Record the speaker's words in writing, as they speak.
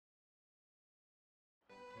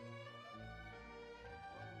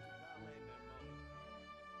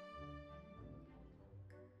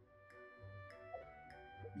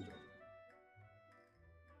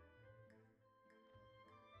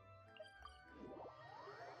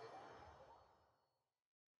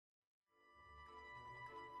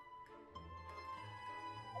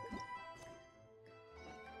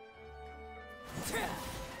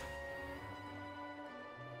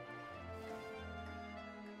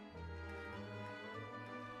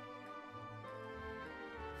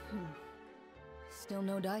Still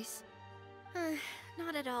no dice?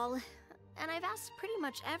 Not at all. And I've asked pretty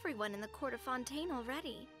much everyone in the court of Fontaine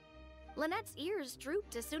already. Lynette's ears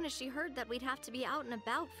drooped as soon as she heard that we'd have to be out and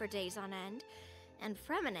about for days on end. And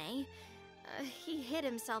Fremine, he hid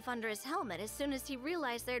himself under his helmet as soon as he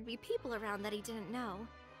realized there'd be people around that he didn't know.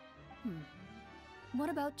 What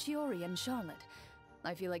about Chiori and Charlotte?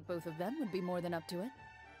 I feel like both of them would be more than up to it.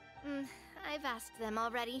 I've asked them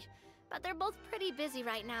already, but they're both pretty busy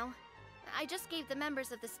right now. I just gave the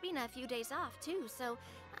members of the Spina a few days off, too, so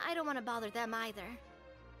I don't want to bother them either.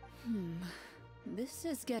 This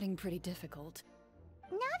is getting pretty difficult.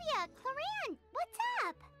 Navia, Cloran, what's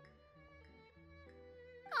up?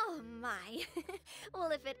 Oh my.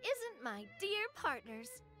 Well, if it isn't my dear partners.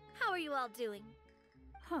 How are you all doing?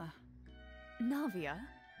 Huh. Navia?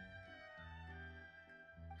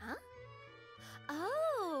 Huh?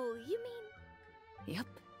 Oh, you mean... Yep,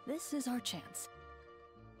 this is our chance.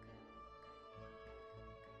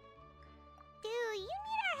 Do you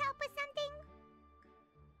need our help with something?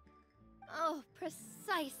 Oh,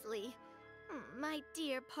 precisely. My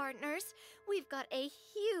dear partners, we've got a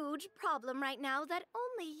huge problem right now that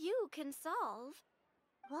only you can solve.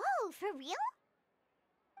 Whoa, for real?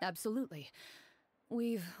 Absolutely.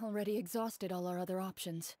 We've already exhausted all our other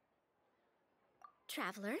options.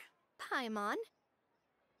 Traveler, Paimon,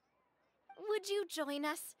 would you join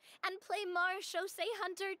us and play Marechaussee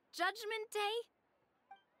Hunter Judgment Day?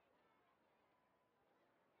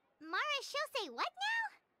 Marechaussee what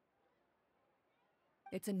now?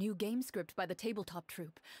 It's a new game script by the Tabletop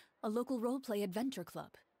Troupe, a local roleplay adventure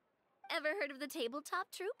club. Ever heard of the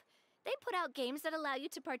Tabletop Troupe? They put out games that allow you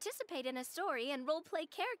to participate in a story and roleplay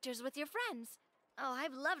characters with your friends. Oh,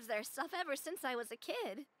 I've loved their stuff ever since I was a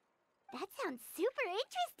kid. That sounds super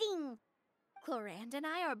interesting. Clorand and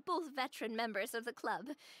I are both veteran members of the club.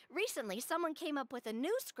 Recently, someone came up with a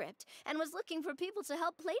new script and was looking for people to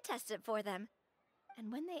help playtest it for them.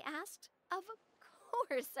 And when they asked, of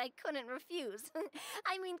course I couldn't refuse.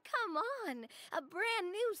 I mean, come on! A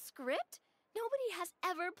brand new script? Nobody has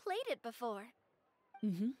ever played it before.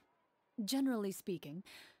 Generally speaking,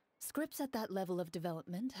 scripts at that level of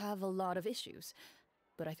development have a lot of issues.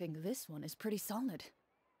 But I think this one is pretty solid.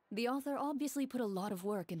 The author obviously put a lot of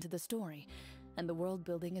work into the story, and the world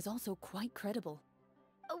building is also quite credible.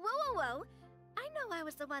 Whoa, whoa, whoa! I know I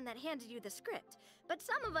was the one that handed you the script, but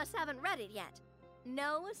some of us haven't read it yet.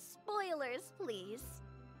 No spoilers, please.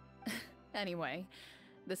 Anyway,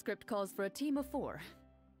 the script calls for a team of 4.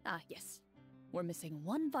 Ah, yes. We're missing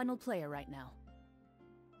one final player right now.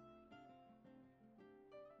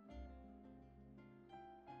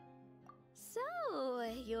 So,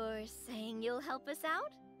 you're saying you'll help us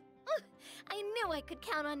out? I knew I could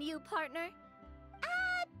count on you, partner.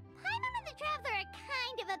 Paimon and the Traveler are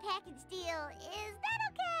kind of a package deal. Is that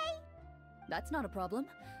okay? That's not a problem.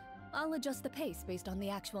 I'll adjust the pace based on the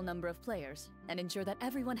actual number of players, and ensure that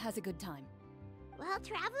everyone has a good time. Well,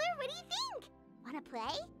 Traveler, what do you think? Wanna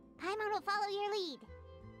play? Paimon will follow your lead.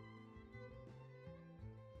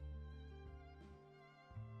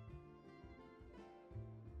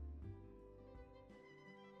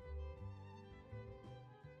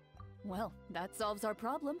 Well, that solves our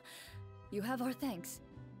problem. You have our thanks.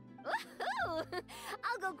 Woohoo!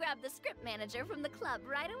 I'll go grab the script manager from the club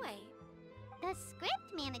right away. The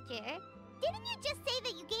script manager? Didn't you just say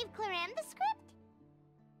that you gave Cloran the script?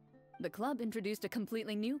 The club introduced a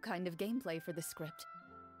completely new kind of gameplay for the script.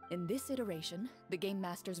 In this iteration, the Game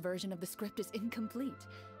Master's version of the script is incomplete.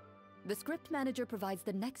 The script manager provides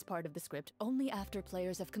the next part of the script only after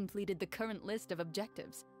players have completed the current list of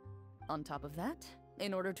objectives. On top of that,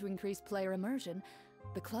 in order to increase player immersion,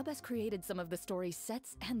 the club has created some of the story's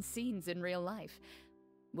sets and scenes in real life.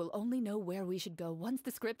 We'll only know where we should go once the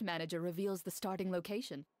script manager reveals the starting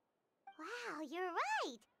location. Wow, you're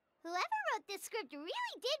right! Whoever wrote this script really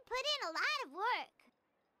did put in a lot of work.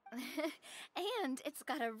 And it's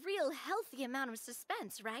got a real healthy amount of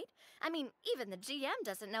suspense, right? I mean, even the GM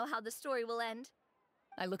doesn't know how the story will end.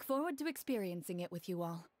 I look forward to experiencing it with you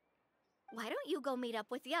all. Why don't you go meet up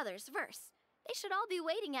with the others first? They should all be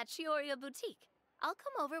waiting at Chioria Boutique. I'll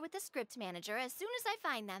come over with the script manager as soon as I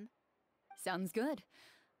find them. Sounds good.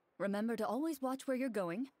 Remember to always watch where you're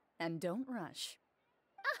going, and don't rush.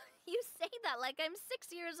 You say that like I'm 6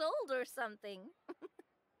 years old or something.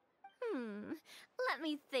 Let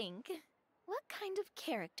me think. What kind of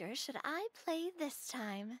character should I play this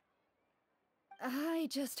time? I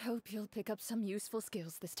just hope you'll pick up some useful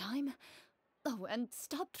skills this time. Oh, and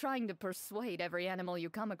stop trying to persuade every animal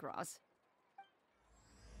you come across.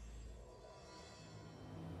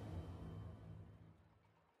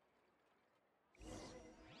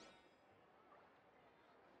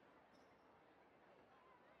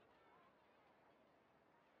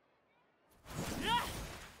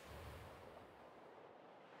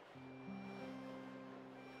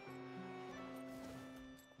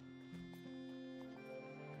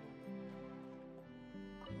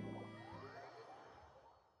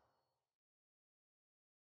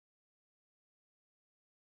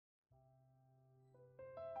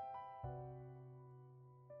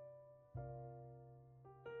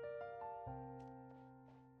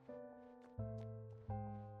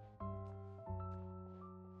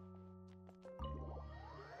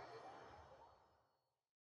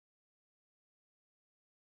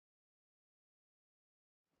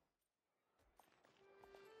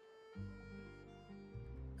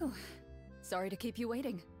 Oh, sorry to keep you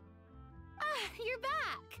waiting. Ah, you're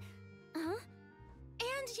back! Huh?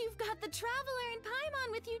 And you've got the Traveler and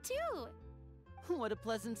Paimon with you too! What a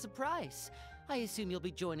pleasant surprise. I assume you'll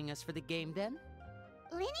be joining us for the game then?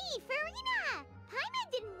 Linny, Farina!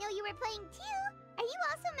 Paimon didn't know you were playing too! Are you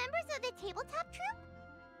also members of the tabletop troupe?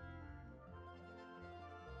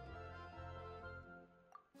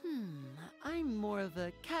 I'm more of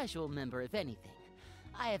a casual member if anything.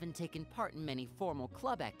 I haven't taken part in many formal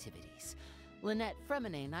club activities. Lynette,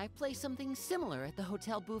 Fremine, and I play something similar at the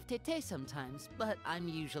Hotel Bouffe Tété sometimes, but I'm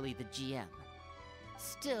usually the GM.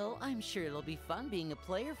 Still, I'm sure it'll be fun being a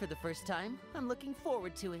player for the first time. I'm looking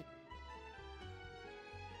forward to it.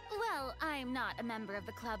 Well, I'm not a member of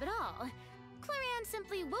the club at all. Clarion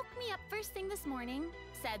simply woke me up first thing this morning,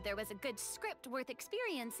 said there was a good script worth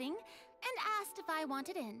experiencing, and asked if I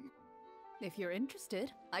wanted in. If you're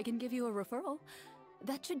interested, I can give you a referral.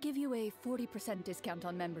 That should give you a 40% discount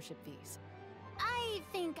on membership fees. I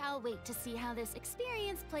think I'll wait to see how this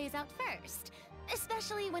experience plays out first,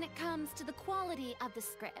 especially when it comes to the quality of the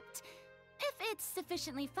script. If it's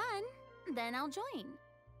sufficiently fun, then I'll join.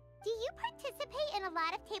 Do you participate in a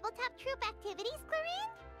lot of tabletop troupe activities,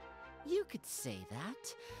 Clarine? You could say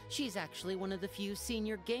that. She's actually one of the few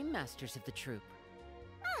senior game masters of the troupe.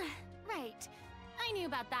 Ah, right. I knew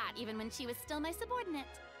about that even when she was still my subordinate.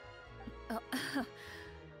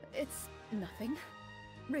 It's nothing.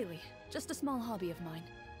 Really, just a small hobby of mine.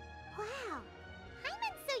 Wow.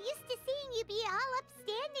 Paimon's so used to seeing you be all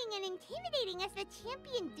upstanding and intimidating as the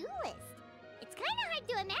champion duelist. It's kind of hard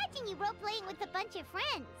to imagine you role-playing with a bunch of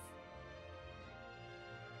friends.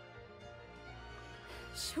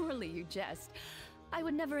 Surely you jest. I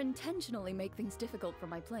would never intentionally make things difficult for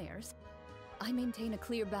my players. I maintain a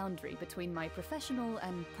clear boundary between my professional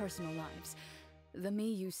and personal lives. The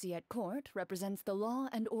me you see at court represents the law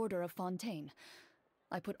and order of Fontaine.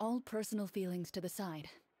 I put all personal feelings to the side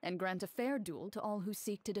and grant a fair duel to all who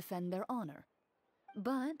seek to defend their honor.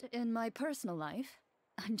 But in my personal life,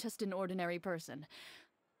 I'm just an ordinary person.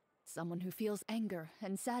 Someone who feels anger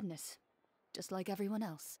and sadness, just like everyone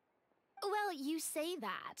else. Well, you say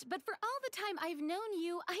that, but for all the time I've known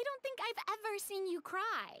you, I don't think I've ever seen you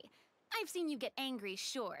cry. I've seen you get angry,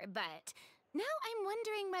 sure, but now I'm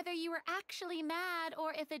wondering whether you were actually mad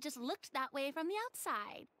or if it just looked that way from the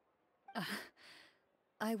outside.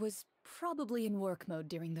 I was probably in work mode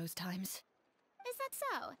during those times. Is that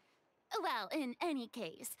so? Well, in any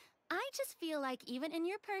case, I just feel like even in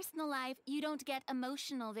your personal life, you don't get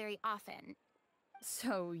emotional very often.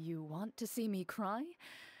 So you want to see me cry?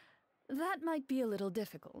 That might be a little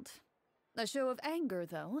difficult. A show of anger,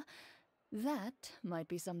 though, that might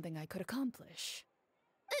be something I could accomplish.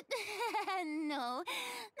 No,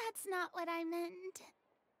 that's not what I meant.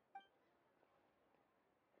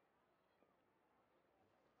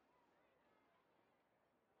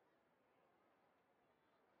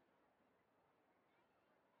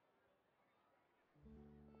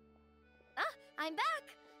 I'm back!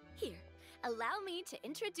 Here, allow me to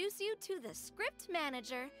introduce you to the script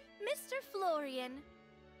manager, Mr. Florian.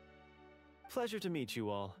 Pleasure to meet you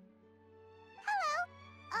all.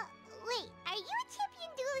 Hello? Wait, are you a champion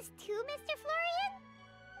duelist too, Mr. Florian?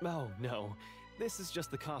 Oh, no. This is just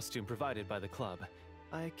the costume provided by the club.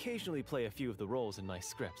 I occasionally play a few of the roles in my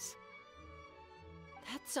scripts.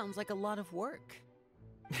 That sounds like a lot of work.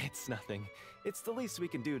 It's nothing. It's the least we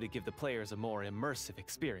can do to give the players a more immersive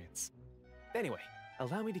experience. Anyway,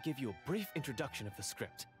 allow me to give you a brief introduction of the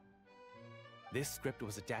script. This script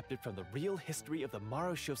was adapted from the real history of the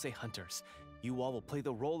Marechaussee Hunters. You all will play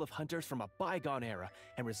the role of hunters from a bygone era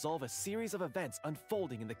and resolve a series of events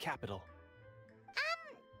unfolding in the capital.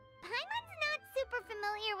 Paimon's not super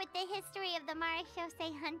familiar with the history of the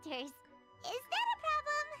Marechaussee Hunters. Is that a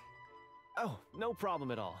problem? Oh, no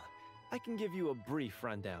problem at all. I can give you a brief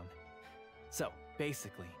rundown. So,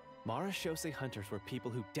 basically, Marechaussee Hunters were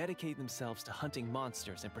people who dedicated themselves to hunting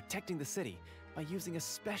monsters and protecting the city by using a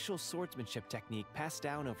special swordsmanship technique passed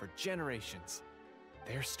down over generations.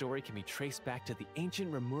 Their story can be traced back to the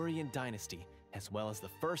ancient Remurian dynasty, as well as the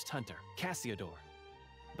first hunter, Cassiodor.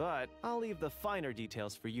 But I'll leave the finer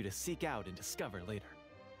details for you to seek out and discover later.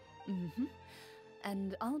 Mm-hmm.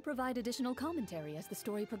 And I'll provide additional commentary as the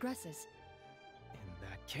story progresses. In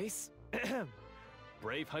that case,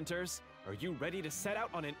 brave hunters, are you ready to set out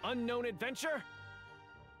on an unknown adventure?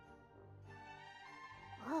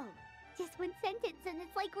 Whoa, just one sentence and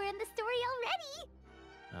it's like we're in the story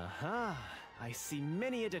already! Aha, I see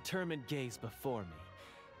many a determined gaze before me.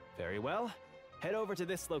 Very well, head over to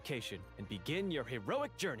this location and begin your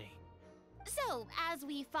heroic journey. So, as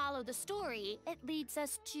we follow the story, it leads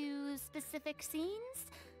us to specific scenes?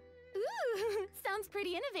 Ooh, sounds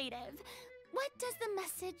pretty innovative. What does the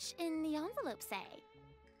message in the envelope say?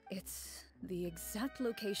 It's the exact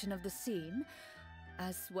location of the scene,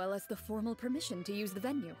 as well as the formal permission to use the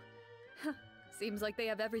venue. Huh, seems like they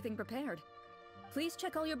have everything prepared. Please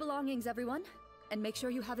check all your belongings, everyone, and make sure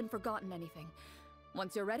you haven't forgotten anything.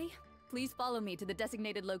 Once you're ready, please follow me to the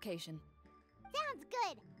designated location. Sounds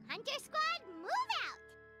good. Hunter Squad, move out!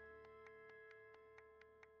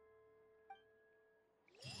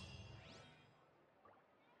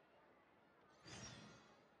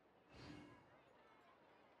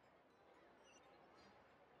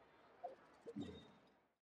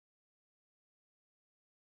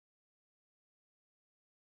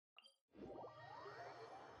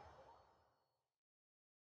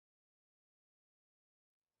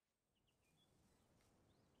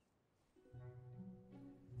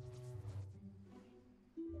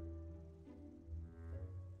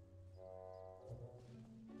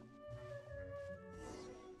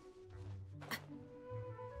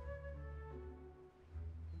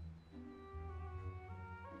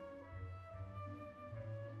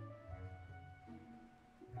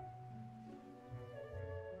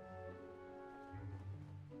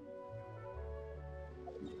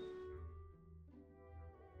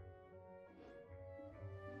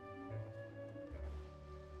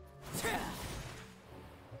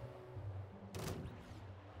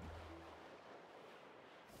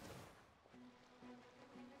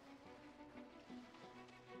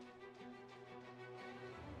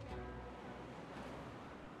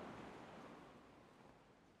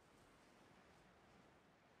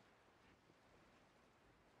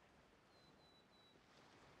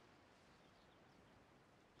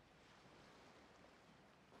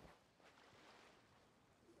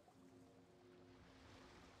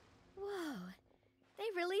 Whoa, they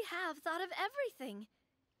really have thought of everything.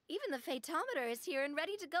 Even the phaetometer is here and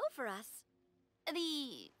ready to go for us.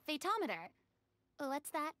 The phaetometer? What's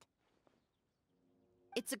that?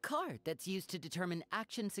 It's a card that's used to determine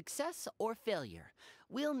action success or failure.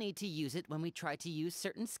 We'll need to use it when we try to use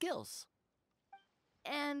certain skills.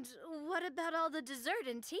 And what about all the dessert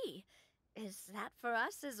and tea? Is that for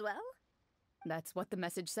us as well? That's what the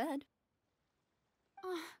message said.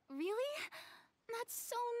 Oh, really? That's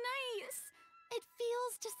so nice. It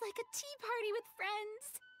feels just like a tea party with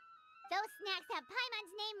friends. Those snacks have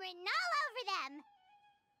Paimon's name written all over them.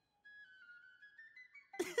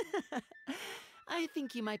 I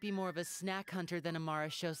think you might be more of a snack hunter than a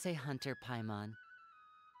marashose hunter, Paimon.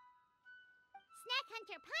 Snack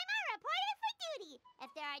Hunter Paimon reported for duty.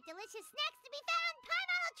 If there are delicious snacks to be found,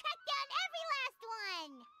 Paimon will track down every last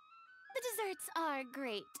one. The desserts are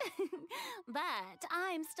great, but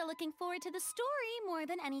I'm still looking forward to the story more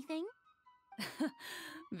than anything.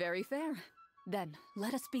 Very fair. Then,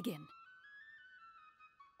 let us begin.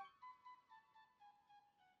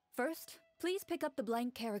 First, please pick up the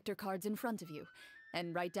blank character cards in front of you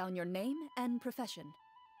and write down your name and profession.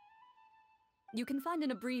 You can find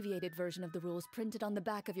an abbreviated version of the rules printed on the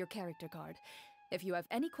back of your character card. If you have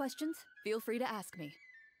any questions, feel free to ask me.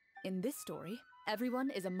 In this story,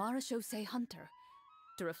 everyone is a marashose hunter.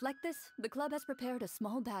 To reflect this, the club has prepared a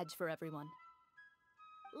small badge for everyone.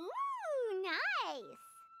 Ooh, nice!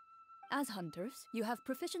 As hunters, you have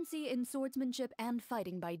proficiency in swordsmanship and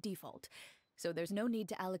fighting by default, so there's no need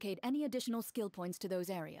to allocate any additional skill points to those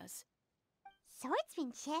areas.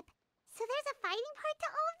 Swordsmanship? So there's a fighting part to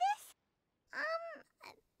all of this?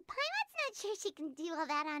 Paimon's not sure she can do all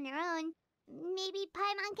that on her own. Maybe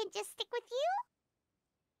Paimon can just stick with you?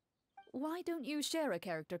 Why don't you share a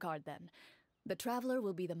character card then? The Traveler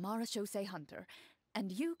will be the marashose hunter,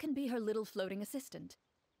 and you can be her little floating assistant.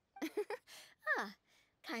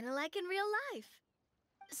 Kinda like in real life.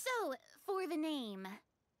 So, for the name,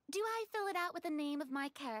 do I fill it out with the name of my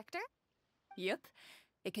character? Yep,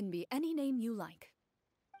 it can be any name you like.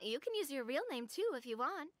 You can use your real name too if you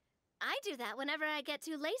want. I do that whenever I get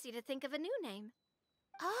too lazy to think of a new name.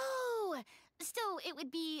 Oh, so it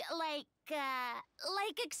would be like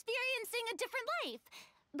experiencing a different life,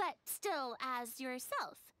 but still as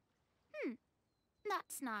yourself.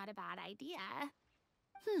 That's not a bad idea.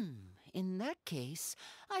 In that case,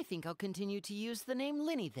 I think I'll continue to use the name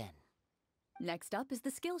Linny then. Next up is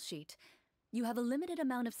the skill sheet. You have a limited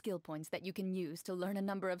amount of skill points that you can use to learn a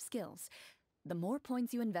number of skills. The more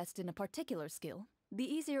points you invest in a particular skill, the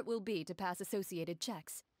easier it will be to pass associated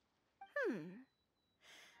checks.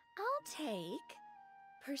 I'll take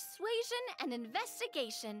persuasion and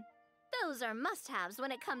investigation. Those are must-haves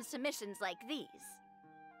when it comes to missions like these.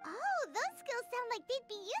 Oh, those skills sound like they'd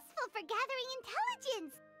be useful for gathering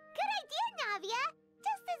intelligence. Good idea, Navia.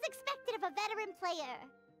 Just as expected of a veteran player.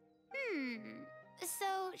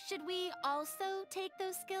 So, should we also take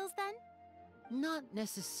those skills then? Not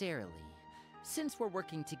necessarily. Since we're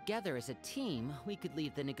working together as a team, we could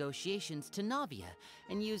leave the negotiations to Navia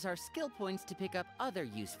and use our skill points to pick up other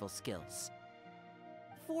useful skills.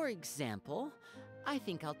 For example, I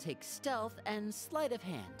think I'll take stealth and sleight of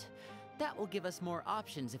hand. That will give us more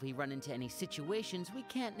options if we run into any situations we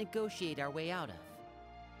can't negotiate our way out of.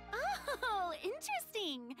 Oh,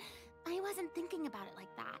 interesting! I wasn't thinking about it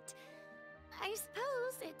like that. I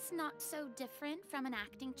suppose it's not so different from an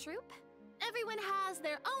acting troupe. Everyone has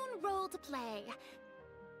their own role to play.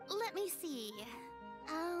 Let me see.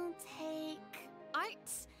 I'll take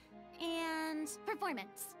arts and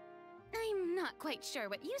performance. I'm not quite sure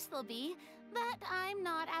what use they'll be, but I'm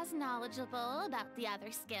not as knowledgeable about the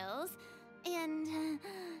other skills, and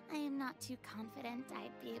I am not too confident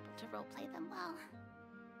I'd be able to roleplay them well.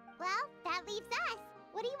 Well, that leaves us.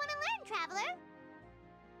 What do you want to learn, Traveler?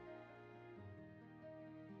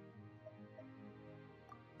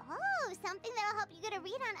 Oh, something that'll help you get a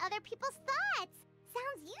read on other people's thoughts.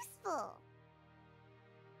 Sounds useful.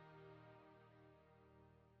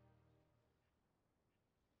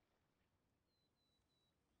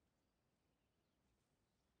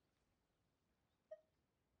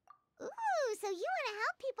 Ooh, so you want to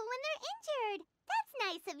help people when they're injured. That's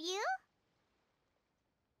nice of you.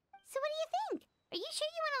 So what do you think? Are you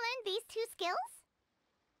sure you want to learn these two skills?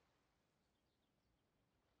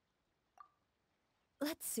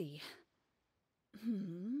 Let's see.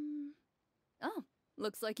 Oh,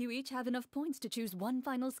 looks like you each have enough points to choose one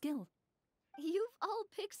final skill. You've all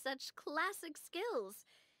picked such classic skills.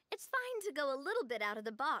 It's fine to go a little bit out of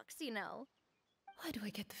the box, you know. Why do I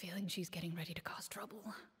get the feeling she's getting ready to cause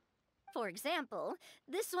trouble? For example,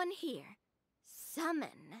 this one here.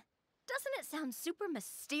 Summon. Doesn't it sound super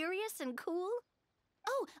mysterious and cool?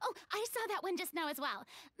 Oh, I saw that one just now as well.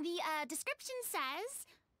 The description says,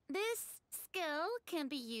 this skill can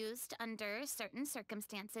be used under certain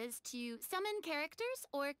circumstances to summon characters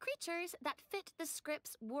or creatures that fit the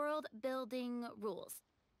script's world-building rules.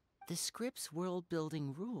 The script's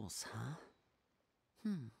world-building rules, huh?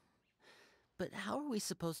 But how are we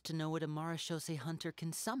supposed to know what a Marashose hunter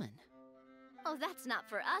can summon? Oh, that's not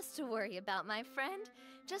for us to worry about, my friend.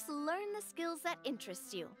 Just learn the skills that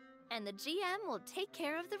interest you, and the GM will take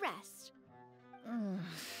care of the rest. All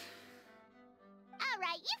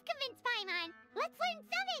right, you've convinced Paimon. Let's learn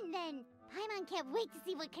Summon, then. Paimon can't wait to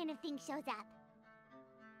see what kind of thing shows up.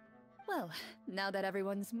 Well, now that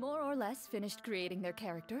everyone's more or less finished creating their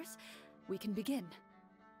characters, we can begin.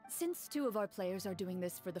 Since two of our players are doing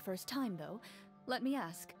this for the first time, though, let me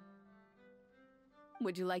ask.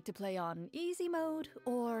 Would you like to play on easy mode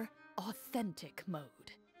or authentic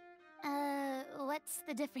mode? What's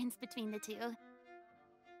the difference between the two?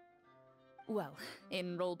 Well,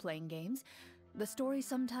 in role-playing games, the story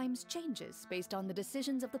sometimes changes based on the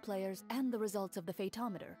decisions of the players and the results of the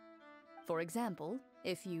fatometer. For example,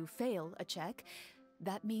 if you fail a check,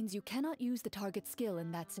 that means you cannot use the target skill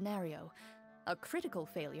in that scenario. A critical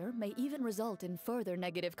failure may even result in further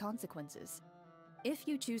negative consequences. If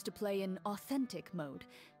you choose to play in authentic mode,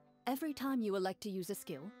 every time you elect to use a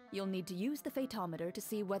skill, you'll need to use the fatometer to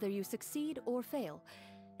see whether you succeed or fail,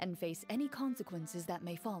 and face any consequences that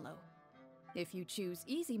may follow. If you choose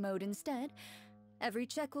easy mode instead, every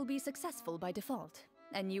check will be successful by default,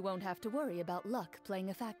 and you won't have to worry about luck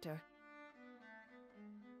playing a factor.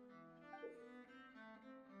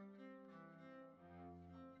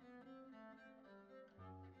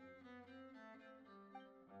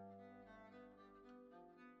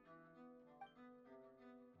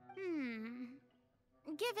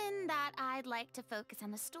 Given that I'd like to focus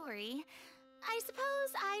on the story, I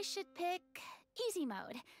suppose I should pick easy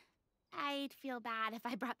mode. I'd feel bad if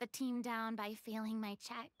I brought the team down by failing my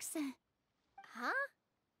checks. Huh?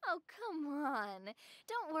 Oh, come on.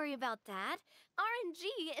 Don't worry about that.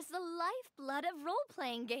 RNG is the lifeblood of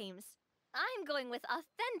role-playing games. I'm going with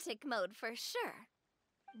authentic mode for sure.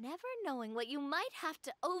 Never knowing what you might have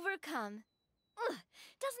to overcome. Ugh,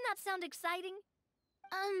 doesn't that sound exciting?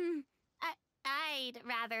 I'd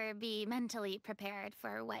rather be mentally prepared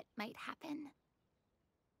for what might happen.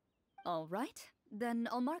 All right, then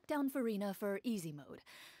I'll mark down Farina for easy mode.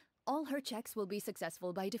 All her checks will be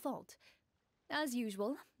successful by default. As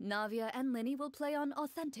usual, Navia and Linny will play on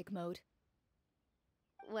authentic mode.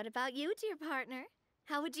 What about you, dear partner?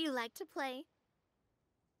 How would you like to play?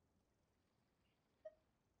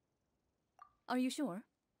 Are you sure?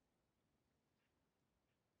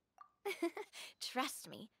 Trust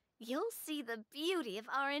me, you'll see the beauty of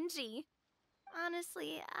RNG.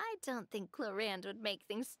 Honestly, I don't think Clorinde would make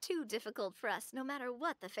things too difficult for us no matter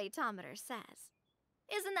what the fatometer says.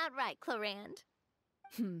 Isn't that right, Clorinde?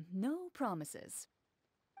 No promises.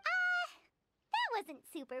 That wasn't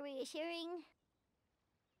super reassuring.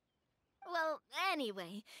 Well,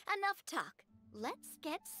 anyway, enough talk. Let's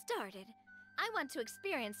get started. I want to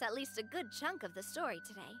experience at least a good chunk of the story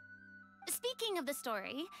today. Speaking of the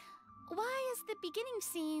story, why is the beginning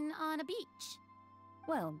scene on a beach?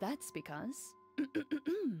 Well, that's because...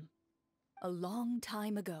 a long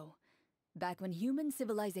time ago, back when human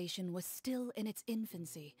civilization was still in its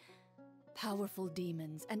infancy, powerful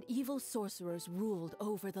demons and evil sorcerers ruled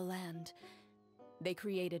over the land. They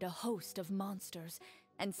created a host of monsters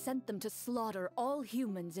and sent them to slaughter all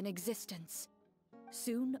humans in existence.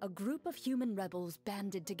 Soon, a group of human rebels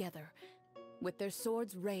banded together. With their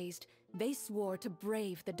swords raised, they swore to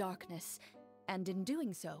brave the darkness, and in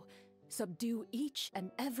doing so, subdue each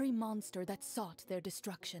and every monster that sought their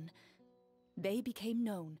destruction. They became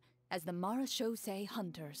known as the Marachose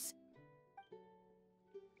Hunters.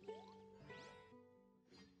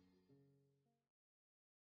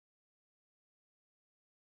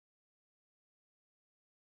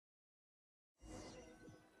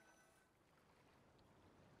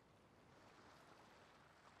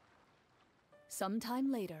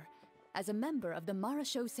 Sometime later, as a member of the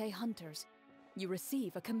Marachose Hunters, you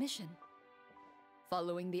receive a commission.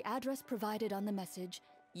 Following the address provided on the message,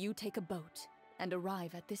 you take a boat and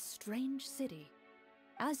arrive at this strange city.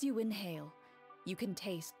 As you inhale, you can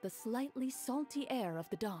taste the slightly salty air of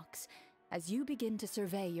the docks as you begin to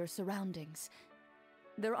survey your surroundings.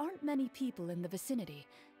 There aren't many people in the vicinity,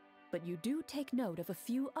 but you do take note of a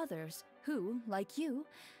few others who, like you,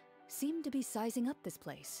 seem to be sizing up this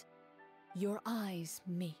place. Your eyes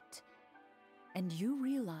meet, and you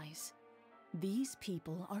realize these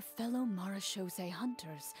people are fellow Marachose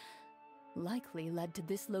Hunters, likely led to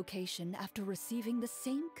this location after receiving the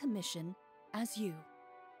same commission as you.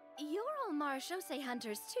 You're all Marachose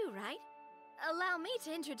Hunters too, right? Allow me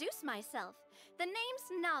to introduce myself. The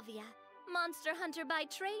name's Navia, monster hunter by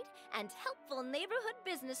trade and helpful neighborhood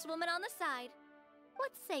businesswoman on the side.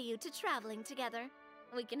 What say you to traveling together?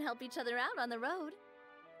 We can help each other out on the road.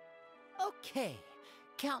 Okay,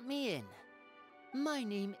 count me in. My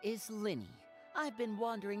name is Linny. I've been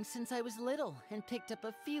wandering since I was little and picked up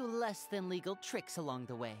a few less than legal tricks along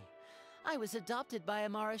the way. I was adopted by a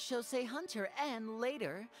Marachose hunter and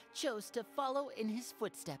later chose to follow in his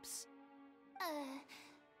footsteps.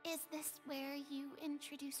 Is this where you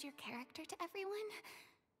introduce your character to everyone?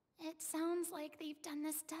 It sounds like they've done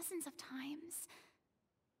this dozens of times.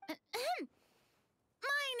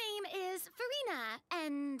 My name is Farina,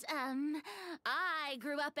 and, I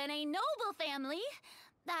grew up in a noble family.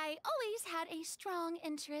 I always had a strong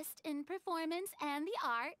interest in performance and the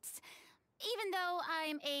arts. Even though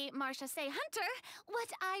I'm a Marachose hunter,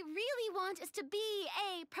 what I really want is to be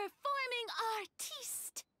a performing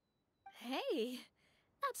artiste. Hey,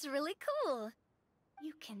 that's really cool.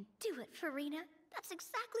 You can do it, Farina. That's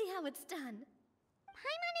exactly how it's done.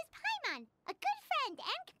 Paimon is Paimon, a good friend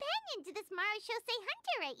and companion to this Marachose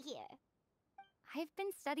hunter right here. I've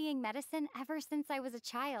been studying medicine ever since I was a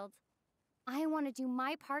child. I want to do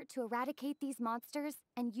my part to eradicate these monsters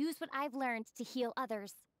and use what I've learned to heal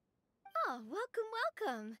others. Oh,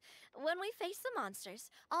 welcome. When we face the monsters,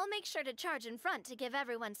 I'll make sure to charge in front to give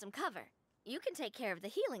everyone some cover. You can take care of the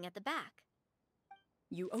healing at the back.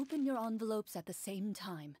 You open your envelopes at the same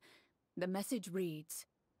time. The message reads,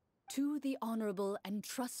 "To the honorable and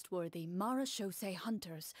trustworthy Marachose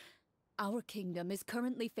Hunters, our kingdom is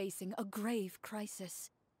currently facing a grave crisis.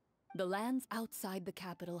 The lands outside the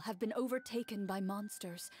capital have been overtaken by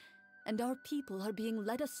monsters, and our people are being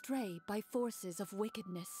led astray by forces of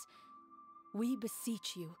wickedness. We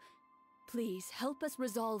beseech you, please help us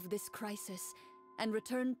resolve this crisis and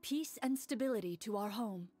return peace and stability to our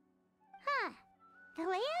home." Huh. The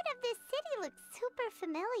layout of this city looks super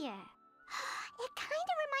familiar. It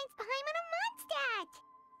kinda reminds Paimon of Mondstadt!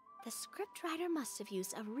 The scriptwriter must have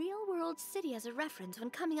used a real-world city as a reference when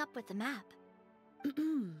coming up with the map.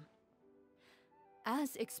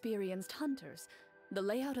 As experienced hunters, the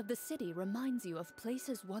layout of the city reminds you of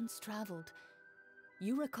places once traveled.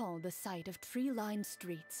 You recall the sight of tree-lined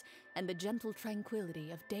streets and the gentle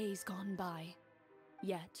tranquility of days gone by.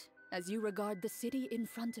 Yet, as you regard the city in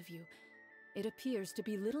front of you, it appears to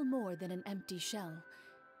be little more than an empty shell.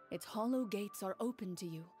 Its hollow gates are open to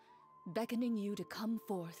you, beckoning you to come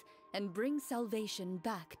forth and bring salvation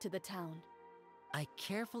back to the town. I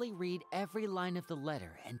carefully read every line of the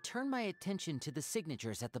letter and turn my attention to the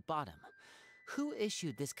signatures at the bottom. Who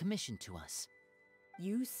issued this commission to us?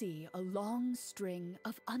 You see a long string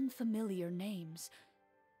of unfamiliar names.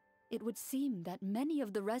 It would seem that many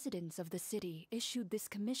of the residents of the city issued this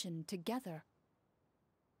commission together.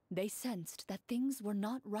 They sensed that things were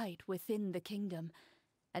not right within the kingdom,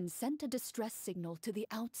 and sent a distress signal to the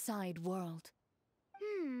outside world.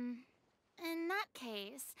 In that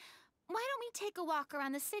case, why don't we take a walk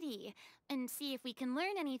around the city and see if we can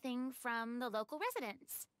learn anything from the local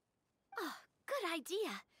residents? Oh, good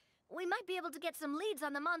idea. We might be able to get some leads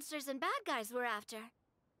on the monsters and bad guys we're after.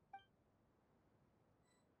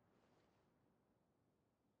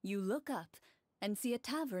 You look up and see a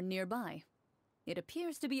tavern nearby. It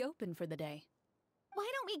appears to be open for the day. Why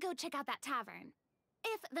don't we go check out that tavern?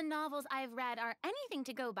 If the novels I've read are anything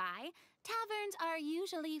to go by, taverns are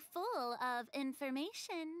usually full of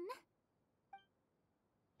information.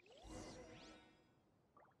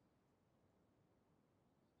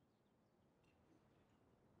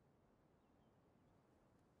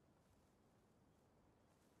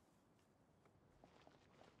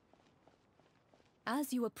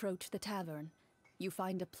 As you approach the tavern, you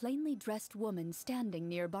find a plainly dressed woman standing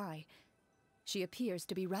nearby. She appears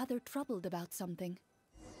to be rather troubled about something.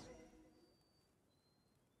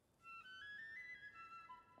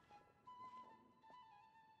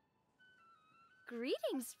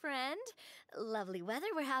 Greetings, friend. Lovely weather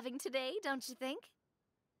we're having today, don't you think?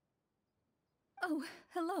 Oh,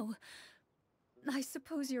 hello. I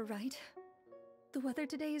suppose you're right. The weather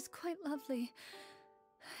today is quite lovely.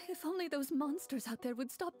 If only those monsters out there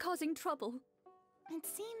would stop causing trouble. It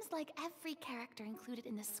seems like every character included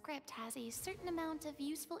in the script has a certain amount of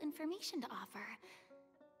useful information to offer.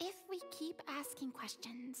 If we keep asking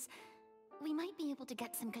questions, we might be able to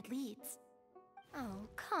get some good leads. Oh,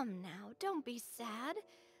 come now, don't be sad.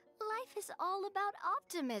 Life is all about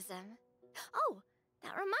optimism. Oh,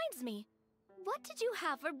 that reminds me. What did you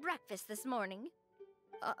have for breakfast this morning?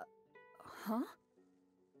 Huh?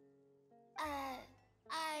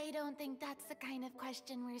 I don't think that's the kind of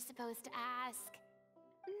question we're supposed to ask.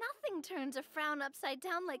 Nothing turns a frown upside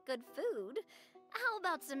down like good food. How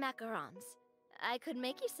about some macarons? I could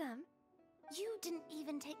make you some. You didn't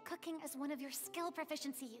even take cooking as one of your skill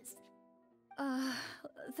proficiencies.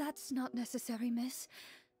 That's not necessary, miss.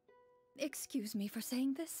 Excuse me for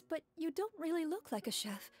saying this, but you don't really look like a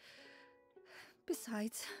chef.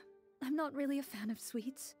 Besides, I'm not really a fan of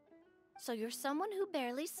sweets. So you're someone who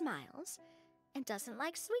barely smiles and doesn't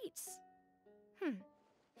like sweets.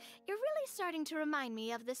 You're really starting to remind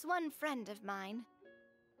me of this one friend of mine.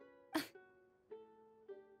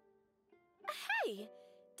 Hey!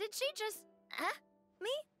 Did she just... me?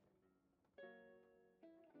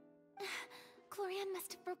 Glorian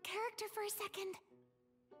must have broke character for a second.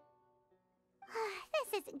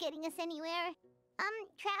 This isn't getting us anywhere.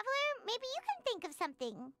 Traveler, maybe you can think of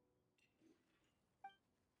something.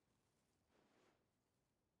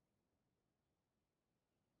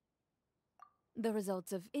 The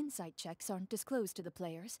results of insight checks aren't disclosed to the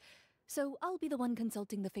players, so I'll be the one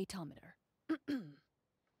consulting the fatometer.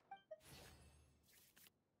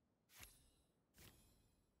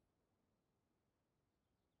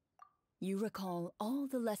 You recall all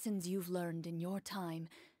the lessons you've learned in your time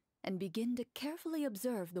and begin to carefully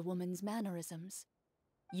observe the woman's mannerisms.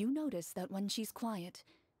 You notice that when she's quiet,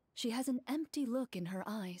 she has an empty look in her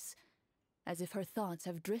eyes, as if her thoughts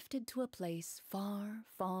have drifted to a place far,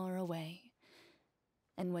 far away.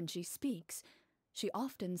 And when she speaks, she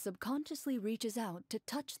often subconsciously reaches out to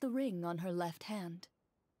touch the ring on her left hand.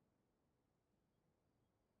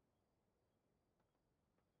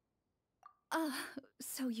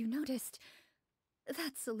 So you noticed.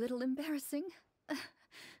 That's a little embarrassing.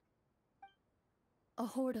 A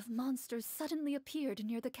horde of monsters suddenly appeared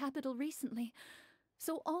near the capital recently,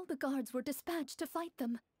 so all the guards were dispatched to fight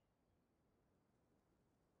them.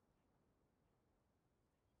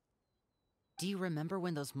 Do you remember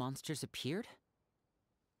when those monsters appeared?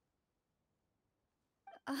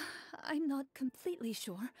 I'm not completely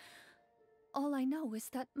sure. All I know is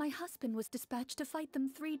that my husband was dispatched to fight them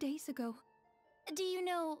 3 days ago. Do you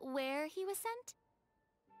know where he was sent?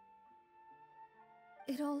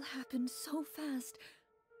 It all happened so fast.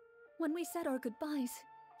 When we said our goodbyes,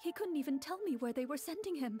 he couldn't even tell me where they were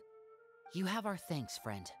sending him. You have our thanks,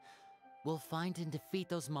 friend. We'll find and defeat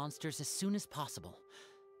those monsters as soon as possible.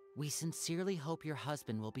 We sincerely hope your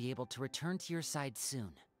husband will be able to return to your side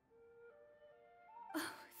soon.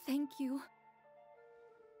 Oh, thank you.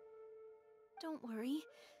 Don't worry.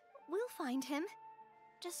 We'll find him.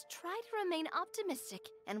 Just try to remain optimistic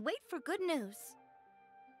and wait for good news.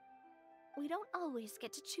 We don't always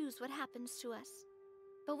get to choose what happens to us.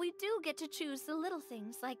 But we do get to choose the little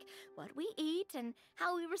things, like what we eat and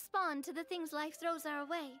how we respond to the things life throws our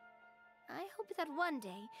way. I hope that one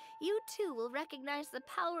day, you too will recognize the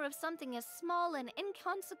power of something as small and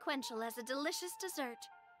inconsequential as a delicious dessert.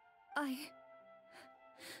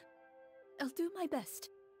 I'll do my best.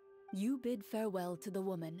 You bid farewell to the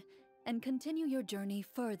woman, and continue your journey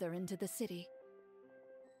further into the city.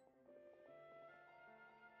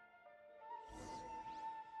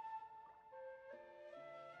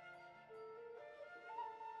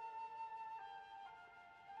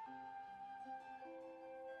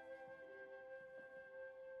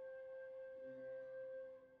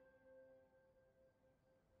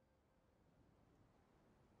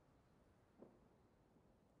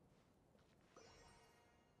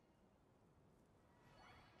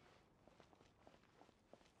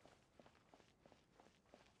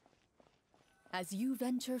 As you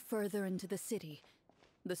venture further into the city,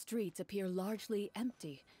 the streets appear largely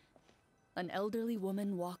empty. An elderly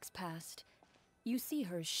woman walks past. You see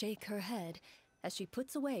her shake her head as she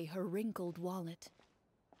puts away her wrinkled wallet.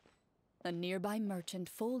 A nearby merchant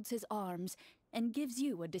folds his arms and gives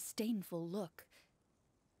you a disdainful look.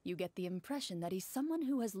 You get the impression that he's someone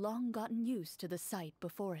who has long gotten used to the sight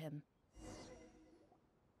before him.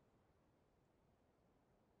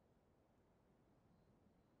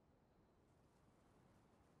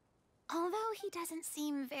 Although he doesn't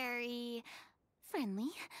seem very friendly,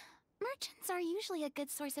 merchants are usually a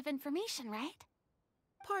good source of information, right?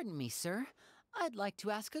 Pardon me, sir. I'd like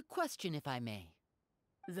to ask a question if I may.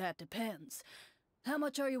 That depends. How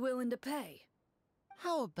much are you willing to pay?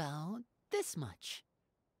 How about this much?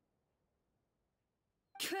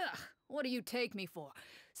 Gah, what do you take me for?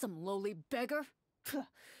 Some lowly beggar?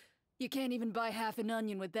 You can't even buy half an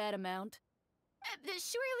onion with that amount.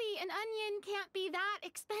 Surely an onion can't be that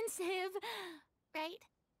expensive,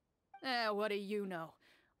 right? What do you know?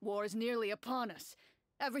 War's nearly upon us.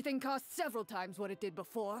 Everything costs several times what it did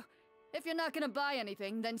before. If you're not gonna buy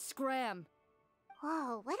anything, then scram.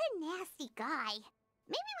 Whoa, what a nasty guy.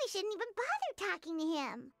 Maybe we shouldn't even bother talking to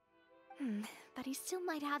him. But he still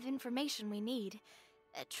might have information we need.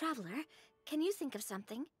 Traveler, can you think of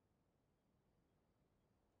something?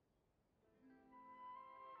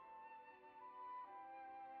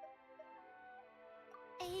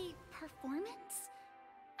 A performance?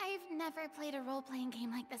 I've never played a role-playing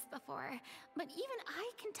game like this before, but even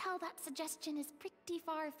I can tell that suggestion is pretty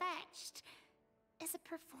far-fetched. Is a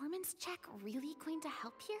performance check really going to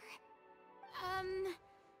help here? All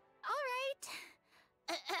right.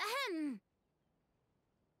 Ahem.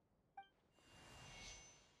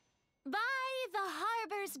 By the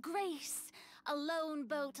harbor's grace, a lone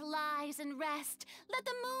boat lies in rest. Let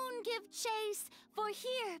the moon give chase, for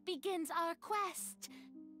here begins our quest.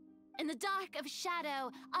 In the dark of shadow,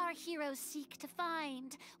 our heroes seek to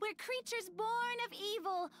find where creatures born of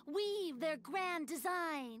evil weave their grand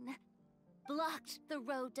design. Blocked the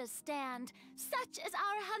road does stand, such is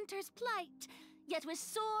our hunter's plight. Yet with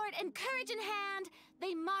sword and courage in hand,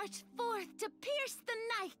 they march forth to pierce the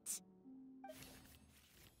night.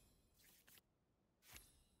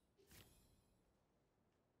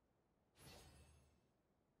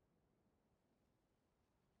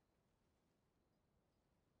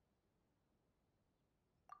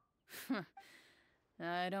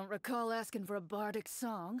 I don't recall asking for a bardic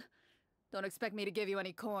song. Don't expect me to give you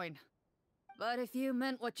any coin. But if you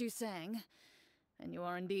meant what you sang, and you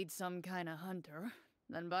are indeed some kind of hunter,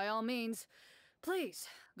 then by all means, please,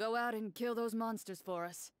 go out and kill those monsters for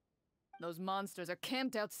us. Those monsters are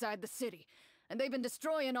camped outside the city, and they've been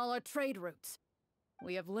destroying all our trade routes.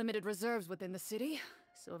 We have limited reserves within the city,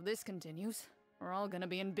 so if this continues, we're all gonna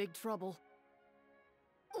be in big trouble.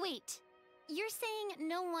 Wait, you're saying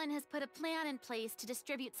no one has put a plan in place to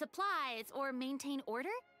distribute supplies or maintain order?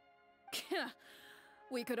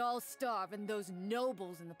 We could all starve and those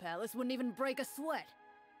nobles in the palace wouldn't even break a sweat.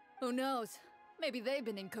 Who knows? Maybe they've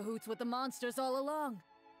been in cahoots with the monsters all along.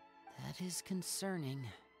 That is concerning.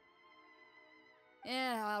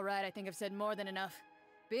 Yeah, all right, I think I've said more than enough.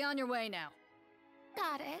 Be on your way now.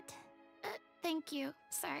 Got it. Thank you,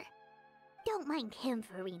 sir. Don't mind him,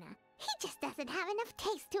 Farina. He just doesn't have enough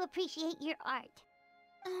taste to appreciate your art.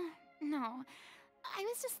 No. I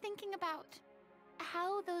was just thinking about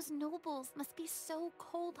how those nobles must be so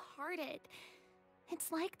cold-hearted.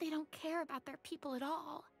 It's like they don't care about their people at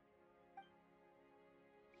all.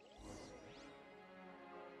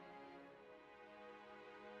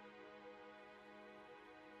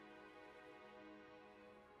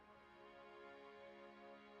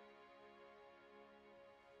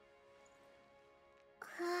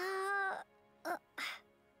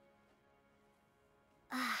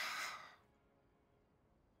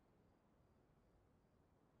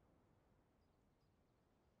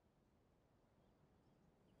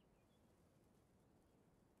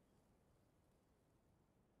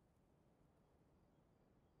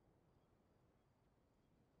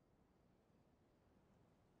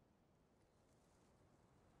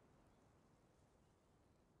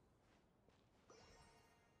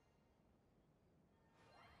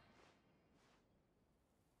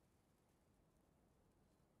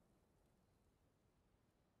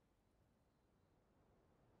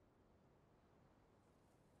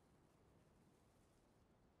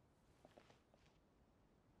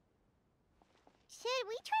 Should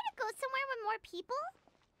we try to go somewhere with more people?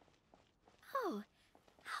 Oh,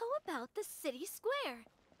 how about the city square?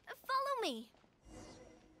 Follow me.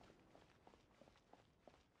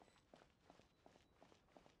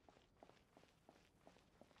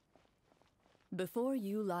 Before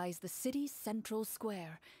you lies the city's central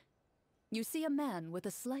square. You see a man with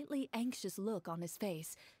a slightly anxious look on his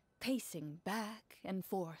face, pacing back and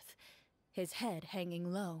forth, his head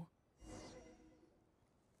hanging low.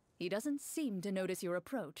 He doesn't seem to notice your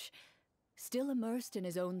approach. Still immersed in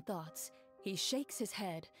his own thoughts, he shakes his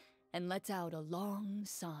head and lets out a long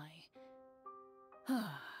sigh.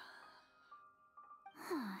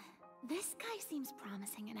 This guy seems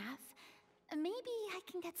promising enough. Maybe I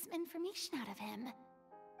can get some information out of him.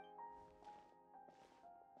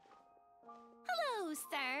 Hello,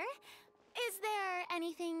 sir. Is there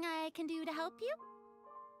anything I can do to help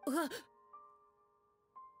you?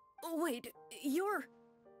 Wait, you're...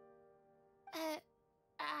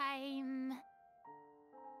 I'm...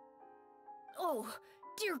 Oh,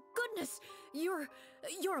 dear goodness! You're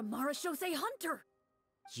a Marashose hunter!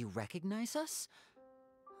 You recognize us?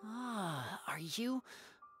 Ah, are you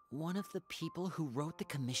one of the people who wrote the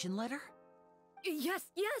commission letter? Yes,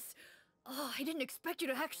 yes! Oh, I didn't expect you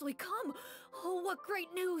to actually come! Oh, what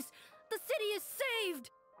great news! The city is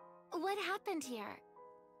saved! What happened here?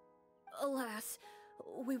 Alas,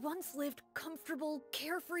 we once lived comfortable,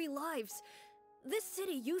 carefree lives. This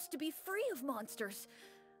city used to be free of monsters.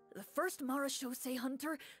 The first Marashose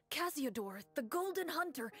hunter, Casiodor, the Golden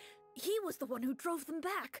Hunter, he was the one who drove them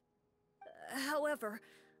back. However,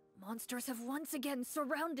 monsters have once again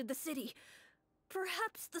surrounded the city.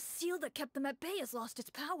 Perhaps the seal that kept them at bay has lost its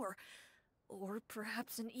power. Or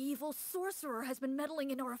perhaps an evil sorcerer has been meddling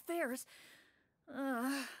in our affairs.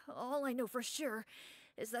 All I know for sure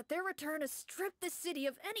is that their return has stripped the city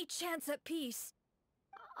of any chance at peace.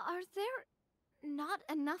 Are there not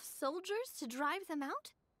enough soldiers to drive them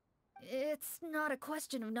out? It's not a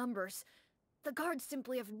question of numbers. The guards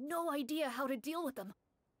simply have no idea how to deal with them.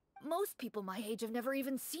 Most people my age have never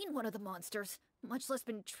even seen one of the monsters, much less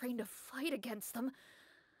been trained to fight against them.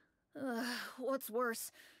 What's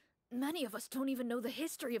worse, many of us don't even know the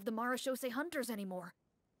history of the Marashose hunters anymore.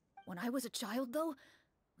 When I was a child, though,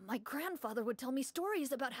 my grandfather would tell me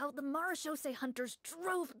stories about how the Marashose hunters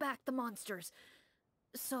drove back the monsters.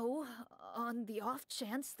 So, on the off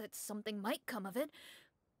chance that something might come of it,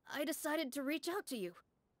 I decided to reach out to you.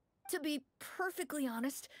 To be perfectly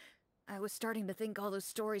honest, I was starting to think all those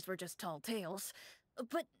stories were just tall tales.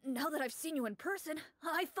 But now that I've seen you in person,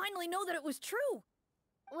 I finally know that it was true!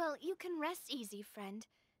 Well, you can rest easy, friend.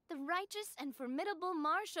 The righteous and formidable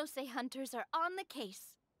Marashose hunters are on the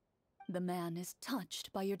case. The man is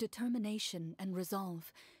touched by your determination and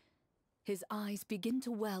resolve. His eyes begin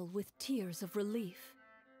to well with tears of relief.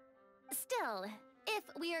 Still, if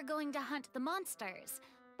we are going to hunt the monsters,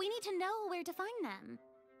 we need to know where to find them.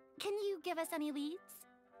 Can you give us any leads?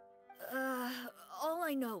 All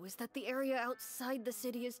I know is that the area outside the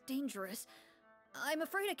city is dangerous. I'm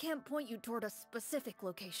afraid I can't point you toward a specific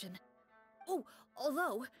location. Oh,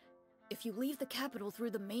 although, if you leave the capital through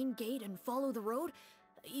the main gate and follow the road,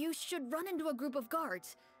 you should run into a group of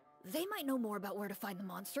guards. They might know more about where to find the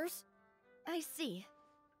monsters. I see.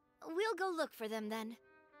 We'll go look for them then.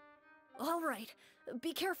 All right,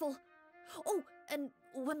 be careful. Oh, and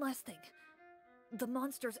one last thing. The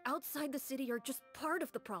monsters outside the city are just part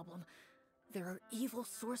of the problem. There are evil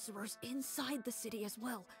sorcerers inside the city as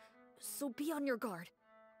well, so be on your guard.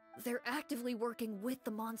 They're actively working with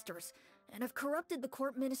the monsters, and have corrupted the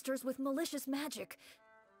court ministers with malicious magic.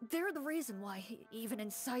 They're the reason why, even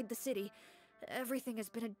inside the city, everything has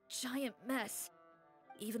been a giant mess.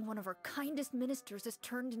 Even one of our kindest ministers has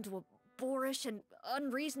turned into a boorish and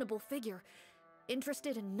unreasonable figure,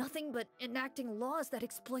 interested in nothing but enacting laws that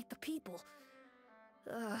exploit the people.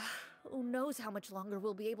 Who knows how much longer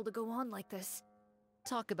we'll be able to go on like this.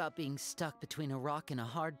 Talk about being stuck between a rock and a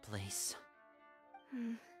hard place.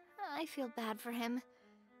 I feel bad for him.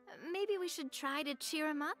 Maybe we should try to cheer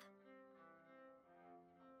him up?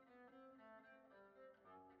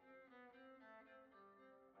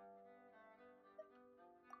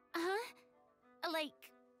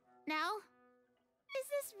 Like, now? Is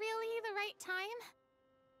this really the right time?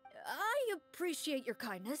 I appreciate your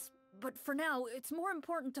kindness, but for now, it's more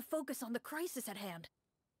important to focus on the crisis at hand.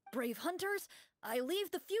 Brave hunters, I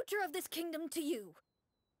leave the future of this kingdom to you.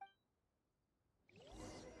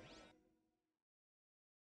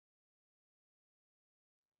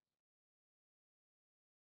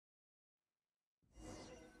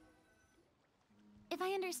 If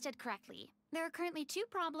I understood correctly, there are currently 2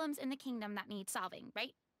 problems in the kingdom that need solving,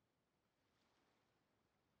 right?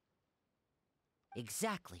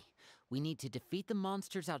 Exactly. We need to defeat the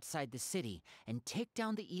monsters outside the city and take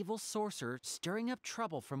down the evil sorcerer stirring up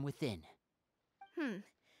trouble from within.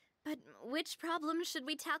 But which problem should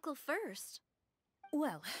we tackle first?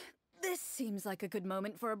 Well, this seems like a good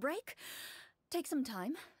moment for a break. Take some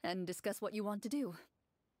time and discuss what you want to do.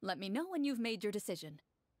 Let me know when you've made your decision.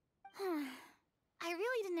 I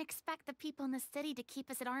really didn't expect the people in the city to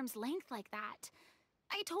keep us at arm's length like that.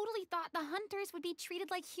 I totally thought the hunters would be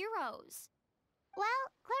treated like heroes.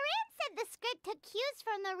 Well, Clarence said the script took cues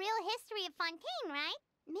from the real history of Fontaine, right?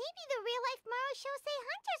 Maybe the real-life Marashose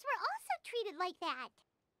hunters were also treated like that.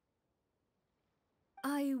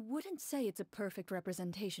 I wouldn't say it's a perfect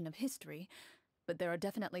representation of history, but there are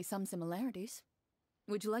definitely some similarities.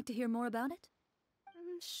 Would you like to hear more about it?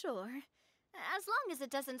 Sure. As long as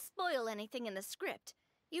it doesn't spoil anything in the script.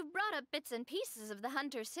 You brought up bits and pieces of the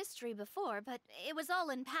hunter's history before, but it was all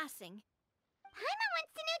in passing. Paimon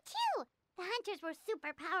wants to know too! The hunters were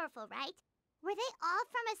super powerful, right? Were they all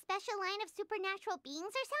from a special line of supernatural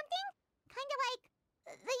beings or something? Kinda like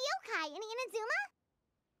the yokai in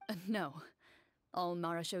Inazuma? No. All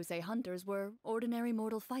Marashose hunters were ordinary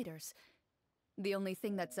mortal fighters. The only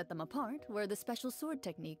thing that set them apart were the special sword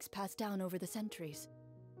techniques passed down over the centuries.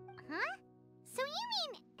 Huh? So you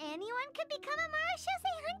mean anyone could become a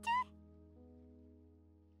Marashose hunter?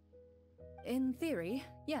 In theory,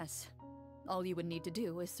 yes. All you would need to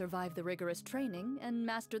do is survive the rigorous training and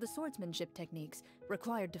master the swordsmanship techniques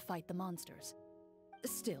required to fight the monsters.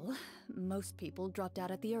 Still, most people dropped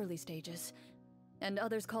out at the early stages, and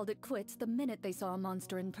others called it quits the minute they saw a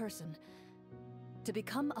monster in person. To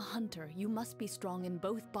become a hunter, you must be strong in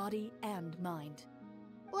both body and mind.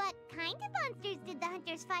 What kind of monsters did the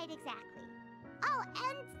hunters fight exactly? Oh,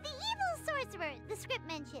 and the evil sorcerer the script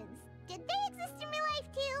mentions. Did they exist in real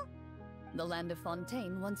life too? The land of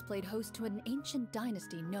Fontaine once played host to an ancient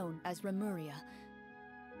dynasty known as Remuria.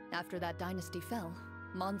 After that dynasty fell,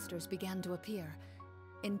 monsters began to appear,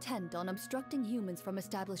 intent on obstructing humans from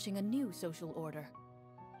establishing a new social order.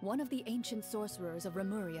 One of the ancient sorcerers of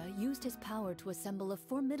Remuria used his power to assemble a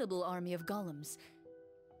formidable army of golems.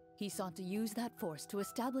 He sought to use that force to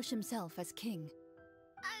establish himself as king.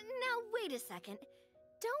 Now wait a second.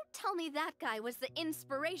 Don't tell me that guy was the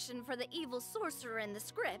inspiration for the evil sorcerer in the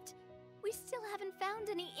script. We still haven't found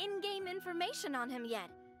any in-game information on him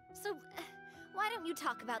yet. So, why don't you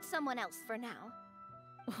talk about someone else for now?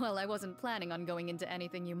 Well, I wasn't planning on going into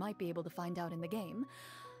anything you might be able to find out in the game.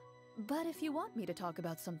 But if you want me to talk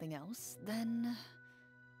about something else, then...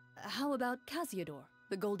 how about Casiodor,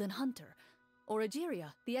 the Golden Hunter? Or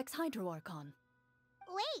Egeria, the ex-Hydro Archon?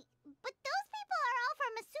 Wait, but those people are all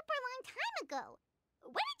from a super long time ago.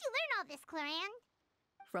 Where did you learn all this, Clarand?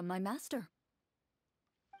 From my master.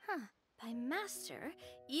 Huh. By master,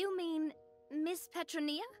 you mean Miss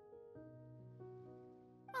Petronia?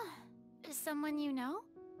 Someone you know?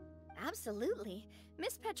 Absolutely.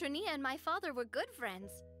 Miss Petronia and my father were good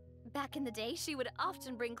friends. Back in the day, she would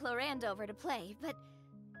often bring Clarand over to play, but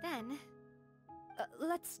then...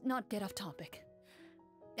 Let's not get off topic.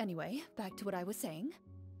 Anyway, back to what I was saying.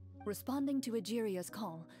 Responding to Egeria's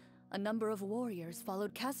call, a number of warriors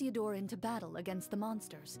followed Casiodor into battle against the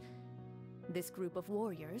monsters. This group of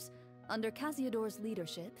warriors, under Casiodor's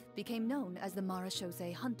leadership, became known as the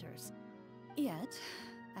Marashose Hunters. Yet,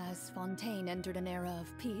 as Fontaine entered an era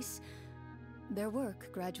of peace, their work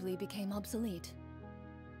gradually became obsolete.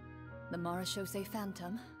 The Marashose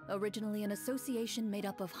Phantom, originally an association made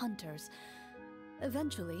up of hunters,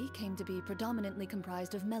 eventually came to be predominantly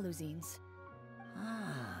comprised of Melusines.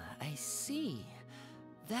 Ah, I see.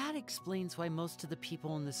 That explains why most of the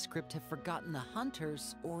people in the script have forgotten the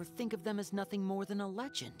hunters or think of them as nothing more than a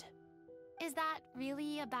legend. Is that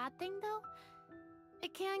really a bad thing, though?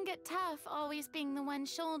 It can get tough always being the one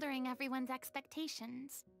shouldering everyone's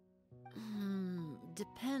expectations.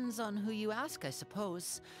 Depends on who you ask, I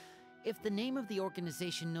suppose. If the name of the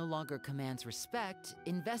organization no longer commands respect,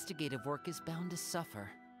 investigative work is bound to suffer.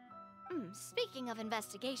 Speaking of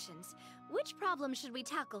investigations, which problem should we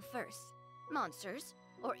tackle first? Monsters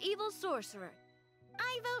or evil sorcerer?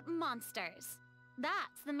 I vote monsters.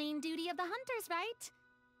 That's the main duty of the hunters, right?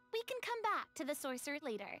 We can come back to the sorcerer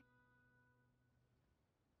later.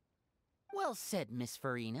 Well said, Miss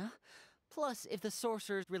Farina. Plus, if the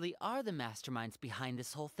sorcerers really are the masterminds behind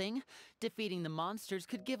this whole thing, defeating the monsters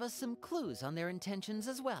could give us some clues on their intentions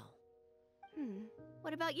as well.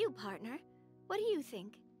 What about you, partner? What do you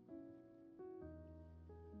think?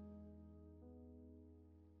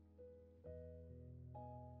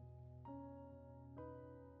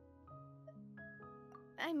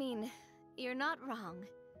 I mean, you're not wrong.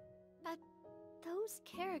 But Those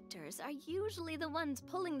characters are usually the ones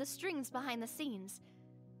pulling the strings behind the scenes.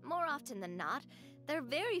 More often than not, they're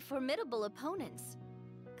very formidable opponents.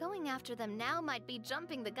 Going after them now might be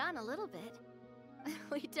jumping the gun a little bit.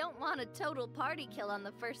 We don't want a total party kill on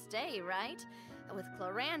the first day, right? With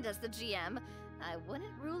Clorinde as the GM, I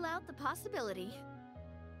wouldn't rule out the possibility.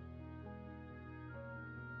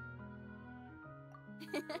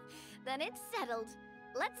 Then it's settled.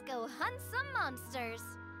 Let's go hunt some monsters.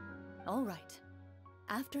 All right.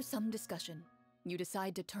 After some discussion, you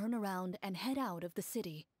decide to turn around and head out of the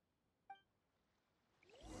city.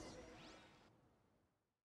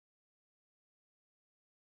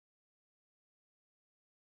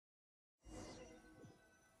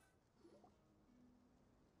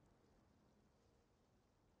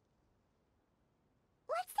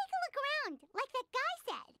 Let's take a look around, like that guy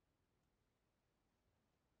said.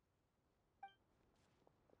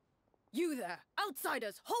 You there!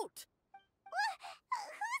 Outsiders, halt!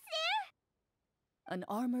 Who's there? An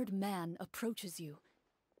armored man approaches you.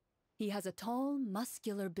 He has a tall,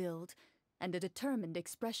 muscular build and a determined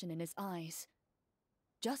expression in his eyes.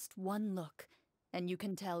 Just one look, and you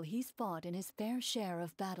can tell he's fought in his fair share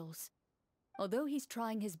of battles. Although he's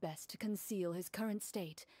trying his best to conceal his current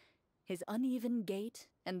state, his uneven gait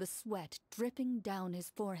and the sweat dripping down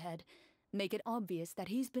his forehead make it obvious that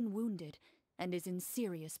he's been wounded and is in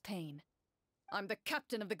serious pain. I'm the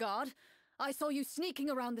captain of the guard. I saw you sneaking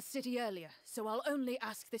around the city earlier, so I'll only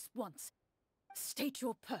ask this once. State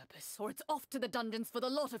your purpose, or it's off to the dungeons for the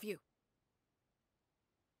lot of you.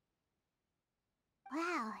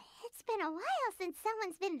 Wow, it's been a while since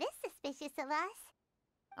someone's been this suspicious of us.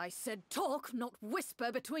 I said talk, not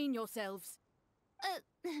whisper between yourselves. Have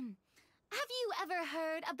you ever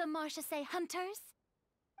heard of the Marchese Hunters?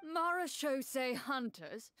 Marechaussee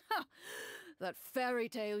hunters? Ha! That fairy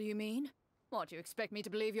tale, you mean? What, do you expect me to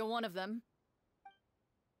believe you're one of them?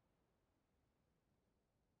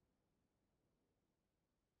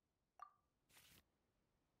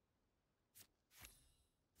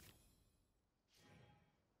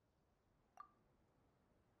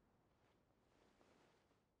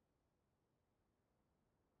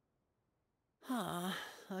 Ah,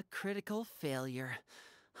 a critical failure.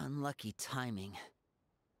 Unlucky timing.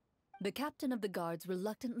 The captain of the guards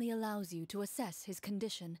reluctantly allows you to assess his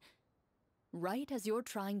condition. Right as you're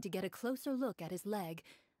trying to get a closer look at his leg,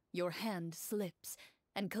 your hand slips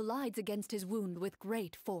and collides against his wound with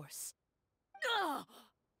great force. Ugh!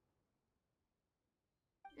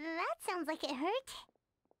 That sounds like it hurt.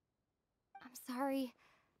 I'm sorry.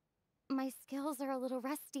 My skills are a little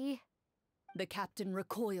rusty. The captain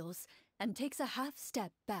recoils and takes a half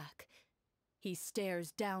step back. He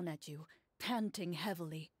stares down at you, panting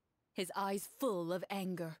heavily, his eyes full of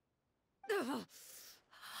anger. Ugh!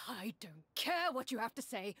 I don't care what you have to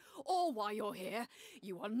say, or why you're here.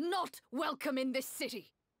 You are not welcome in this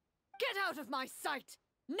city. Get out of my sight,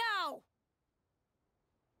 now!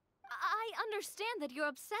 I understand that you're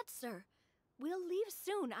upset, sir. We'll leave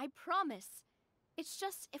soon, I promise. It's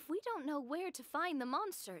just, if we don't know where to find the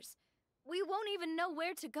monsters, we won't even know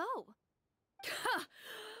where to go. Ha!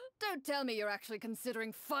 Don't tell me you're actually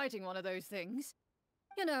considering fighting one of those things.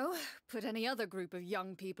 You know, put any other group of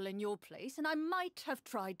young people in your place, and I might have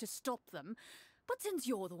tried to stop them. But since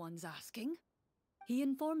you're the ones asking... He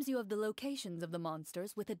informs you of the locations of the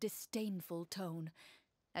monsters with a disdainful tone,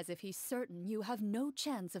 as if he's certain you have no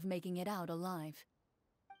chance of making it out alive.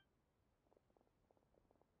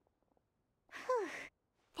 Whew,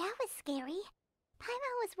 that was scary.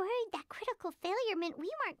 Paimon was worried that critical failure meant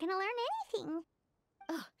we weren't gonna learn anything.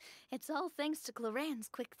 Ugh, it's all thanks to Clorinde's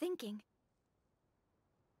quick thinking.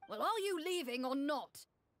 Well, are you leaving or not?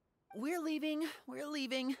 We're leaving.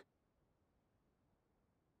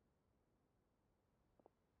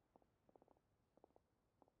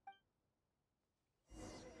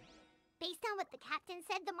 Based on what the captain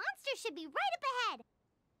said, the monster should be right up ahead.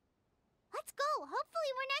 Let's go.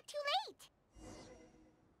 Hopefully we're not too late.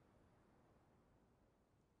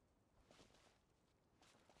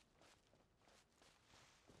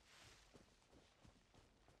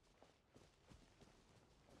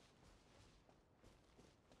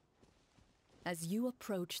 As you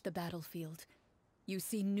approach the battlefield, you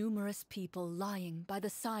see numerous people lying by the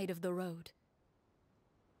side of the road.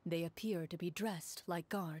 They appear to be dressed like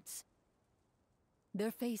guards.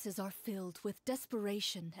 Their faces are filled with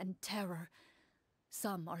desperation and terror.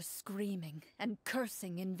 Some are screaming and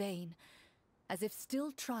cursing in vain, as if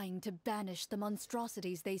still trying to banish the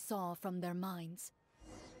monstrosities they saw from their minds.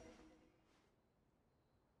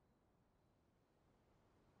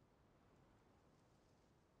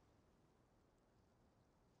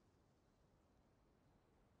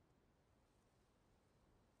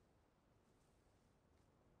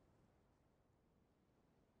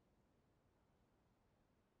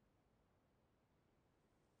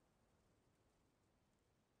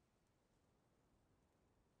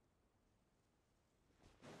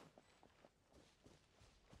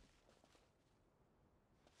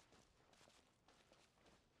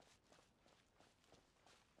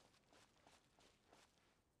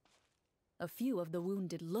 A few of the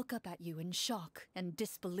wounded look up at you in shock and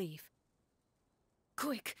disbelief.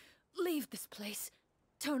 "Quick, leave this place.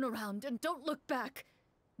 Turn around and don't look back,"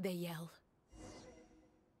 they yell.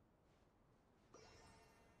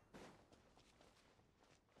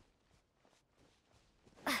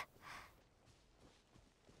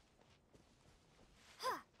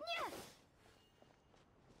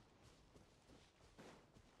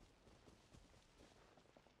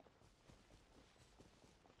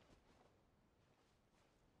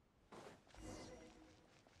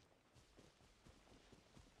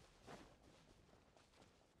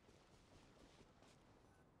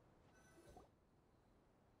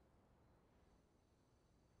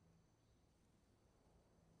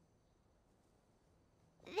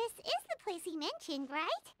 This is the place he mentioned,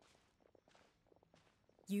 right?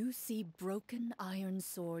 You see broken iron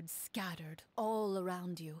swords scattered all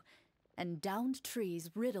around you, and downed trees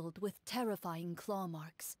riddled with terrifying claw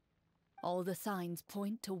marks. All the signs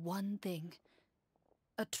point to one thing.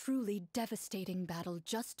 A truly devastating battle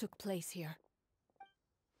just took place here.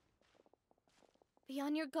 Be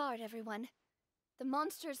on your guard, everyone. The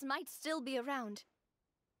monsters might still be around.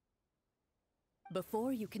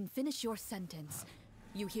 Before you can finish your sentence,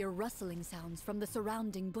 you hear rustling sounds from the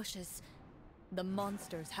surrounding bushes. The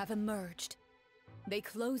monsters have emerged. They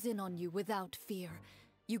close in on you without fear.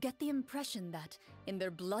 You get the impression that, in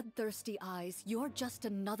their bloodthirsty eyes, you're just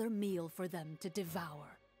another meal for them to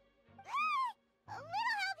devour. A little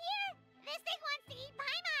help here! This thing wants to eat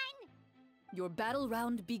Paimon! Your battle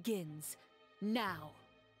round begins now.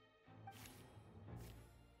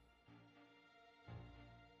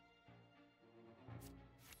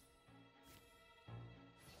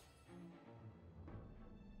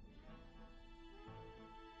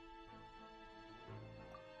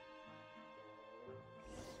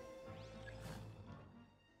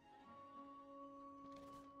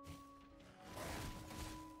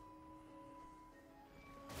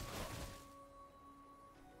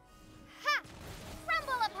 Ha!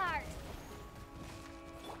 Crumble apart!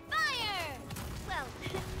 Fire! Well,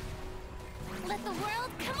 let the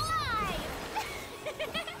world come alive!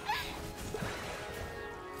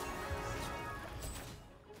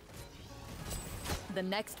 The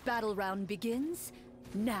next battle round begins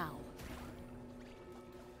now.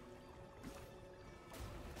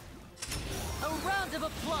 A round of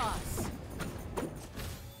applause!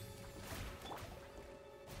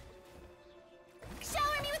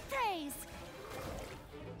 Shower me with praise!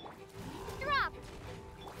 Drop!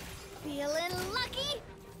 Feeling lucky?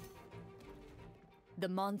 The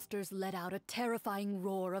monsters let out a terrifying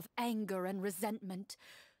roar of anger and resentment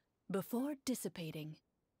before dissipating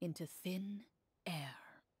into thin air.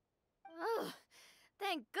 Ugh,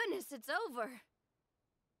 thank goodness it's over.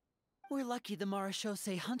 We're lucky the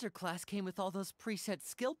Marashose Hunter class came with all those preset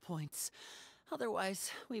skill points.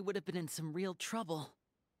 Otherwise, we would have been in some real trouble.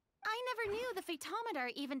 I never knew the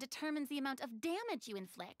photometer even determines the amount of damage you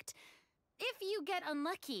inflict. If you get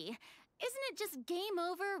unlucky, isn't it just game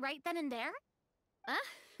over right then and there?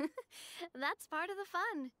 That's part of the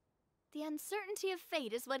fun. The uncertainty of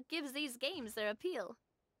fate is what gives these games their appeal.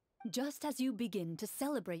 Just as you begin to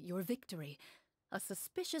celebrate your victory, a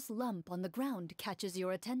suspicious lump on the ground catches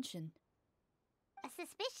your attention. A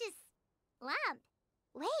suspicious lump.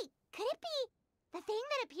 Wait, could it be the thing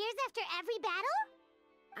that appears after every battle?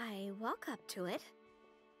 I walk up to it,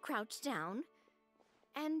 crouch down,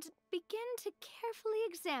 and begin to carefully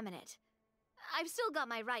examine it. I've still got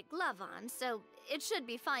my right glove on, so it should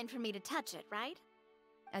be fine for me to touch it, right?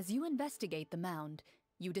 As you investigate the mound,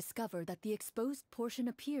 you discover that the exposed portion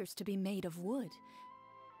appears to be made of wood.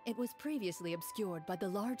 It was previously obscured by the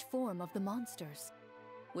large form of the monsters.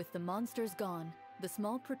 With the monsters gone, the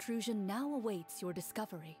small protrusion now awaits your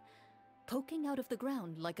discovery, poking out of the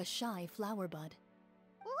ground like a shy flower bud.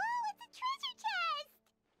 Whoa, it's a treasure chest!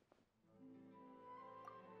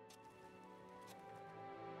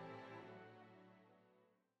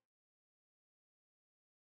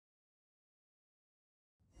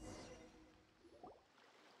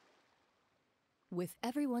 With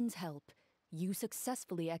everyone's help, you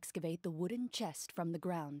successfully excavate the wooden chest from the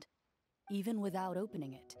ground. Even without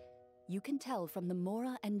opening it, you can tell from the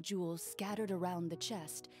mora and jewels scattered around the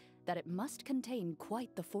chest that it must contain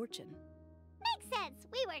quite the fortune. Makes sense.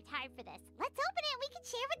 We worked hard for this. Let's open it and we can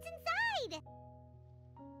share what's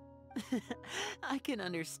inside! I can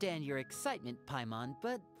understand your excitement, Paimon,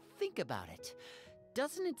 but think about it.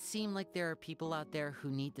 Doesn't it seem like there are people out there who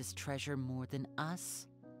need this treasure more than us?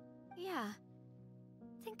 Yeah.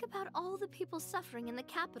 Think about all the people suffering in the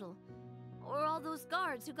capital. Or all those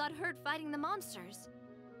guards who got hurt fighting the monsters.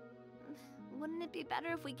 Wouldn't it be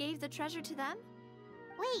better if we gave the treasure to them?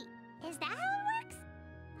 Wait, Is that how it works?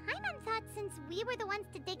 Paimon thought since we were the ones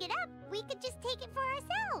to dig it up, we could just take it for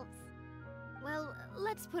ourselves. Well,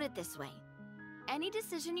 let's put it this way. Any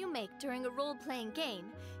decision you make during a role-playing game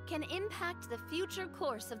can impact the future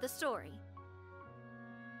course of the story.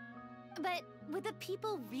 But would the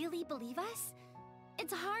people really believe us?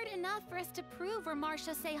 It's hard enough for us to prove we're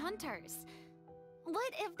Marcia Say hunters.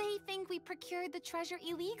 What if they think we procured the treasure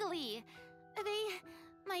illegally? They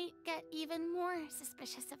might get even more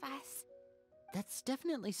suspicious of us. That's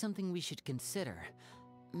definitely something we should consider.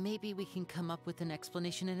 Maybe we can come up with an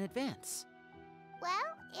explanation in advance. Well,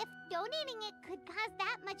 if donating it could cause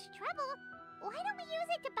that much trouble, why don't we use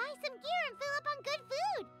it to buy some gear and fill up on good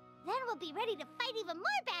food? Then we'll be ready to fight even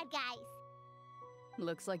more bad guys.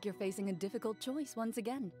 Looks like you're facing a difficult choice once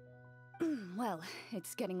again. Well,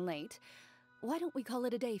 it's getting late. Why don't we call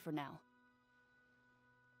it a day for now?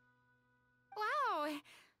 Wow,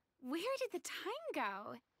 where did the time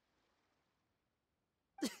go?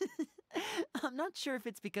 I'm not sure if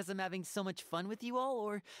it's because I'm having so much fun with you all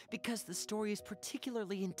or because the story is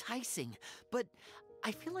particularly enticing, but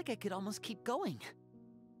I feel like I could almost keep going.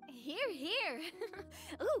 Here, here.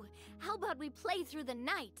 Ooh, how about we play through the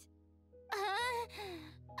night?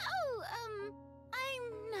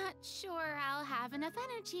 I'm not sure I'll have enough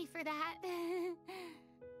energy for that.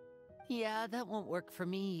 Yeah, that won't work for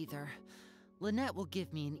me either. Lynette will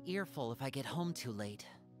give me an earful if I get home too late.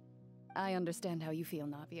 I understand how you feel,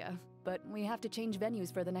 Navia, but we have to change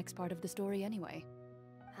venues for the next part of the story anyway.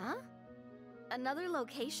 Huh? Another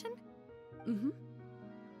location? Mm-hmm.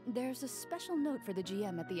 There's a special note for the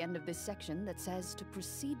GM at the end of this section that says to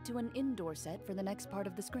proceed to an indoor set for the next part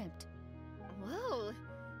of the script. Whoa,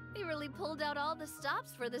 they really pulled out all the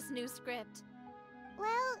stops for this new script.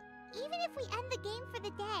 Well, even if we end the game for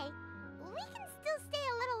the day, we can still stay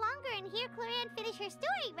a little longer and hear Clorinde finish her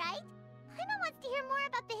story, right? Paimon wants to hear more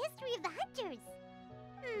about the history of the hunters.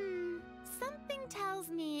 Something tells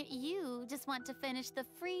me you just want to finish the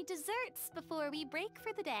free desserts before we break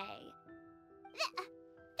for the day.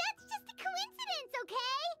 That's just a coincidence,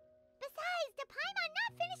 okay? Besides, to Paimon,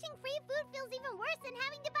 not finishing free food feels even worse than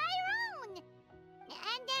having to buy her own.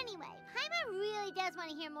 And anyway, Paimon really does want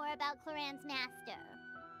to hear more about Clorinde's master.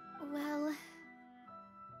 Well...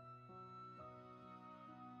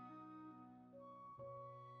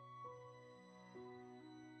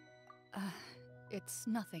 It's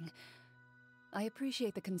nothing. I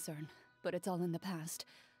appreciate the concern, but it's all in the past.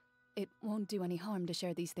 It won't do any harm to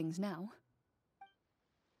share these things now.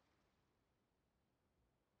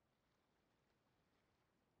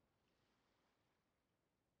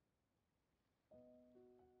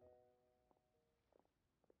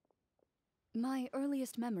 My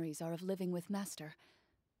earliest memories are of living with Master.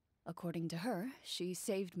 According to her, she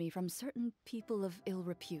saved me from certain people of ill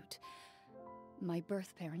repute. My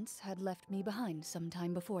birth parents had left me behind some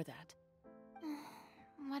time before that.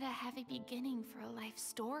 What a heavy beginning for a life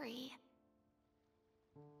story.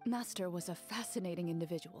 Master was a fascinating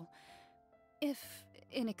individual, if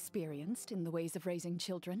inexperienced in the ways of raising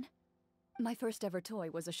children. My first ever toy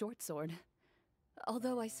was a short sword.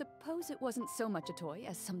 Although I suppose it wasn't so much a toy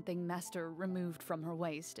as something Master removed from her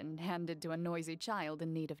waist and handed to a noisy child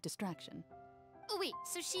in need of distraction. Oh, wait,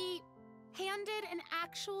 so she handed an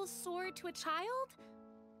actual sword to a child?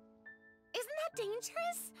 Isn't that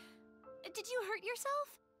dangerous? Did you hurt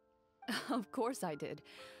yourself? Of course I did.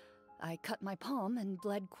 I cut my palm and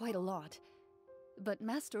bled quite a lot. But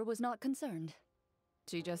Master was not concerned.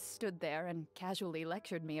 She just stood there and casually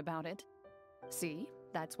lectured me about it. See,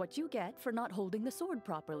 that's what you get for not holding the sword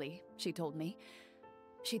properly, she told me.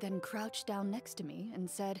 She then crouched down next to me and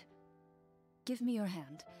said, "Give me your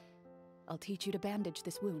hand. I'll teach you to bandage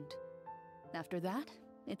this wound. After that,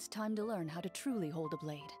 it's time to learn how to truly hold a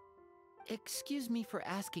blade." Excuse me for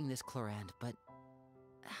asking this, Clorinde, but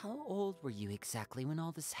how old were you exactly when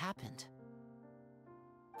all this happened?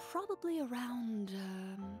 Probably around,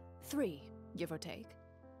 3, give or take.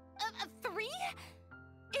 3?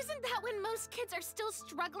 Isn't that when most kids are still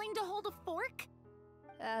struggling to hold a fork?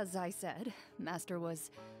 As I said, Master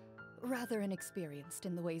was rather inexperienced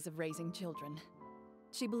in the ways of raising children.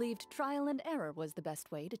 She believed trial and error was the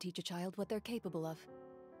best way to teach a child what they're capable of.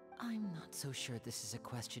 I'm not so sure this is a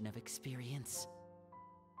question of experience.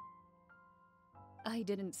 I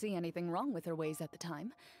didn't see anything wrong with her ways at the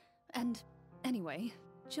time. And anyway,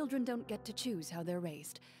 children don't get to choose how they're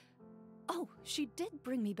raised. Oh, she did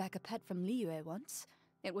bring me back a pet from Liyue once.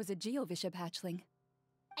 It was a Geovishap hatchling.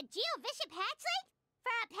 A Geovishap hatchling?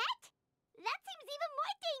 For a pet? That seems even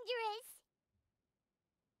more dangerous!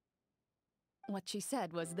 What she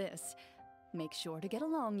said was this: make sure to get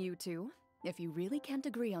along, you two. If you really can't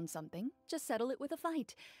agree on something, just settle it with a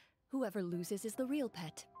fight. Whoever loses is the real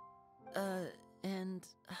pet. And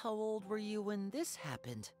how old were you when this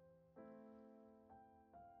happened?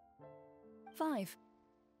 5.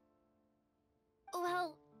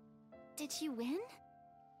 Well, did you win?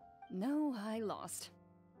 No, I lost.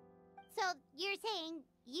 So you're saying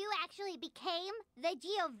you actually became the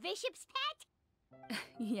Geo-bishop's pet?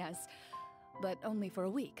 Yes, but only for a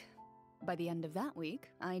week. By the end of that week,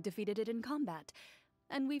 I defeated it in combat,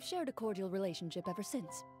 and we've shared a cordial relationship ever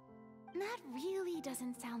since. That really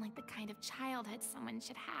doesn't sound like the kind of childhood someone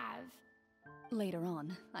should have. Later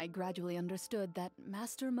on, I gradually understood that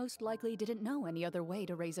Master most likely didn't know any other way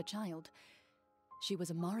to raise a child. She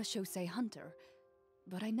was a marechaussee hunter,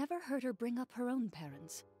 but I never heard her bring up her own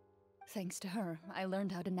parents. Thanks to her, I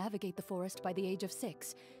learned how to navigate the forest by the age of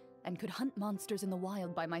 6, and could hunt monsters in the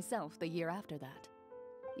wild by myself the year after that.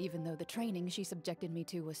 Even though the training she subjected me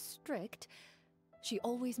to was strict, she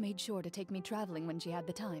always made sure to take me traveling when she had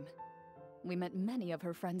the time. We met many of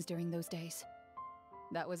her friends during those days.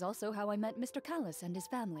 That was also how I met Mr. Callis and his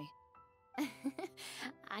family.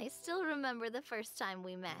 I still remember the first time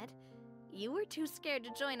we met. You were too scared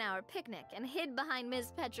to join our picnic and hid behind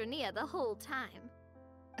Ms. Petronia the whole time.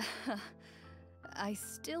 I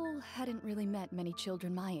still hadn't really met many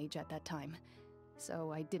children my age at that time,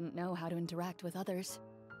 so I didn't know how to interact with others.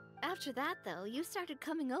 After that, though, you started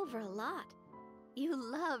coming over a lot. You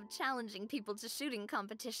loved challenging people to shooting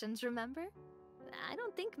competitions, remember? I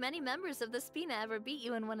don't think many members of the Spina ever beat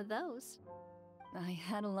you in one of those. I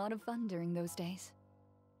had a lot of fun during those days.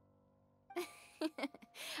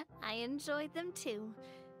 I enjoyed them too.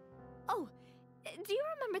 Oh, do you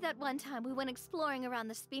remember that one time we went exploring around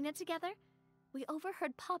the Spina together? We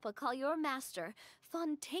overheard Papa call your master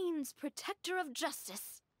Fontaine's Protector of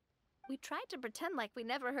Justice. We tried to pretend like we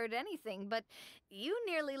never heard anything, but you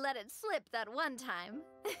nearly let it slip that one time.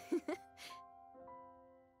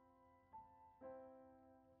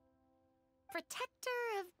 Protector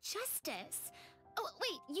of Justice? Oh,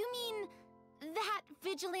 wait, you mean that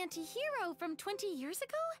vigilante hero from 20 years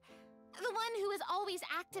ago? The one who is always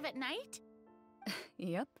active at night?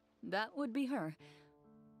 Yep, that would be her.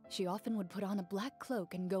 She often would put on a black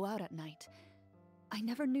cloak and go out at night. I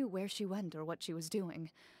never knew where she went or what she was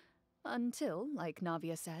doing. Until, like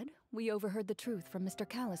Navia said, we overheard the truth from Mr.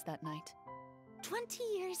 Callis that night. 20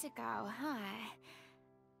 years ago, huh?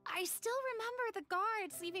 I still remember the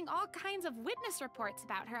guards leaving all kinds of witness reports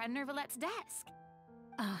about her on Nervalette's desk.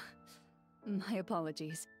 My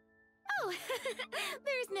apologies. Oh,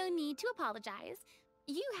 there's no need to apologize.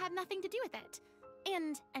 You had nothing to do with it.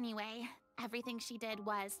 And anyway, everything she did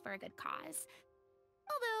was for a good cause.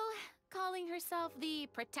 Although, calling herself the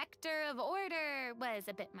Protector of Order was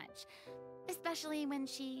a bit much. Especially when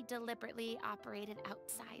she deliberately operated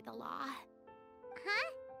outside the law.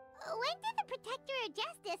 Huh? When did the Protector of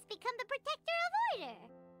Justice become the Protector of Order?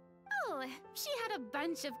 Oh, she had a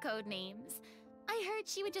bunch of code names. I heard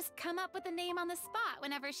she would just come up with a name on the spot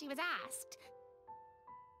whenever she was asked.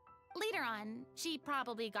 Later on, she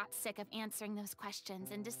probably got sick of answering those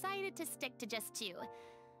questions and decided to stick to just 2.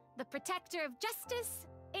 The Protector of Justice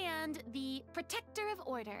and the Protector of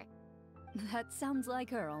Order. That sounds like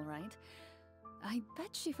her, all right. I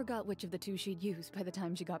bet she forgot which of the 2 she'd use by the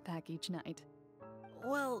time she got back each night.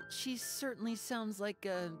 Well, she certainly sounds like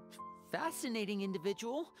a fascinating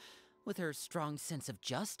individual. With her strong sense of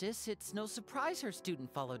justice, it's no surprise her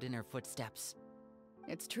student followed in her footsteps.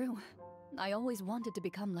 It's true. I always wanted to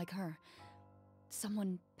become like her.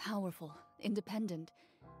 Someone powerful, independent,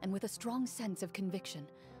 and with a strong sense of conviction.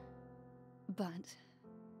 But...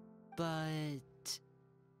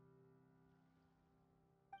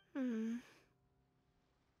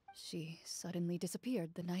 She suddenly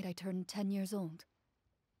disappeared the night I turned 10 years old.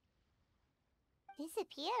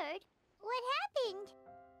 Disappeared? What happened?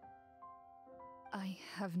 I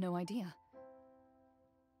have no idea.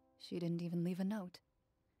 She didn't even leave a note.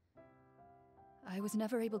 I was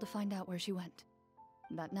never able to find out where she went.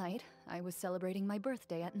 That night, I was celebrating my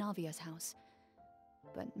birthday at Navia's house,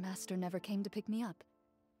 but Master never came to pick me up.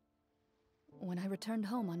 When I returned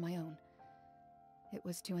home on my own, it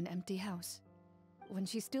was to an empty house. When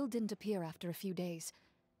she still didn't appear after a few days,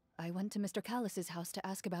 I went to Mr. Callis's house to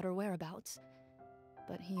ask about her whereabouts,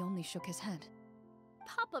 but he only shook his head.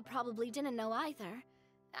 Papa probably didn't know either.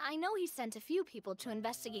 I know he sent a few people to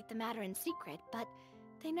investigate the matter in secret, but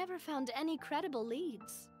they never found any credible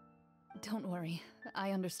leads. Don't worry,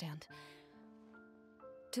 I understand.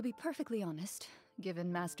 To be perfectly honest,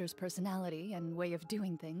 given Master's personality and way of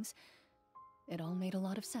doing things, it all made a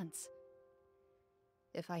lot of sense.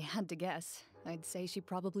 If I had to guess, I'd say she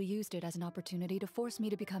probably used it as an opportunity to force me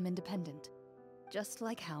to become independent. Just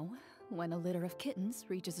like how, when a litter of kittens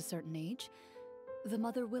reaches a certain age, the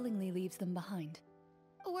mother willingly leaves them behind.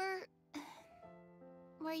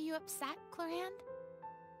 Were you upset, Clorinde?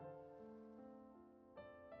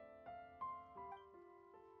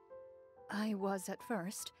 I was at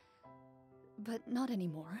first, but not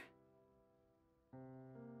anymore.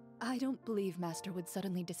 I don't believe Master would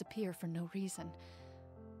suddenly disappear for no reason.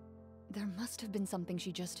 There must have been something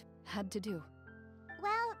she just had to do.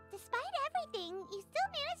 Well, despite everything, you still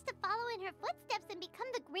managed to follow in her footsteps and become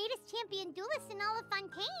the greatest champion duelist in all of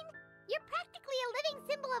Fontaine. You're practically a living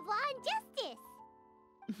symbol of law and justice.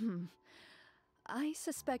 I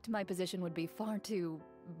suspect my position would be far too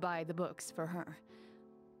by the books for her.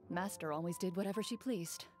 Master always did whatever she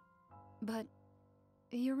pleased. But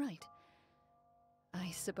you're right.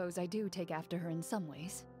 I suppose I do take after her in some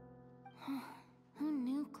ways. Who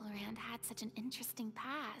knew Clorinde had such an interesting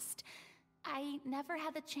past? I never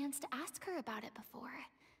had the chance to ask her about it before.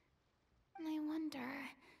 I wonder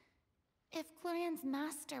if Clorinde's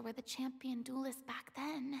master were the champion duelist back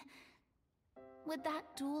then. Would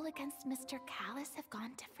that duel against Mr. Callus have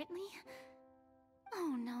gone differently?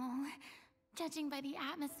 Oh no. Judging by the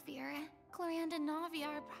atmosphere, Clorinde and Navia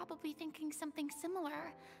are probably thinking something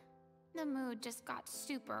similar. The mood just got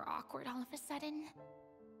super awkward all of a sudden.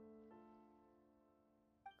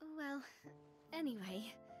 Well,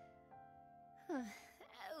 anyway.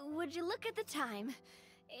 Would you look at the time?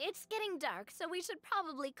 It's getting dark, so we should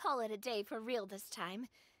probably call it a day for real this time.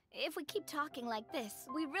 If we keep talking like this,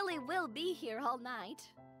 we really will be here all night.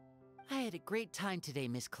 I had a great time today,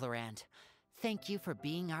 Miss Clorinde. Thank you for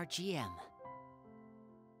being our GM.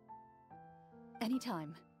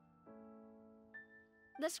 Anytime.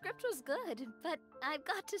 The script was good, but I've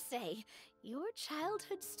got to say, your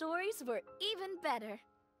childhood stories were even better.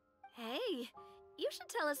 Hey, you should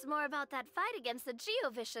tell us more about that fight against the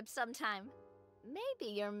Geo-Bishop sometime.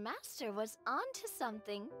 Maybe your master was onto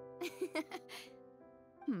something.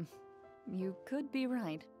 You could be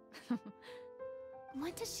right.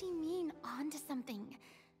 What does she mean, onto something?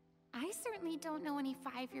 I certainly don't know any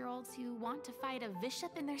 5-year-olds who want to fight a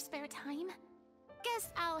bishop in their spare time.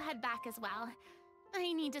 Guess I'll head back as well.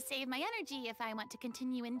 I need to save my energy if I want to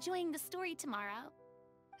continue enjoying the story tomorrow.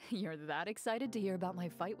 You're that excited to hear about my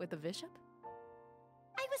fight with the bishop?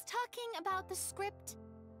 I was talking about the script.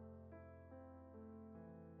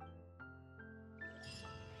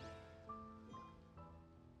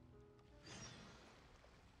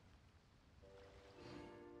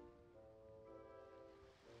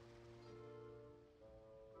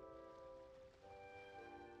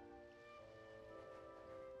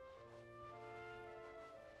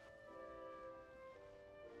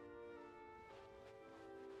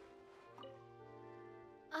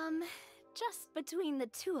 Just between the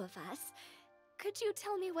two of us, could you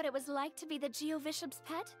tell me what it was like to be the Geo-Bishop's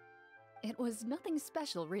pet? It was nothing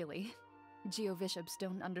special, really. Geo-Bishops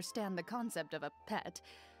don't understand the concept of a pet.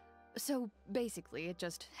 So, basically, it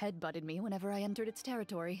just headbutted me whenever I entered its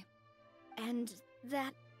territory. And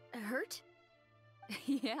that hurt?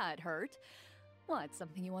 Yeah, it hurt. What,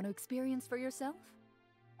 something you want to experience for yourself?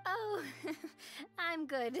 Oh, I'm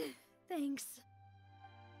good. Thanks.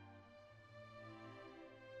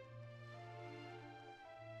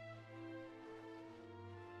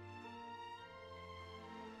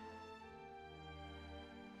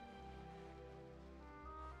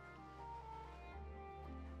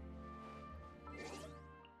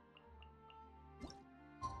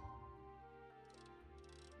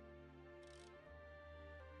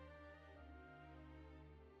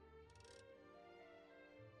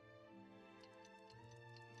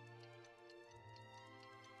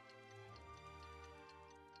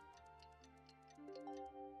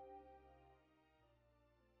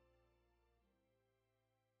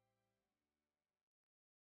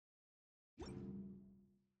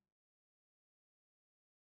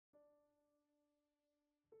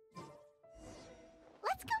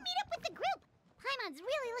 Let's go meet up with the group! Paimon's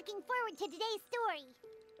really looking forward to today's story.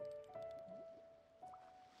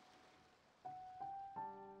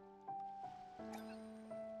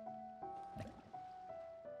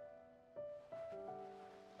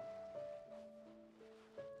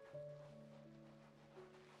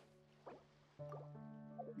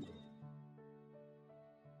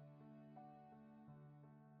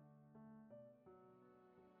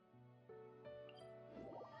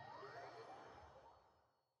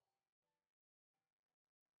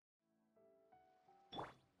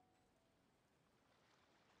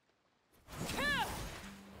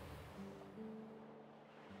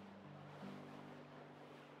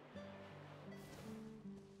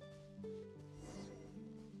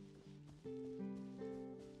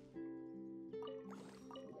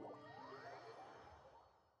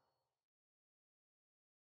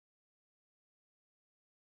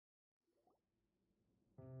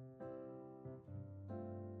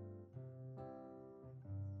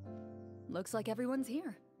 looks like everyone's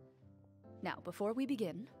here. Now, before we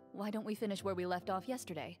begin, why don't we finish where we left off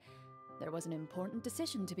yesterday? There was an important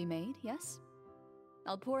decision to be made, yes?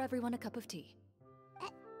 I'll pour everyone a cup of tea. Is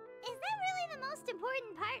that really the most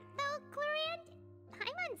important part, though, Clorinde?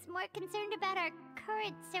 Paimon's more concerned about our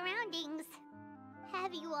current surroundings.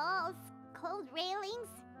 Heavy walls, cold railings,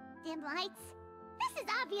 dim lights. This is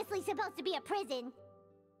obviously supposed to be a prison.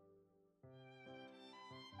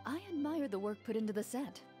 I admire the work put into the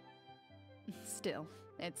set. Still,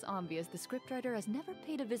 it's obvious the scriptwriter has never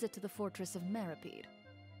paid a visit to the fortress of Meripede.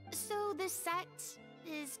 So the set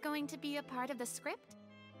is going to be a part of the script?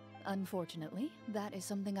 Unfortunately, that is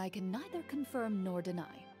something I can neither confirm nor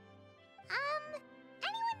deny.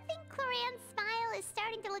 Anyone think Clorinde's smile is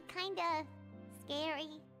starting to look kinda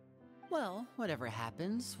scary? Well, whatever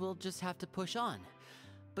happens, we'll just have to push on.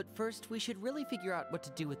 But first, we should really figure out what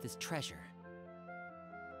to do with this treasure.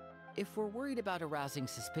 If we're worried about arousing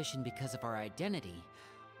suspicion because of our identity,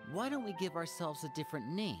 why don't we give ourselves a different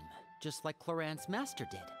name, just like Clorinde's master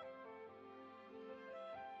did?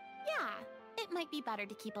 Yeah, it might be better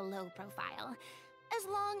to keep a low profile. As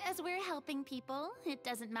long as we're helping people, it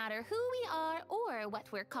doesn't matter who we are or what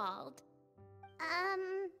we're called.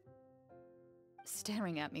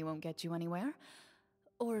 Staring at me won't get you anywhere.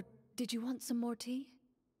 Or did you want some more tea?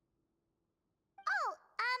 Oh,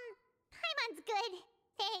 Paimon's good.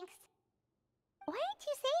 Thanks. Why aren't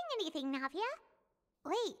you saying anything, Navia?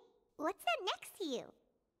 Wait, what's that next to you?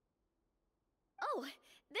 Oh,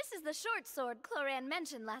 this is the short sword Clorinde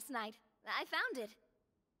mentioned last night. I found it.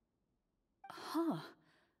 Huh.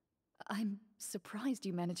 I'm surprised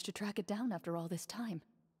you managed to track it down after all this time.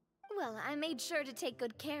 Well, I made sure to take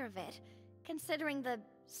good care of it, considering the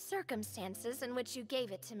circumstances in which you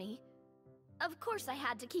gave it to me. Of course I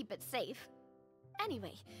had to keep it safe.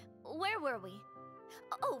 Anyway, where were we?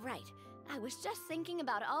 Oh, right. I was just thinking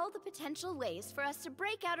about all the potential ways for us to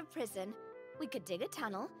break out of prison. We could dig a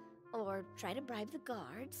tunnel, or try to bribe the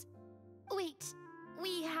guards. Wait,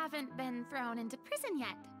 we haven't been thrown into prison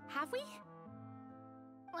yet, have we?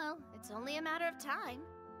 Well, it's only a matter of time.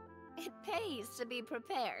 It pays to be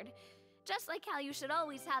prepared. Just like how you should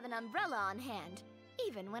always have an umbrella on hand,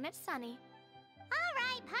 even when it's sunny.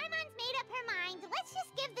 Alright, Paimon's made up her mind. Let's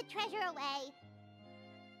just give the treasure away.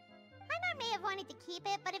 Paimon may have wanted to keep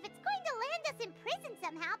it, but if it's going to land us in prison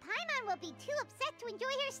somehow, Paimon will be too upset to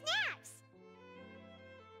enjoy her snacks.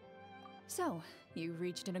 So, you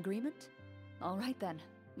reached an agreement? All right then,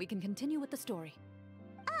 we can continue with the story.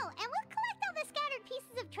 Oh, and we'll collect all the scattered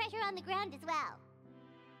pieces of treasure on the ground as well.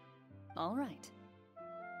 All right.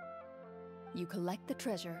 You collect the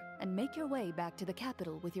treasure and make your way back to the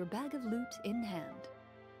capital with your bag of loot in hand.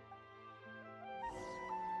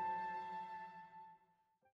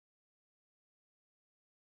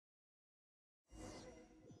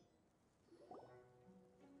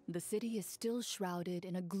 The city is still shrouded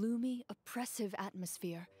in a gloomy, oppressive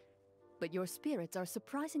atmosphere, but your spirits are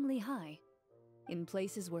surprisingly high. In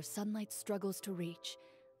places where sunlight struggles to reach,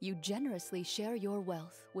 you generously share your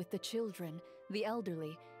wealth with the children, the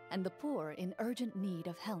elderly, and the poor in urgent need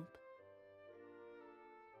of help.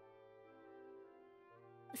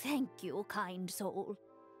 Thank you, kind soul.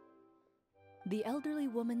 The elderly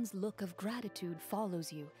woman's look of gratitude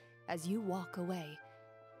follows you as you walk away,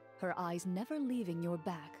 her eyes never leaving your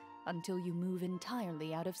back until you move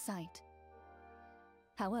entirely out of sight.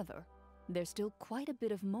 However, there's still quite a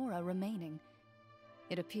bit of Mora remaining.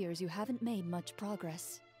 It appears you haven't made much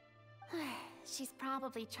progress. She's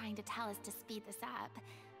probably trying to tell us to speed this up.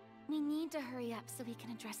 We need to hurry up so we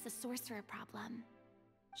can address the sorcerer problem.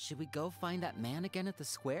 Should we go find that man again at the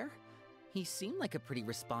square? He seemed like a pretty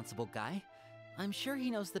responsible guy. I'm sure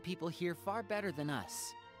he knows the people here far better than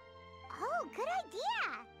us. Oh, good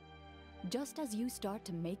idea! Just as you start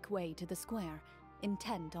to make way to the square,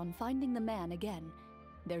 intent on finding the man again,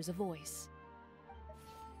 there's a voice.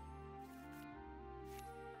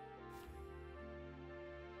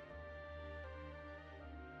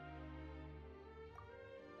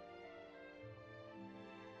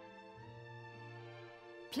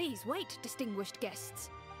 Please wait, distinguished guests.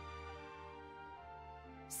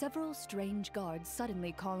 Several strange guards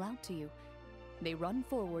suddenly call out to you. They run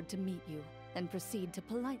forward to meet you and proceed to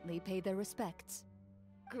politely pay their respects.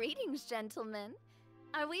 Greetings, gentlemen.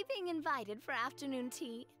 Are we being invited for afternoon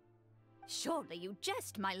tea? Surely you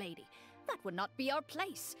jest, my lady. That would not be our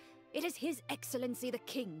place. It is His Excellency the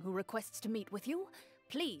King who requests to meet with you.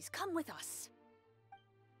 Please come with us.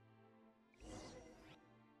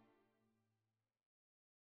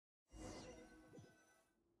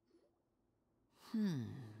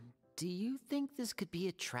 Do you think this could be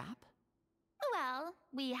a trap? Well,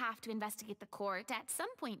 we have to investigate the court at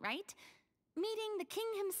some point, right? Meeting the king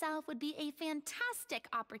himself would be a fantastic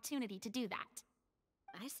opportunity to do that.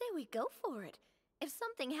 I say we go for it. If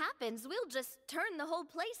something happens, we'll just turn the whole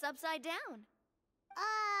place upside down.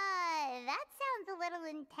 That sounds a little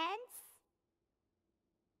intense.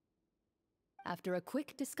 After a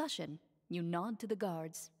quick discussion, you nod to the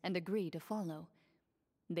guards and agree to follow.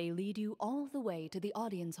 They lead you all the way to the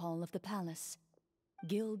audience hall of the palace.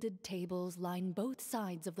 Gilded tables line both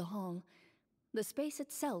sides of the hall. The space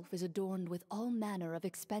itself is adorned with all manner of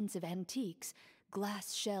expensive antiques,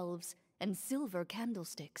 glass shelves, and silver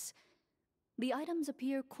candlesticks. The items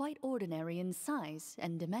appear quite ordinary in size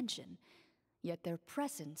and dimension, yet their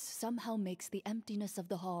presence somehow makes the emptiness of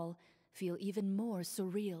the hall feel even more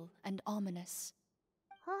surreal and ominous.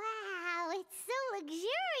 Wow, it's so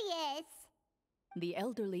luxurious! The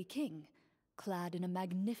elderly king, clad in a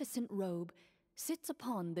magnificent robe, sits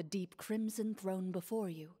upon the deep crimson throne before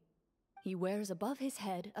you. He wears above his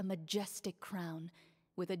head a majestic crown,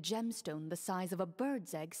 with a gemstone the size of a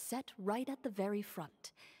bird's egg set right at the very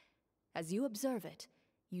front. As you observe it,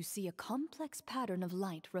 you see a complex pattern of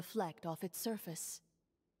light reflect off its surface.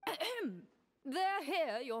 Ahem! They're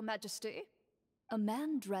here, Your Majesty. A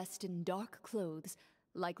man dressed in dark clothes,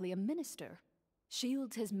 likely a minister,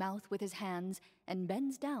 shields his mouth with his hands and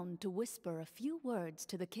bends down to whisper a few words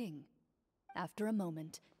to the king. After a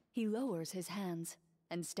moment, he lowers his hands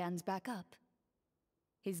and stands back up.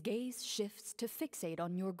 His gaze shifts to fixate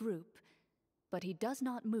on your group, but he does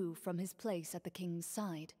not move from his place at the king's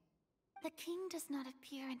side. The king does not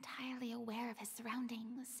appear entirely aware of his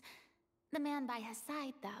surroundings. The man by his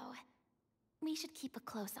side, though. We should keep a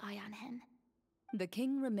close eye on him. The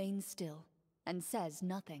king remains still and says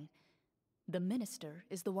nothing. The minister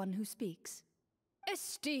is the one who speaks.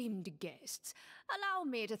 Esteemed guests, allow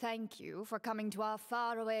me to thank you for coming to our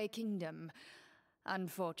faraway kingdom.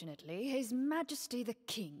 Unfortunately, His Majesty the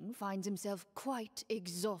King finds himself quite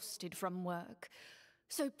exhausted from work.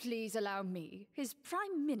 So please allow me, his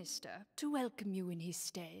Prime Minister, to welcome you in his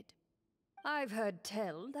stead. I've heard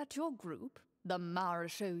tell that your group, the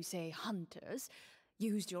Marechaussee Hunters,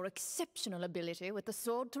 used your exceptional ability with the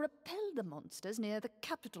sword to repel the monsters near the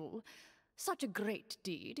capital. Such a great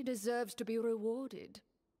deed deserves to be rewarded.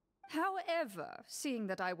 However, seeing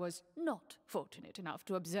that I was not fortunate enough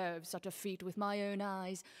to observe such a feat with my own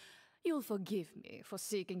eyes, you'll forgive me for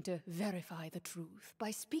seeking to verify the truth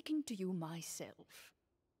by speaking to you myself.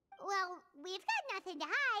 Well, we've got nothing to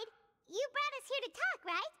hide. You brought us here to talk,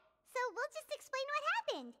 right? So we'll just explain what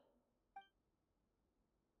happened.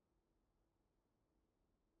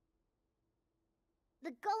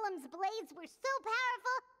 The golem's blades were so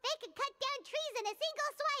powerful, they could cut down trees in a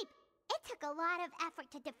single swipe. It took a lot of effort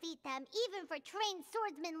to defeat them, even for trained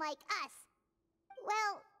swordsmen like us.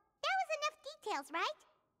 Well, that was enough details, right?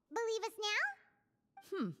 Believe us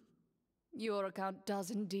now? Your account does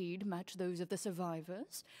indeed match those of the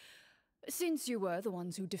survivors. Since you were the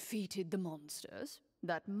ones who defeated the monsters,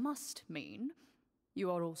 that must mean you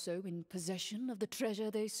are also in possession of the treasure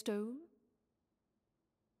they stole?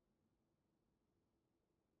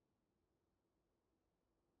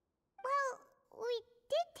 Well, we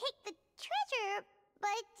did take the treasure,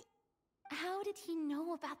 but... How did he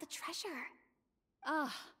know about the treasure?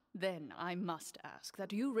 Then I must ask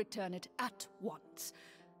that you return it at once.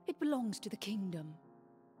 It belongs to the kingdom.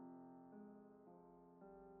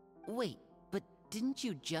 Wait, but didn't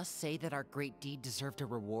you just say that our great deed deserved a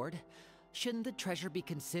reward? Shouldn't the treasure be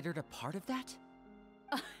considered a part of that?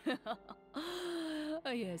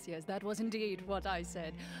 Yes, that was indeed what I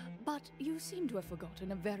said. But you seem to have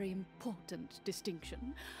forgotten a very important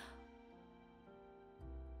distinction.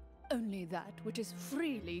 Only that which is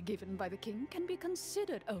freely given by the king can be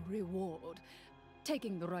considered a reward.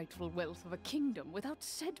 Taking the rightful wealth of a kingdom without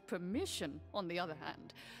said permission, on the other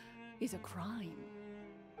hand, is a crime.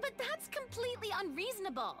 But that's completely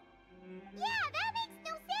unreasonable. Yeah, that makes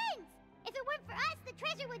no sense! If it weren't for us, the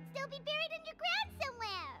treasure would still be buried underground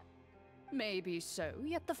somewhere! Maybe so,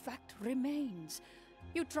 yet the fact remains.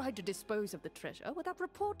 You tried to dispose of the treasure without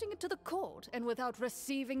reporting it to the court and without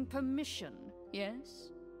receiving permission, yes?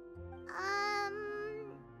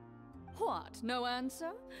 What, no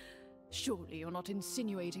answer? Surely you're not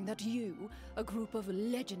insinuating that you, a group of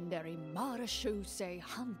legendary Marechaussee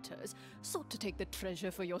hunters, sought to take the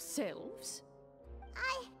treasure for yourselves?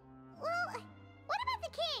 Well, what about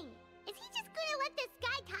the king? Is he just gonna let this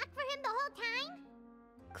guy talk for him the whole time?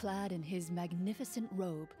 Clad in his magnificent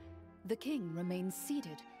robe, the king remains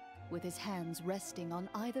seated, with his hands resting on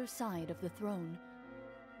either side of the throne.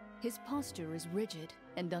 His posture is rigid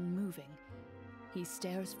and unmoving. He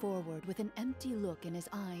stares forward with an empty look in his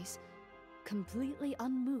eyes, completely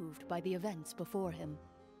unmoved by the events before him.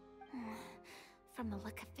 from the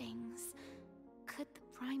look of things. Could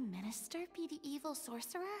the Prime Minister be the evil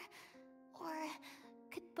sorcerer? Or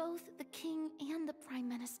could both the King and the Prime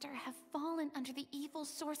Minister have fallen under the evil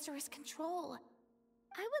sorcerer's control?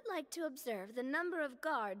 I would like to observe the number of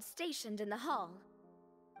guards stationed in the hall.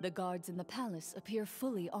 The guards in the palace appear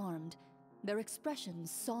fully armed, their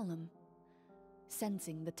expressions solemn.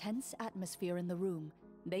 Sensing the tense atmosphere in the room,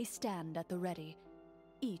 they stand at the ready,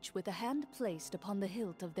 each with a hand placed upon the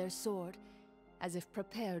hilt of their sword, as if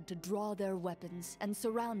prepared to draw their weapons and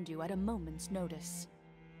surround you at a moment's notice.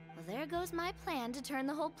 Well, there goes my plan to turn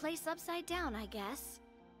the whole place upside down, I guess.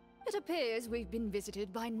 It appears we've been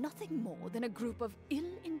visited by nothing more than a group of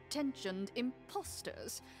ill-intentioned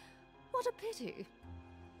imposters. What a pity.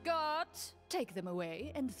 Guards, take them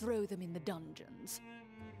away and throw them in the dungeons.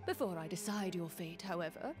 Before I decide your fate,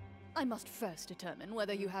 however, I must first determine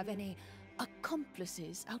whether you have any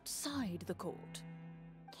accomplices outside the court.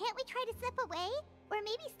 Can't we try to slip away? Or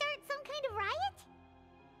maybe start some kind of riot?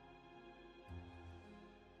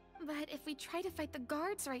 But if we try to fight the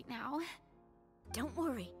guards right now... Don't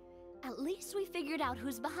worry. At least we figured out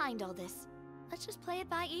who's behind all this. Let's just play it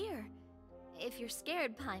by ear. If you're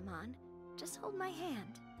scared, Paimon, just hold my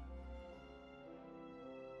hand.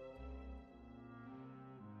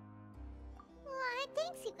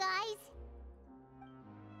 Thanks, you guys.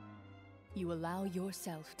 You allow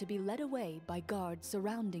yourself to be led away by guards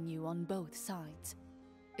surrounding you on both sides.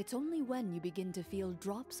 It's only when you begin to feel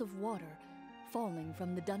drops of water falling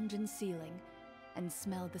from the dungeon ceiling and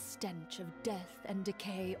smell the stench of death and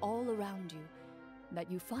decay all around you that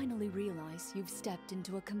you finally realize you've stepped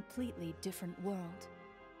into a completely different world.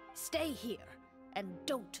 Stay here, and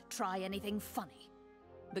don't try anything funny.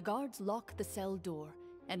 The guards lock the cell door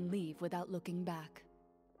and leave without looking back.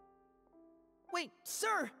 Wait,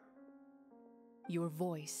 sir! Your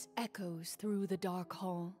voice echoes through the dark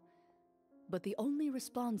hall, but the only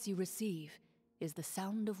response you receive is the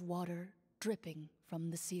sound of water dripping from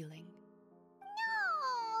the ceiling.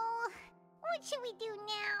 No! What should we do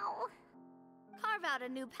now? Carve out a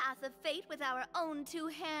new path of fate with our own two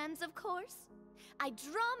hands, of course. I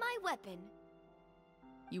draw my weapon.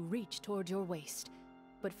 You reach toward your waist,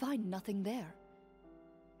 but find nothing there.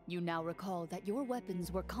 You now recall that your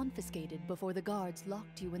weapons were confiscated before the guards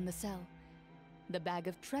locked you in the cell. The bag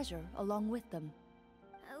of treasure along with them.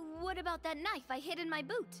 What about that knife I hid in my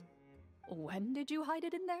boot? When did you hide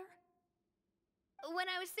it in there? When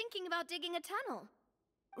I was thinking about digging a tunnel.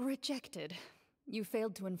 Rejected. You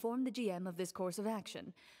failed to inform the GM of this course of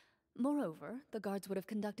action. Moreover, the guards would have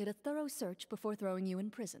conducted a thorough search before throwing you in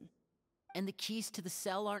prison. And the keys to the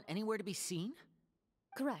cell aren't anywhere to be seen?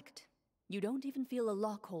 Correct. You don't even feel a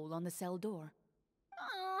lock hole on the cell door.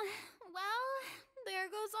 Oh, well, there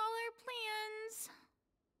goes all our plans.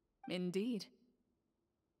 Indeed.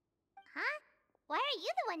 Huh? Why are you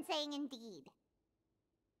the one saying indeed?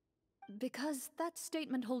 Because that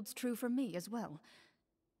statement holds true for me as well.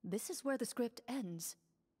 This is where the script ends.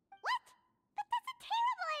 What? But that's a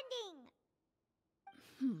terrible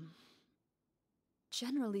ending!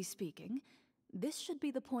 Generally speaking, this should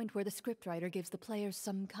be the point where the scriptwriter gives the players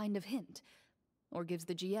some kind of hint, or gives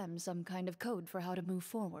the GM some kind of code for how to move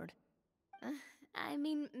forward. I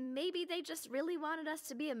mean, maybe they just really wanted us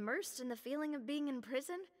to be immersed in the feeling of being in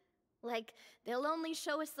prison? Like, they'll only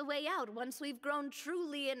show us the way out once we've grown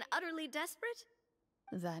truly and utterly desperate?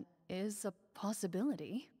 That is a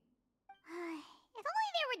possibility. If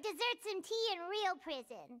only there were desserts and tea in real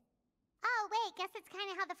prison. Oh, wait, guess it's kind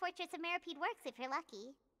of how the Fortress of Meripede works if you're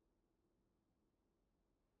lucky.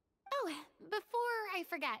 Oh, before I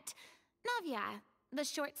forget, Navia, the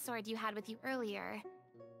short sword you had with you earlier.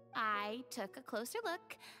 I took a closer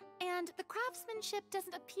look, and the craftsmanship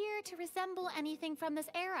doesn't appear to resemble anything from this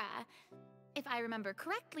era. If I remember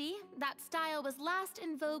correctly, that style was last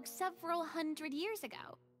in vogue several hundred years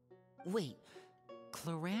ago. Wait,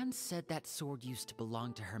 Cloran said that sword used to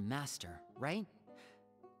belong to her master, right?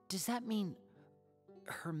 Does that mean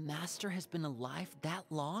her master has been alive that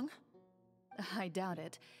long? I doubt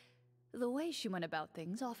it. The way she went about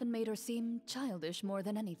things often made her seem childish more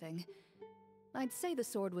than anything. I'd say the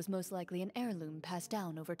sword was most likely an heirloom passed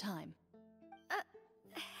down over time.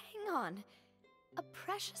 Hang on. A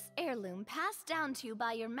precious heirloom passed down to you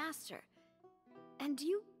by your master. And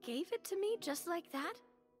you gave it to me just like that?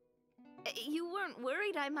 You weren't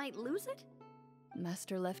worried I might lose it?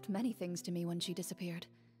 Master left many things to me when she disappeared.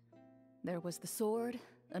 There was the sword,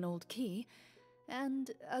 an old key,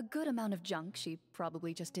 and a good amount of junk she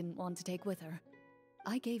probably just didn't want to take with her.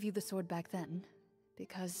 I gave you the sword back then,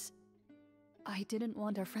 because I didn't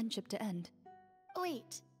want our friendship to end.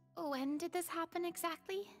 Wait, when did this happen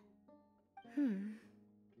exactly?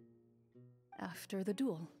 After the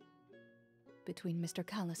duel between Mr.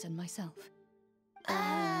 Callis and myself.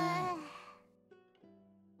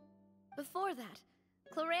 Before that,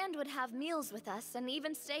 Clorinde would have meals with us and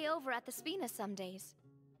even stay over at the Spina some days.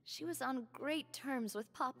 She was on great terms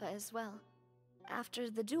with Papa as well. After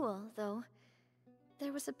the duel, though,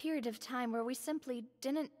 there was a period of time where we simply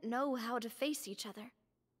didn't know how to face each other.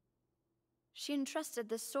 She entrusted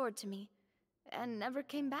this sword to me, and never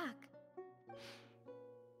came back.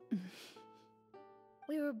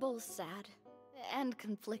 We were both sad, and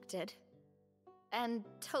conflicted, and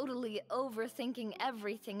totally overthinking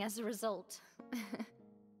everything as a result.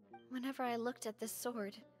 Whenever I looked at this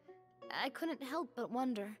sword, I couldn't help but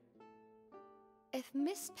wonder if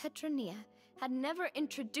Miss Petronia had never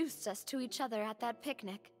introduced us to each other at that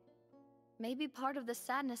picnic. Maybe part of the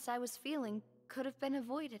sadness I was feeling could have been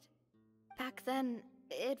avoided. Back then,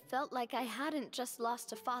 it felt like I hadn't just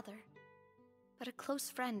lost a father, but a close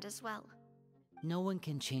friend as well. No one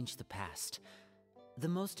can change the past. The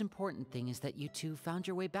most important thing is that you two found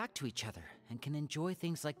your way back to each other and can enjoy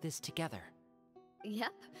things like this together.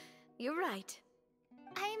 Yep, you're right.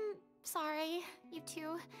 I'm sorry, you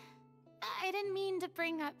two. I didn't mean to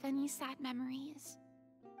bring up any sad memories.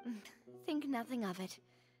 Think nothing of it.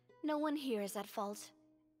 No one here is at fault.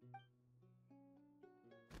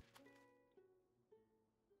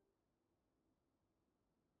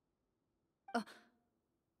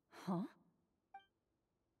 Huh?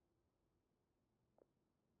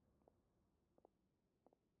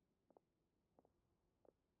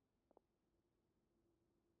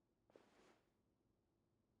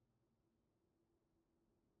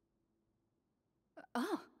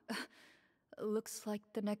 Oh, looks like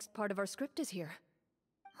the next part of our script is here.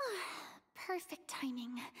 Perfect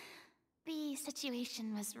timing. The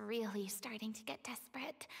situation was really starting to get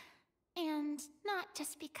desperate. And not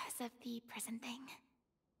just because of the prison thing.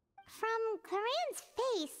 From Clorinde's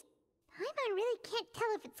face, Paimon really can't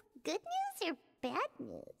tell if it's good news or bad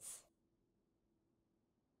news.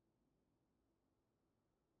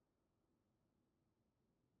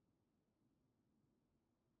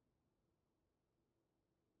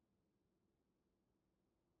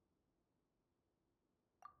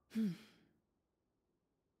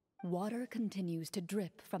 Water continues to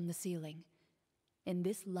drip from the ceiling. In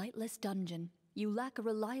this lightless dungeon, you lack a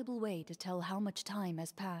reliable way to tell how much time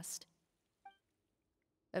has passed.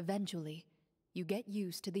 Eventually, you get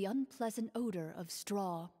used to the unpleasant odor of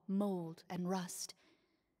straw, mold, and rust,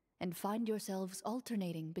 and find yourselves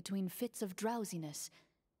alternating between fits of drowsiness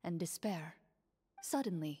and despair.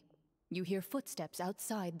 Suddenly, you hear footsteps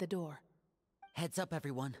outside the door. Heads up,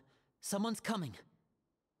 everyone. Someone's coming.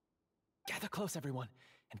 Gather close, everyone,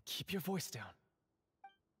 and keep your voice down.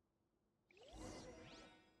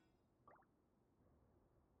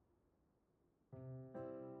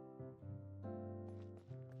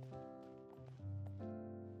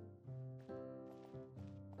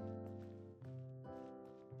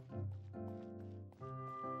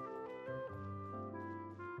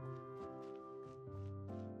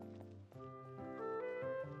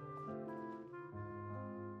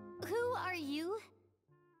 Who are you?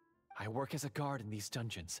 I work as a guard in these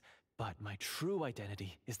dungeons, but my true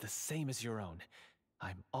identity is the same as your own.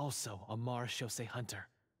 I'm also a marechaussee hunter.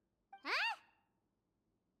 Huh?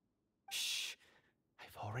 Shh!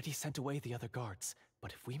 I've already sent away the other guards,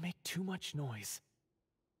 but if we make too much noise...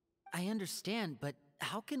 I understand, but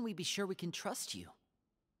how can we be sure we can trust you?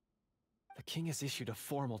 The king has issued a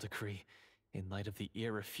formal decree. In light of the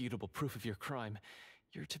irrefutable proof of your crime,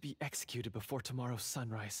 you're to be executed before tomorrow's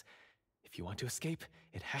sunrise. If you want to escape,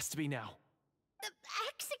 it has to be now.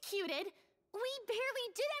 Executed? We barely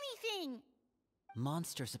did anything!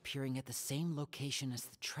 Monsters appearing at the same location as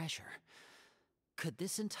the treasure. Could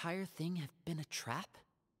this entire thing have been a trap?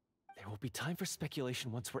 There will be time for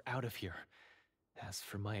speculation once we're out of here. As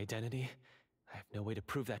for my identity, I have no way to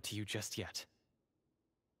prove that to you just yet.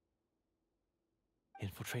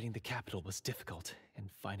 Infiltrating the capital was difficult, and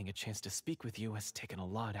finding a chance to speak with you has taken a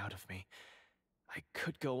lot out of me. I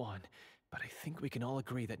could go on, but I think we can all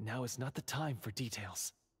agree that now is not the time for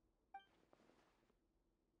details.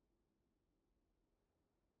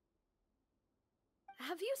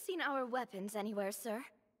 Have you seen our weapons anywhere, sir?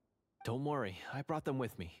 Don't worry, I brought them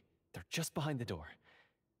with me. They're just behind the door.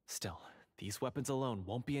 Still, these weapons alone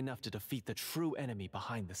won't be enough to defeat the true enemy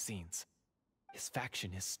behind the scenes. His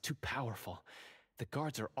faction is too powerful. The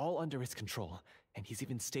guards are all under his control, and he's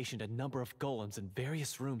even stationed a number of golems in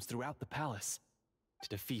various rooms throughout the palace. To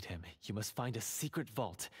defeat him, you must find a secret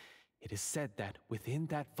vault. It is said that within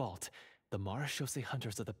that vault, the marechaussee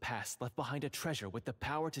hunters of the past left behind a treasure with the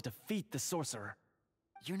power to defeat the sorcerer.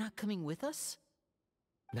 You're not coming with us?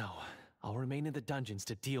 No, I'll remain in the dungeons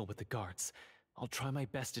to deal with the guards. I'll try my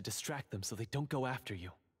best to distract them so they don't go after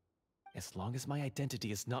you. As long as my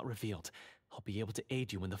identity is not revealed, I'll be able to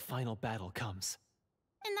aid you when the final battle comes.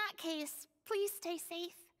 In that case, please stay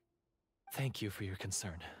safe. Thank you for your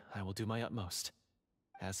concern. I will do my utmost.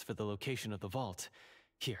 As for the location of the vault,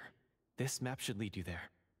 here, this map should lead you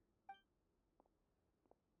there.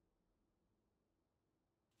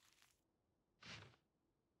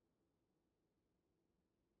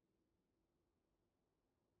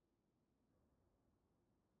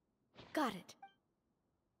 Got it.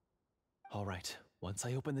 All right, once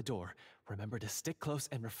I open the door, remember to stick close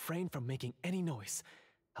and refrain from making any noise.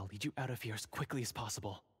 I'll lead you out of here as quickly as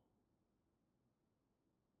possible.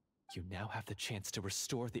 You now have the chance to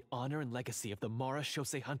restore the honor and legacy of the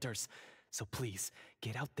Marashose hunters. So please,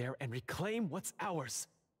 get out there and reclaim what's ours.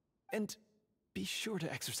 And be sure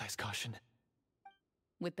to exercise caution.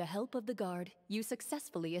 With the help of the guard, you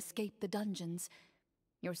successfully escape the dungeons.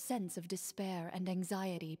 Your sense of despair and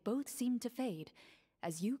anxiety both seem to fade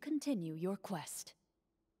as you continue your quest.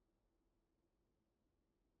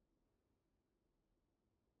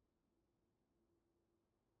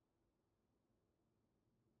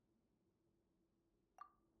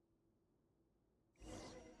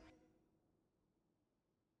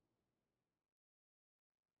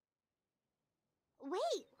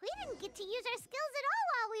 Wait, we didn't get to use our skills at all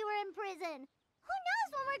while we were in prison. Who knows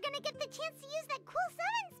when we're gonna get the chance to use that cool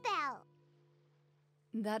summon spell?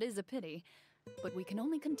 That is a pity, but we can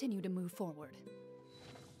only continue to move forward.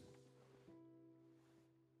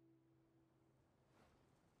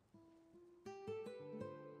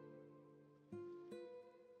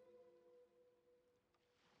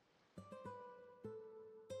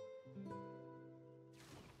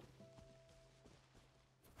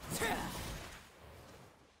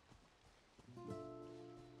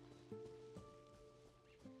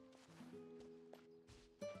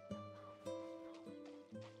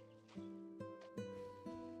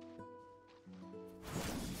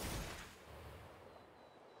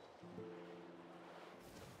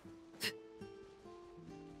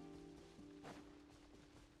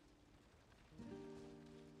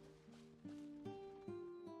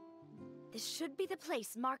 This should be the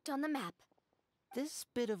place marked on the map. This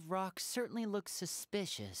bit of rock certainly looks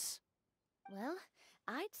suspicious. Well,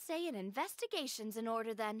 I'd say an investigation's in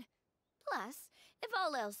order then. Plus, if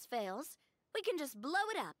all else fails, we can just blow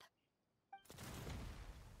it up.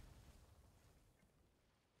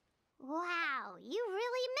 Wow, you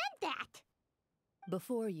really meant that!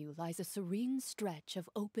 Before you lies a serene stretch of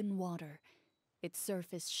open water, its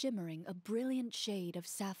surface shimmering a brilliant shade of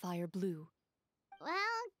sapphire blue. Well,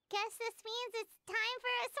 guess this means it's time for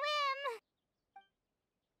a swim!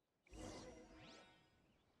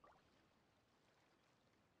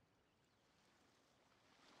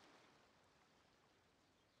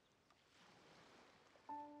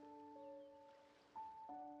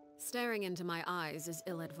 Staring into my eyes is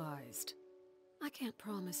ill-advised. I can't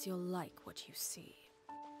promise you'll like what you see.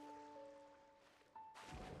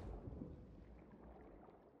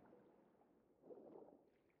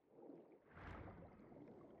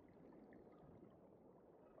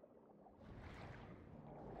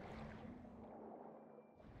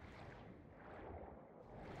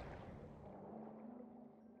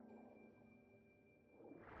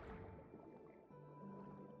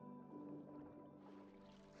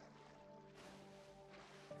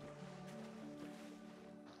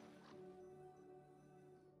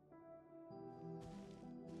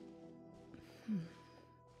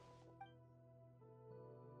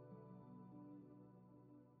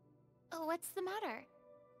 Oh, what's the matter?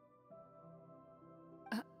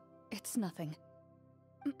 It's nothing.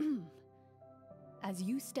 As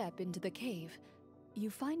you step into the cave, you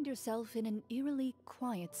find yourself in an eerily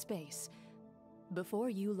quiet space. Before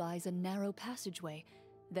you lies a narrow passageway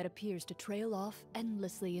that appears to trail off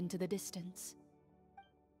endlessly into the distance.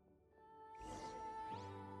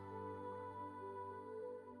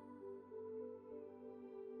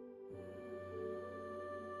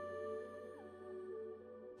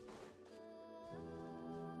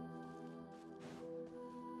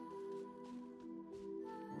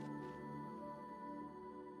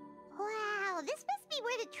 Wow, this must be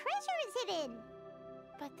where the treasure is hidden!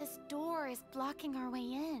 But this door is blocking our way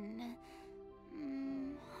in.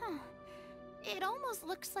 It almost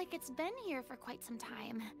looks like it's been here for quite some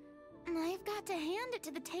time. I've got to hand it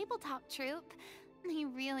to the tabletop troupe. They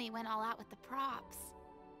really went all out with the props.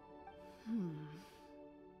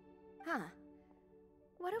 Huh.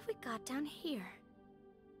 What have we got down here?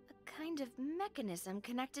 A kind of mechanism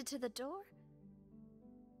connected to the door?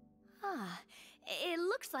 Ah, It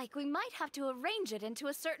looks like we might have to arrange it into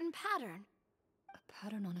a certain pattern. A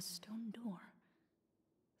pattern on a stone door.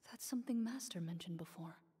 That's something Master mentioned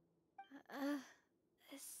before.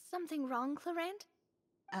 Is something wrong, Clarinde?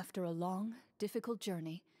 After a long, difficult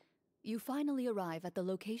journey, you finally arrive at the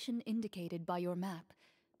location indicated by your map.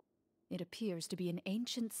 It appears to be an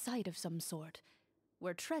ancient site of some sort,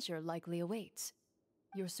 where treasure likely awaits.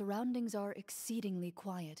 Your surroundings are exceedingly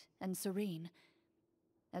quiet and serene,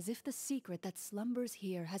 as if the secret that slumbers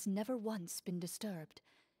here has never once been disturbed.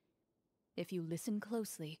 If you listen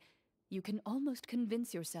closely, you can almost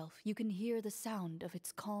convince yourself you can hear the sound of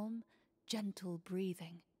its calm, gentle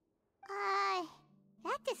breathing.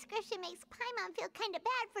 That description makes Paimon feel kinda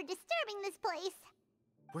bad for disturbing this place.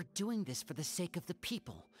 We're doing this for the sake of the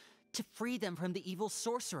people, to free them from the evil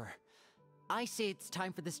sorcerer. I say it's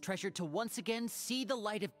time for this treasure to once again see the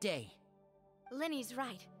light of day. Linny's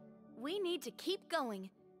right. We need to keep going.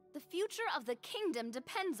 The future of the kingdom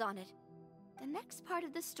depends on it. The next part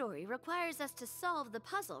of the story requires us to solve the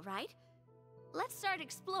puzzle, right? Let's start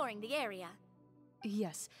exploring the area.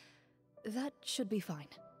 Yes, that should be fine.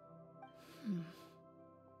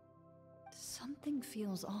 Something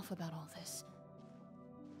feels off about all this.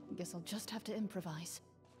 Guess I'll just have to improvise.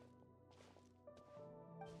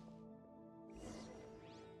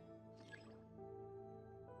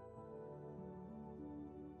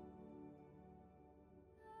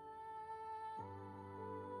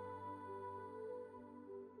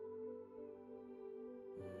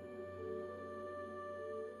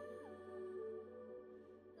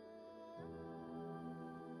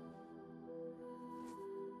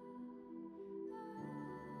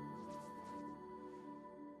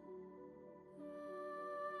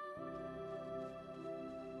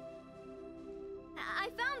 I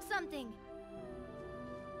found something!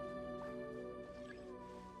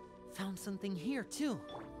 Found something here, too.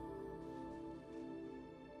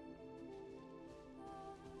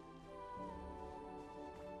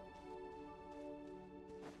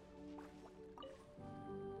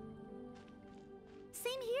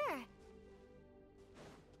 Same here.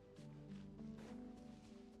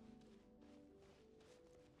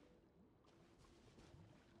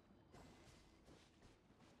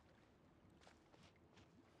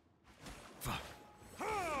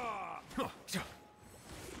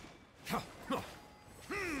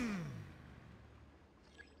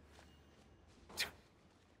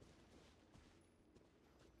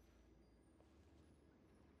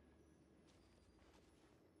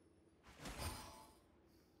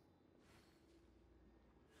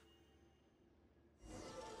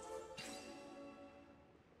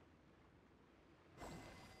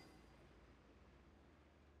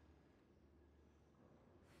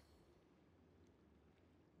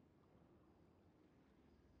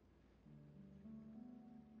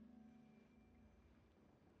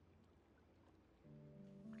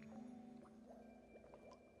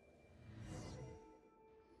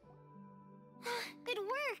 It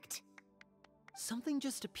worked! Something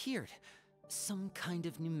just appeared. Some kind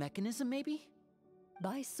of new mechanism, maybe?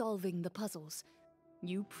 By solving the puzzles,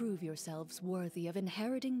 you prove yourselves worthy of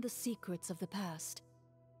inheriting the secrets of the past.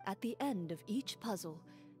 At the end of each puzzle,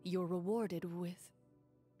 you're rewarded with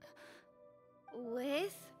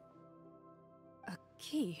With? a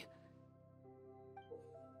key.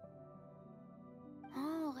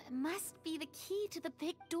 Oh, it must be the key to the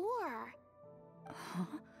big door. Huh?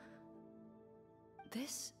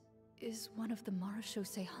 This is one of the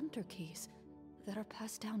Marechaussee Hunter keys that are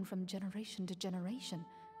passed down from generation to generation.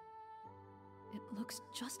 It looks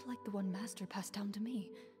just like the one Master passed down to me.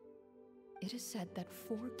 It is said that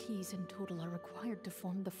 4 keys in total are required to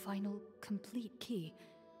form the final, complete key.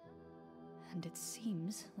 And it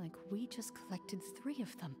seems like we just collected 3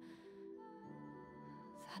 of them.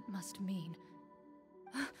 That must mean...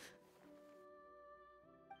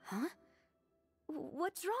 Huh?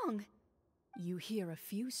 What's wrong? You hear a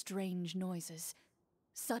few strange noises.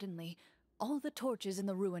 Suddenly, all the torches in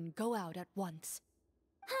the ruin go out at once.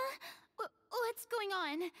 Huh? What's going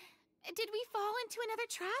on? Did we fall into another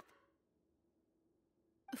trap?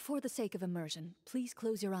 For the sake of immersion, please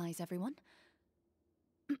close your eyes, everyone.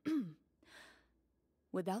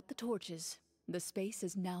 Without the torches, the space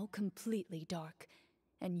is now completely dark,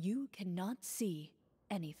 and you cannot see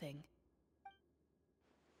anything.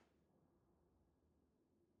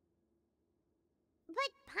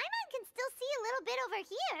 But Paimon can still see a little bit over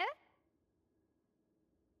here.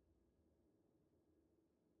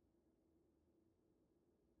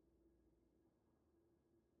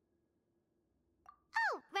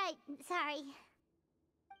 Oh, right, sorry.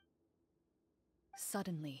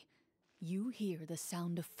 Suddenly, you hear the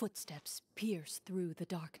sound of footsteps pierce through the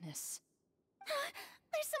darkness.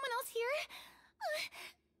 There's someone else here?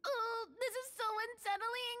 Oh, this is so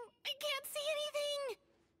unsettling. I can't see anything.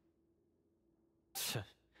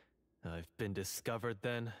 I've been discovered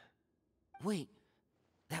then. Wait,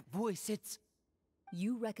 that voice, it's...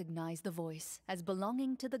 You recognize the voice as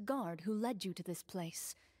belonging to the guard who led you to this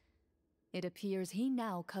place. It appears he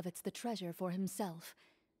now covets the treasure for himself,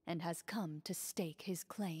 and has come to stake his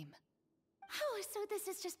claim. Oh, so this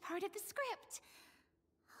is just part of the script.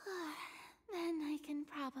 Then I can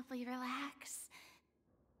probably relax.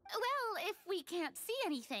 Well, if we can't see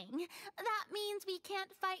anything, that means we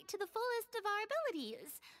can't fight to the fullest of our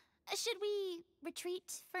abilities. Should we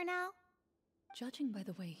retreat for now? Judging by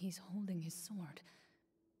the way he's holding his sword,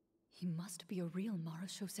 he must be a real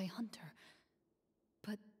Marashose hunter.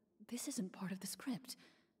 But this isn't part of the script.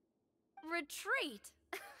 Retreat?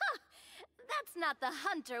 That's not the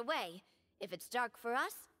hunter way. If it's dark for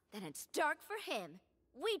us, then it's dark for him.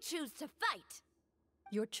 We choose to fight.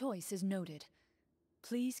 Your choice is noted.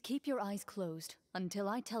 Please keep your eyes closed until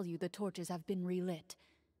I tell you the torches have been relit.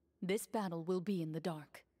 This battle will be in the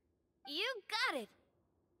dark. You got it!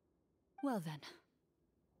 Well then,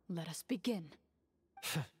 let us begin.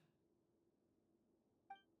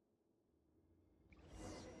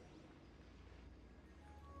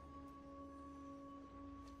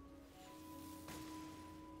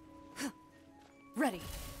 Ready.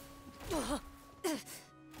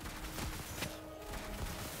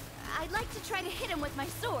 I'd like to try to hit him with my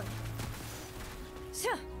sword.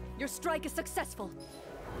 Your strike is successful.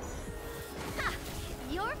 Ha!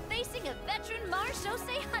 You're facing a veteran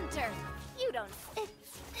Marashose hunter. You don't...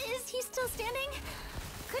 Is he still standing?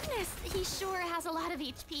 Goodness, he sure has a lot of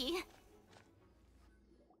HP.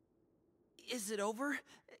 Is it over?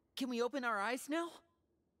 Can we open our eyes now?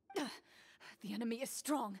 The enemy is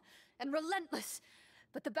strong and relentless,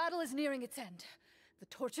 but the battle is nearing its end. The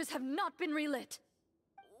torches have not been relit.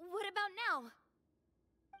 What about now?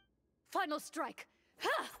 Final strike.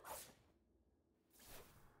 Ha!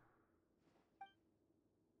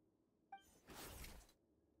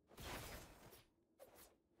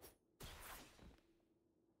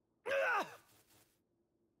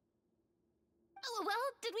 Well,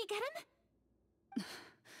 did we get him?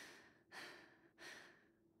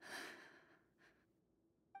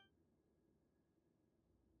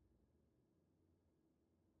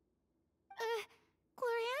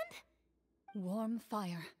 Glorian? Warm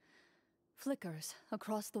fire flickers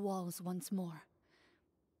across the walls once more.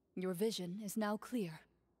 Your vision is now clear.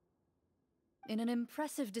 In an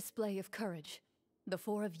impressive display of courage, the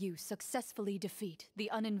four of you successfully defeat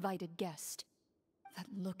the uninvited guest. That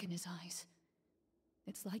look in his eyes.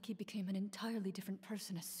 It's like he became an entirely different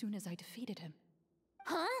person as soon as I defeated him.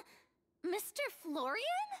 Huh? Mr. Florian?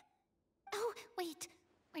 Oh, wait.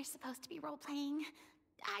 We're supposed to be role-playing.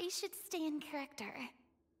 I should stay in character.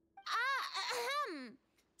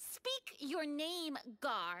 Speak your name,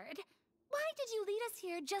 guard. Why did you lead us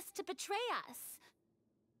here just to betray us?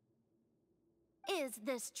 Is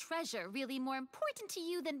this treasure really more important to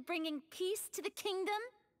you than bringing peace to the kingdom?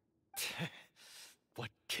 What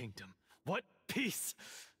kingdom? What peace?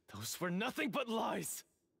 Those were nothing but lies!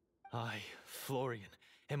 I, Florian,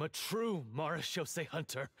 am a true Marashose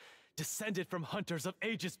hunter, descended from hunters of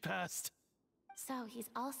ages past. So he's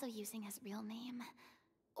also using his real name.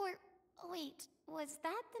 Or, wait, was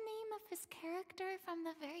that the name of his character from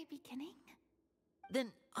the very beginning?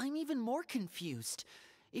 Then I'm even more confused.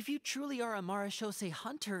 If you truly are a Marashose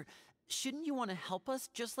hunter, shouldn't you want to help us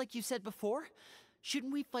just like you said before?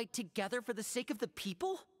 Shouldn't we fight together for the sake of the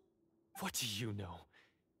people? What do you know?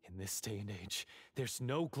 In this day and age, there's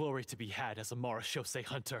no glory to be had as a Marashose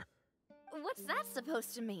hunter. What's that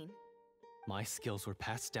supposed to mean? My skills were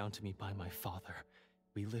passed down to me by my father.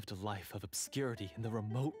 We lived a life of obscurity in the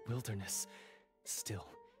remote wilderness. Still,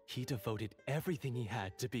 he devoted everything he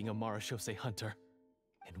had to being a Marashose hunter.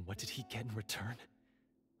 And what did he get in return?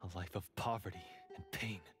 A life of poverty and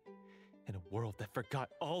pain. In a world that forgot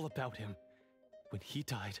all about him. When he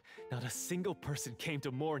died, not a single person came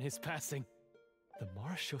to mourn his passing. The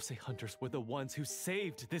Marashose hunters were the ones who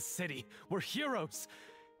saved this city. We're heroes.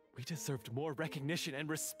 We deserved more recognition and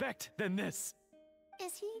respect than this.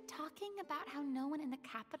 Is he talking about how no one in the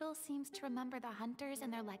capital seems to remember the hunters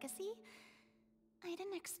and their legacy? I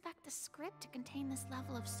didn't expect the script to contain this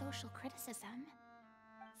level of social criticism.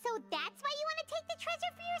 So that's why you want to take the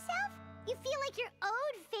treasure for yourself? You feel like you're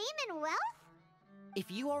owed fame and wealth? If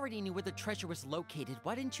you already knew where the treasure was located,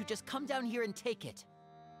 why didn't you just come down here and take it?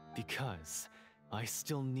 Because I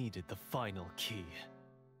still needed the final key.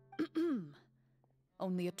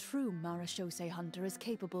 Only a true Marashose hunter is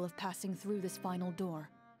capable of passing through this final door.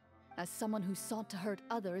 As someone who sought to hurt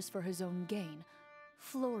others for his own gain,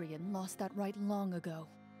 Florian lost that right long ago.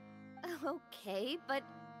 Okay, but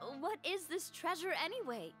what is this treasure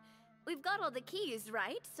anyway? We've got all the keys,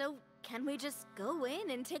 right? So can we just go in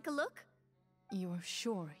and take a look? You're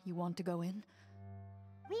sure you want to go in?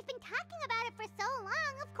 We've been talking about it for so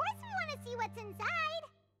long, of course we want to see what's inside!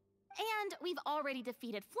 And we've already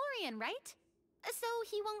defeated Florian, right? So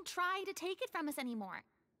he won't try to take it from us anymore.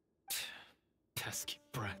 Pesky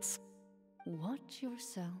brats. Watch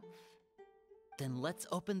yourself. Then let's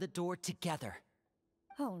open the door together.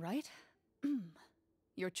 All right.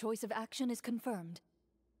 Your choice of action is confirmed.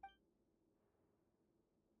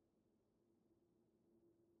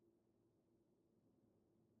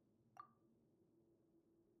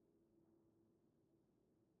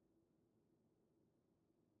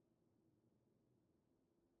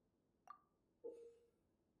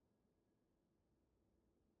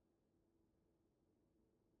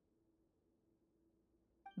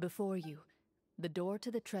 Before you, the door to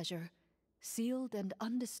the treasure, sealed and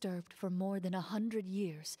undisturbed for more than 100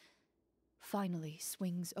 years, finally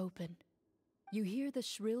swings open. You hear the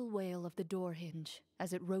shrill wail of the door hinge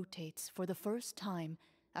as it rotates for the first time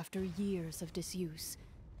after years of disuse,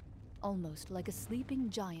 almost like a sleeping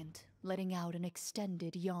giant letting out an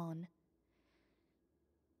extended yawn.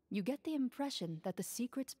 You get the impression that the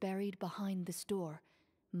secrets buried behind this door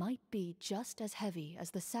might be just as heavy as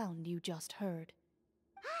the sound you just heard.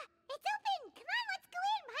 It's open! Come on, let's go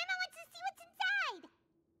in! Paimon wants to see what's inside!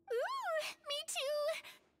 Ooh, me too!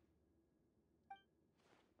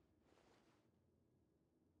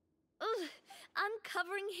 Ugh,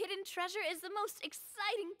 uncovering hidden treasure is the most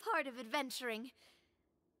exciting part of adventuring.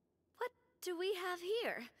 What do we have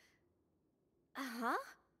here? Uh-huh.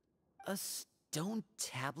 A stone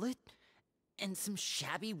tablet? And some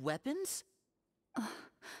shabby weapons? You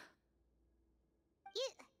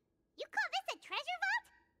call this a treasure vault?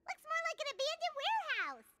 Looks more like an abandoned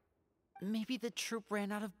warehouse! Maybe the troupe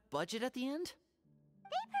ran out of budget at the end?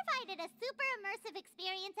 They provided a super immersive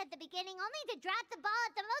experience at the beginning only to drop the ball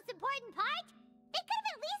at the most important part? They could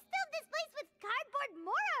have at least filled this place with cardboard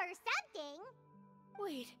Mora or something!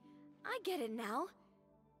 Wait, I get it now.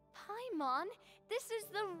 Paimon, this is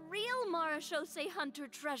the real Marachose Hunter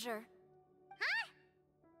treasure. Huh?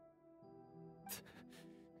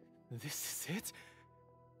 This is it?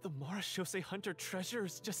 The Marachose Hunter treasure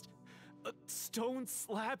is just a stone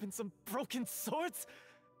slab and some broken swords?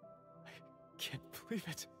 I can't believe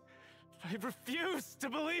it. I refuse to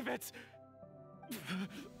believe it!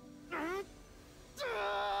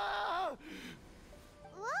 Whoa,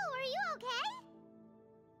 are you okay?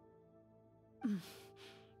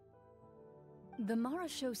 The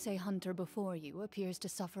Marachose Hunter before you appears to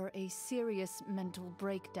suffer a serious mental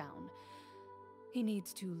breakdown. He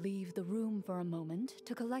needs to leave the room for a moment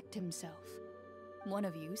to collect himself. One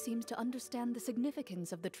of you seems to understand the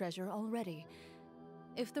significance of the treasure already.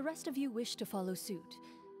 If the rest of you wish to follow suit,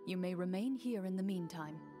 you may remain here in the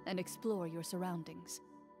meantime and explore your surroundings.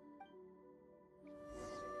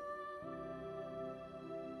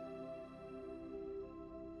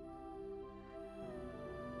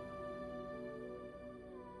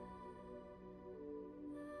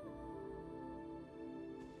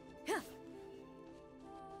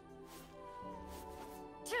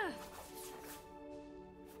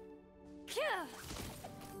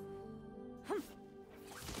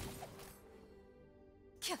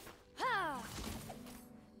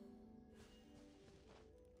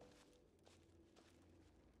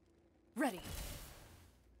 Ready.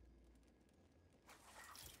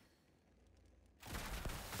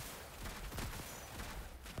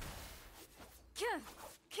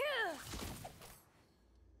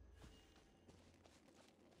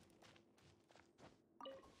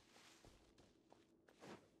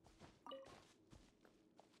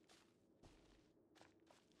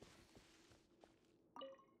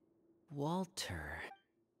 Walter.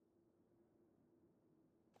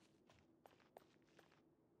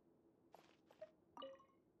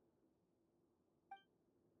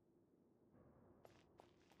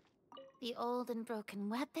 The old and broken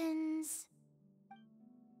weapons.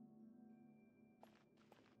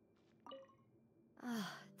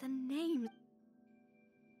 The name.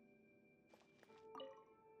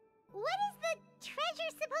 What is the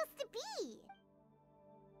treasure supposed to be?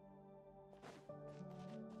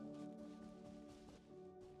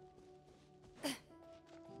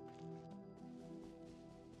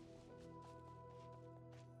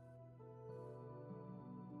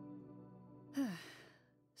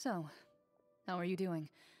 So, how are you doing?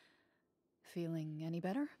 Feeling any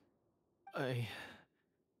better?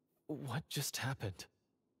 What just happened?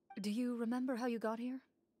 Do you remember how you got here?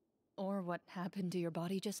 Or what happened to your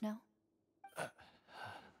body just now?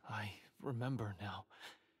 I remember now.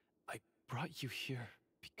 I brought you here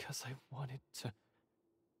because I wanted to...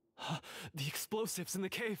 The explosives in the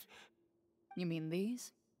cave! You mean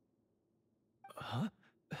these? Huh?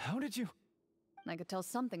 How did you... I could tell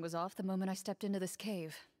something was off the moment I stepped into this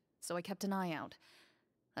cave, so I kept an eye out.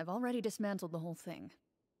 I've already dismantled the whole thing.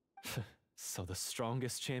 So the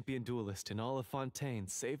strongest champion duelist in all of Fontaine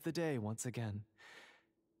saved the day once again.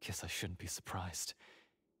 Guess I shouldn't be surprised.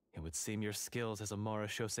 It would seem your skills as a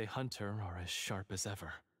Marechaussee hunter are as sharp as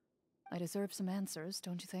ever. I deserve some answers,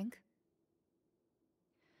 don't you think?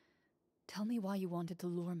 Tell me why you wanted to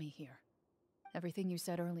lure me here. Everything you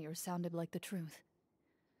said earlier sounded like the truth.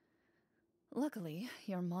 Luckily,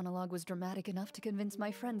 your monologue was dramatic enough to convince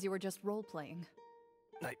my friends you were just role-playing.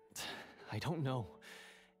 I don't know.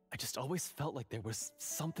 I just always felt like there was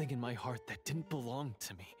something in my heart that didn't belong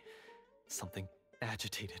to me. Something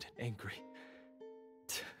agitated and angry.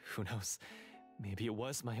 Who knows? Maybe it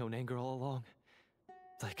was my own anger all along.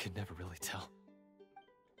 I could never really tell.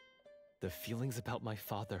 The feelings about my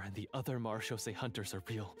father and the other Marechaussee hunters are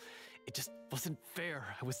real. It just wasn't fair.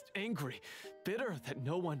 I was angry, bitter that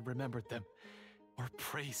no one remembered them or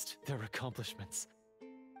praised their accomplishments.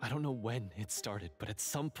 I don't know when it started, but at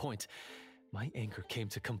some point, my anger came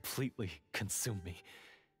to completely consume me.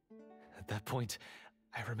 At that point,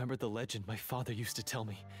 I remembered the legend my father used to tell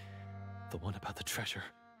me. The one about the treasure.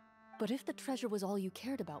 But if the treasure was all you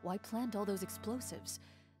cared about, why plant all those explosives?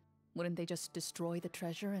 Wouldn't they just destroy the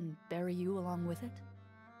treasure and bury you along with it?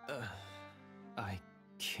 I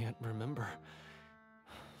can't remember.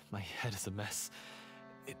 My head is a mess.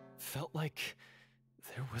 It felt like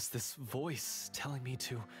there was this voice telling me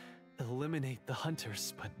to eliminate the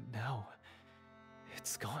hunters, but now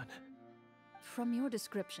it's gone. From your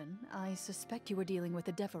description, I suspect you were dealing with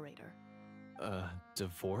a devorator.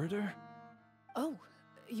 Devorator? Oh,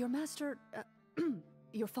 your master,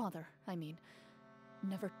 your father, I mean,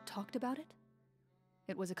 never talked about it?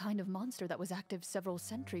 It was a kind of monster that was active several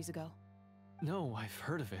centuries ago. No, I've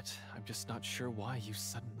heard of it. I'm just not sure why you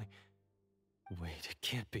suddenly... Wait, it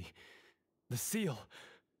can't be. The seal!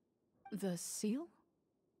 The seal?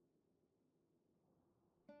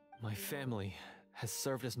 My family has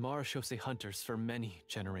served as Marechaussee hunters for many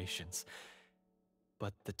generations.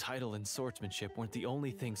 But the title and swordsmanship weren't the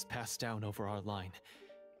only things passed down over our line.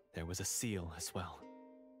 There was a seal as well.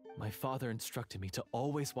 My father instructed me to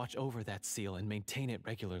always watch over that seal and maintain it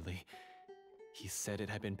regularly. He said it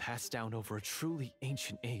had been passed down over a truly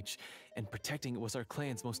ancient age, and protecting it was our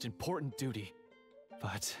clan's most important duty.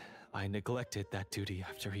 But I neglected that duty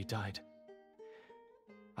after he died.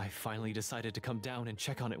 I finally decided to come down and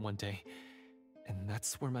check on it one day, and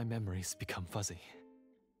that's where my memories become fuzzy.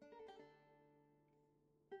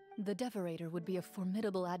 The Devorator would be a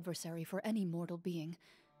formidable adversary for any mortal being,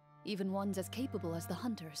 even ones as capable as the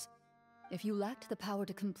Hunters. If you lacked the power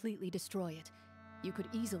to completely destroy it, you could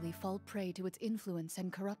easily fall prey to its influence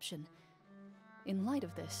and corruption. In light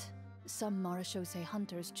of this, some Marechaussee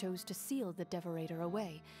hunters chose to seal the Devorator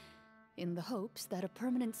away, in the hopes that a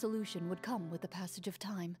permanent solution would come with the passage of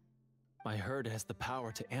time. I heard it has the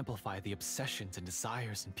power to amplify the obsessions and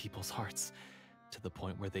desires in people's hearts, to the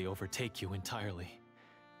point where they overtake you entirely.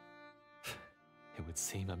 It would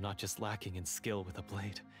seem I'm not just lacking in skill with a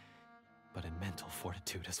blade, but in mental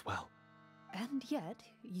fortitude as well. And yet,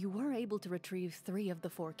 you were able to retrieve 3 of the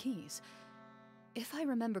 4 keys. If I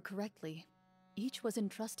remember correctly, each was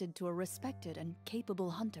entrusted to a respected and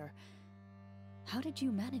capable hunter. How did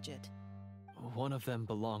you manage it? One of them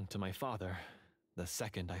belonged to my father. The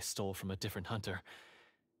second I stole from a different hunter.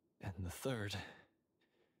 And the third...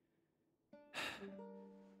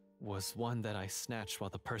 was one that I snatched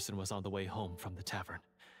while the person was on the way home from the tavern.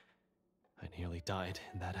 I nearly died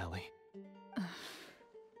in that alley.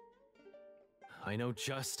 I know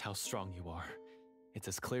just how strong you are. It's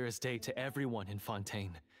as clear as day to everyone in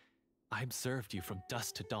Fontaine. I observed you from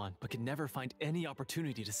dusk to dawn, but could never find any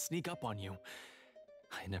opportunity to sneak up on you.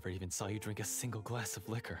 I never even saw you drink a single glass of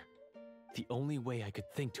liquor. The only way I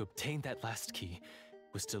could think to obtain that last key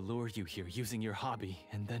was to lure you here using your hobby,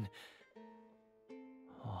 and then...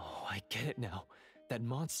 Oh, I get it now. That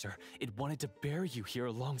monster, it wanted to bury you here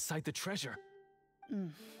alongside the treasure.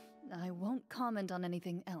 I won't comment on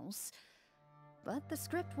anything else, but the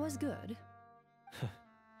script was good.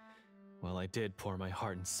 Well, I did pour my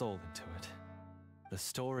heart and soul into it. The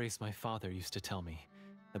stories my father used to tell me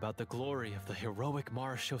about the glory of the heroic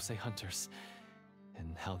Marechaussee hunters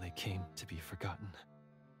and how they came to be forgotten.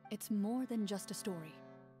 It's more than just a story.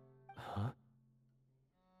 Huh?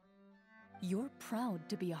 You're proud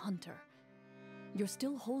to be a hunter. You're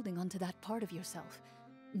still holding onto that part of yourself,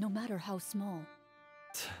 no matter how small.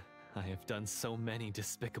 I have done so many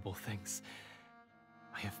despicable things.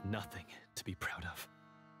 I have nothing to be proud of.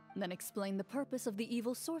 Then explain the purpose of the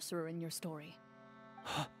evil sorcerer in your story.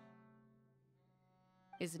 Huh?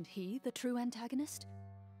 Isn't he the true antagonist?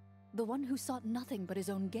 The one who sought nothing but his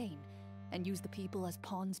own gain, and used the people as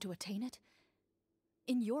pawns to attain it?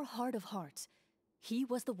 In your heart of hearts, he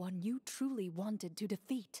was the one you truly wanted to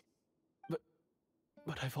defeat.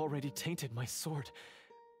 But I've already tainted my sword.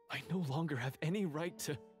 I no longer have any right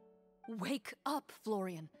to... Wake up,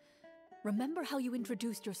 Florian. Remember how you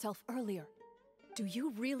introduced yourself earlier. Do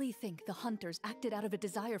you really think the hunters acted out of a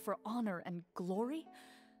desire for honor and glory?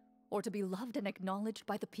 Or to be loved and acknowledged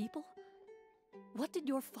by the people? What did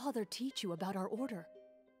your father teach you about our order?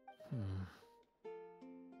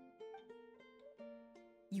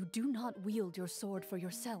 You do not wield your sword for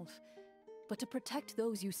yourself, but to protect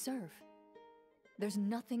those you serve. There's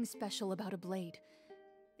nothing special about a blade.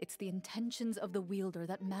 It's the intentions of the wielder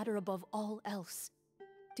that matter above all else.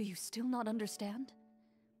 Do you still not understand?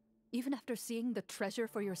 Even after seeing the treasure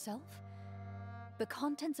for yourself? The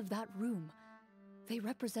contents of that room, they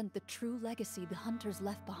represent the true legacy the hunters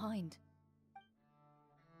left behind.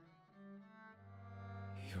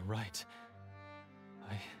 You're right.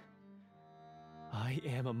 I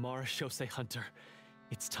am a Marashose hunter.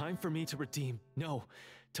 It's time for me to redeem, no,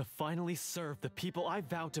 to finally serve the people I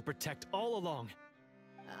vowed to protect all along.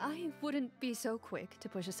 I wouldn't be so quick to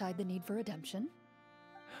push aside the need for redemption.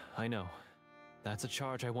 I know. That's a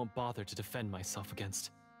charge I won't bother to defend myself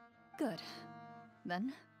against. Good.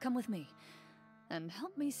 Then, come with me, and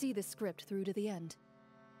help me see the script through to the end.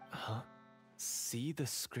 Huh? See the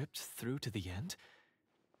script through to the end?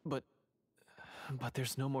 But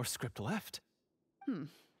there's no more script left.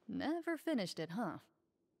 Never finished it, huh?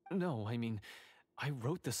 No, I mean, I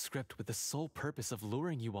wrote the script with the sole purpose of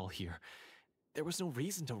luring you all here. There was no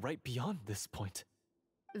reason to write beyond this point.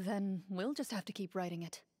 Then we'll just have to keep writing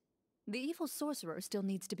it. The evil sorcerer still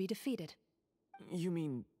needs to be defeated. You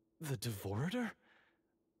mean the Devorator?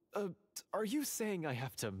 Are you saying I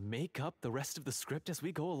have to make up the rest of the script as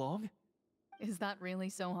we go along? Is that really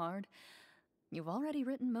so hard? You've already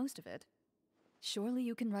written most of it. Surely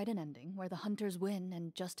you can write an ending where the hunters win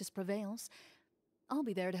and justice prevails. I'll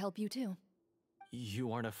be there to help you too.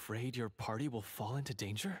 You aren't afraid your party will fall into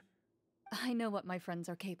danger? I know what my friends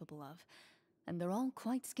are capable of, and they're all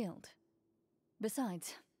quite skilled.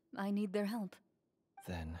 Besides, I need their help.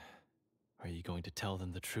 Then, are you going to tell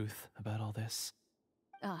them the truth about all this?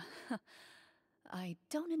 I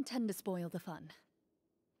don't intend to spoil the fun.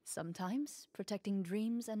 Sometimes, protecting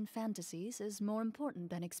dreams and fantasies is more important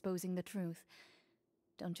than exposing the truth.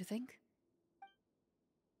 Don't you think?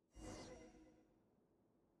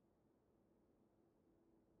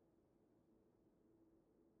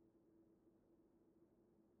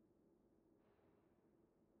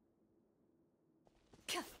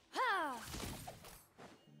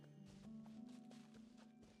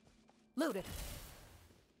 Loaded.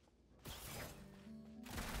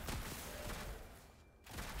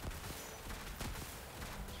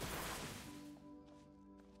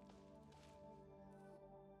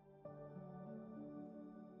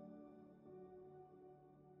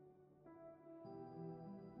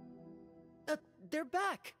 They're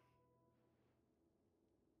back!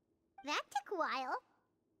 That took a while.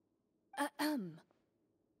 Ahem!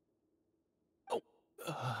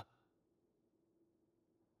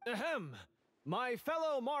 My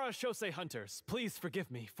fellow Marashose hunters, please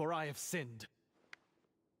forgive me, for I have sinned.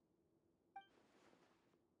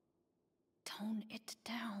 Tone it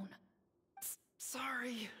down.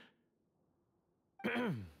 Sorry.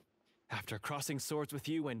 After crossing swords with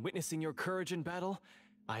you and witnessing your courage in battle,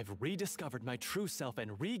 I've rediscovered my true self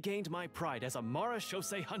and regained my pride as a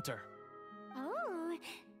Marashose hunter. Oh,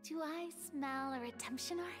 do I smell a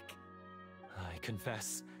redemption arc? I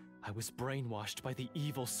confess, I was brainwashed by the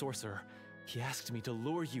evil sorcerer. He asked me to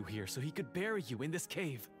lure you here so he could bury you in this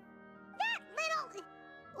cave. That little...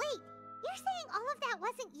 Wait, you're saying all of that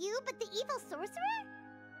wasn't you, but the evil sorcerer?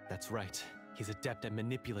 That's right. He's adept at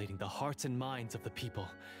manipulating the hearts and minds of the people.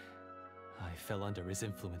 I fell under his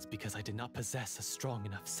influence because I did not possess a strong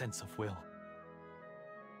enough sense of will.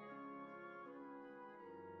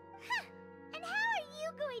 Huh. And how are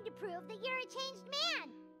you going to prove that you're a changed man?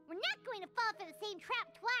 We're not going to fall for the same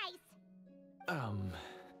trap twice.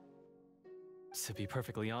 To be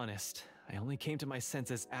perfectly honest, I only came to my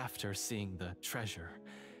senses after seeing the treasure.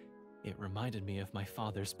 It reminded me of my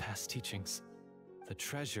father's past teachings. The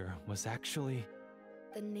treasure was actually...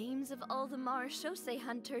 The names of all the Marashose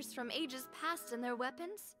hunters from ages past and their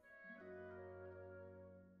weapons?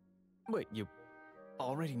 Wait, you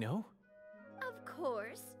already know? Of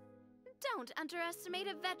course. Don't underestimate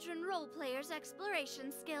a veteran role-player's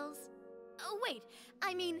exploration skills. Oh, wait,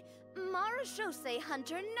 I mean, Marashose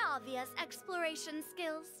Hunter Navia's exploration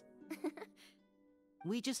skills.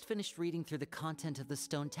 We just finished reading through the content of the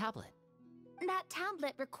stone tablet. That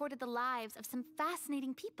tablet recorded the lives of some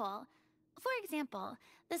fascinating people. For example,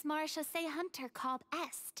 this Marashose Hunter called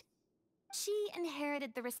Est. She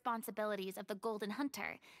inherited the responsibilities of the Golden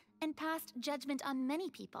Hunter and passed judgment on many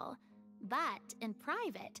people. But in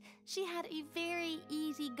private, she had a very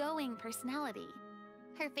easygoing personality.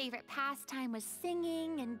 Her favorite pastime was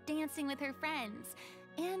singing and dancing with her friends,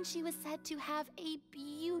 and she was said to have a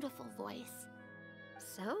beautiful voice.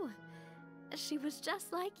 So, she was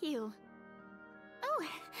just like you. Oh,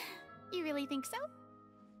 you really think so?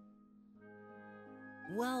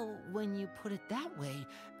 Well, when you put it that way,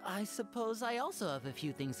 I suppose I also have a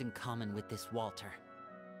few things in common with this Walter.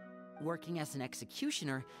 Working as an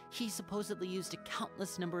executioner, he supposedly used a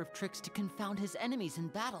countless number of tricks to confound his enemies in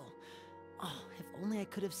battle. Oh, if only I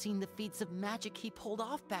could have seen the feats of magic he pulled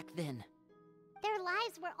off back then. Their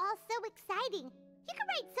lives were all so exciting. You could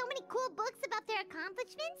write so many cool books about their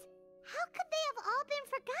accomplishments. How could they have all been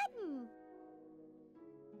forgotten?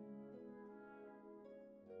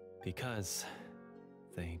 Because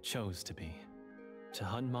they chose to be. To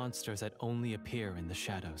hunt monsters that only appear in the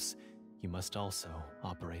shadows, you must also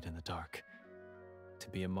operate in the dark. To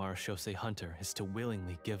be a Marashose hunter is to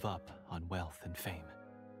willingly give up on wealth and fame.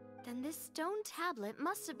 Then this stone tablet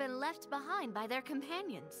must have been left behind by their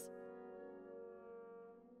companions.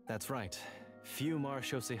 That's right. Few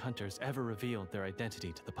Marashose hunters ever revealed their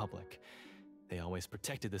identity to the public. They always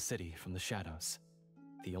protected the city from the shadows.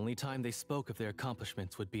 The only time they spoke of their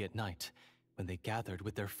accomplishments would be at night, when they gathered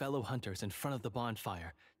with their fellow hunters in front of the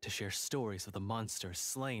bonfire to share stories of the monsters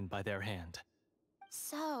slain by their hand.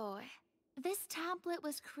 So, this tablet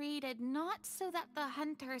was created not so that the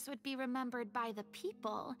hunters would be remembered by the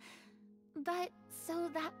people, but so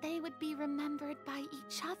that they would be remembered by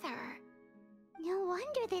each other. No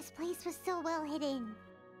wonder this place was so well hidden.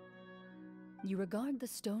 You regard the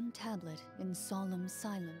stone tablet in solemn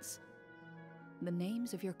silence. The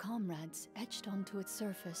names of your comrades etched onto its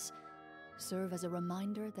surface serve as a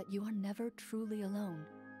reminder that you are never truly alone.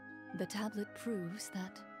 The tablet proves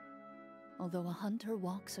that, although a hunter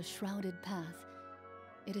walks a shrouded path,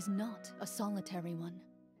 it is not a solitary one.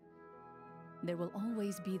 There will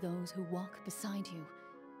always be those who walk beside you,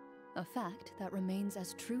 a fact that remains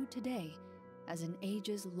as true today as in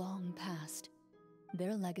ages long past.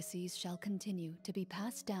 Their legacies shall continue to be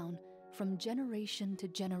passed down from generation to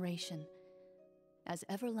generation, as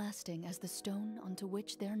everlasting as the stone onto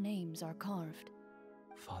which their names are carved.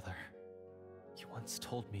 Father, you once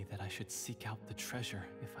told me that I should seek out the treasure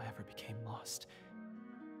if I ever became lost.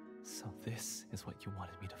 So this is what you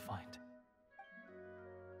wanted me to find.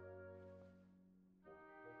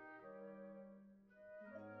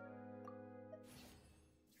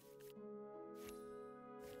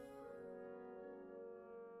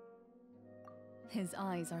 His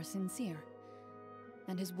eyes are sincere,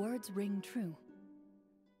 and his words ring true.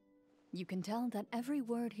 You can tell that every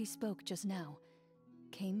word he spoke just now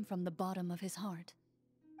came from the bottom of his heart.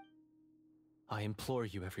 I implore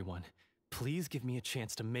you, everyone, please give me a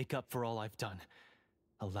chance to make up for all I've done.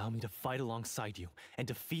 Allow me to fight alongside you and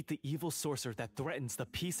defeat the evil sorcerer that threatens the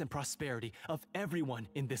peace and prosperity of everyone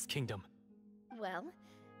in this kingdom. Well,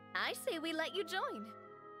 I say we let you join.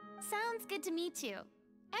 Sounds good to me too.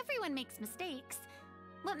 Everyone makes mistakes.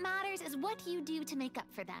 What matters is what you do to make up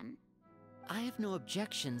for them. I have no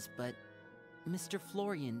objections, but Mr.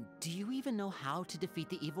 Florian, do you even know how to defeat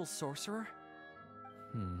the evil sorcerer?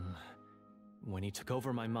 When he took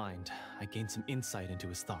over my mind, I gained some insight into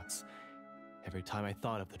his thoughts. Every time I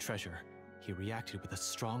thought of the treasure, he reacted with a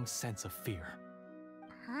strong sense of fear.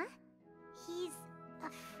 Huh? He's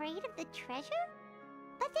afraid of the treasure?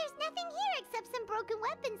 But there's nothing here except some broken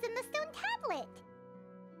weapons in the stone tablet.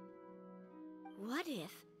 What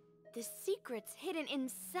if the secret's hidden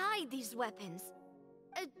inside these weapons?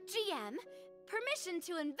 GM, permission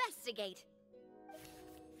to investigate.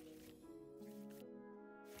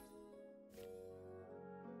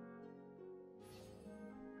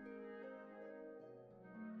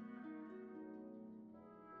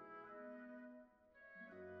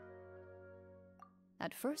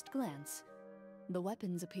 At first glance, the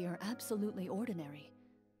weapons appear absolutely ordinary.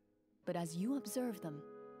 But as you observe them,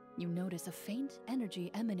 you notice a faint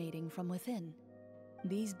energy emanating from within.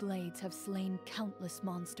 These blades have slain countless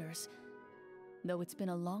monsters. Though it's been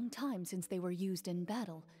a long time since they were used in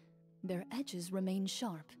battle, their edges remain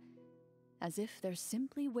sharp, as if they're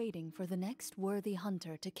simply waiting for the next worthy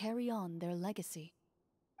hunter to carry on their legacy.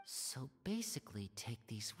 So basically, take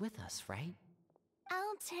these with us, right?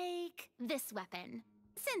 I'll take this weapon,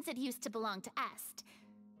 since it used to belong to Est.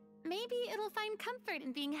 Maybe it'll find comfort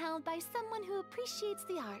in being held by someone who appreciates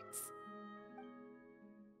the arts.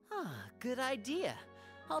 Ah, good idea.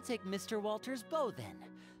 I'll take Mr. Walter's bow then,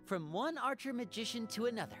 from one archer magician to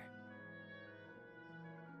another.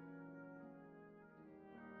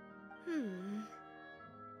 Paimon's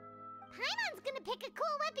gonna pick a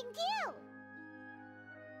cool weapon too!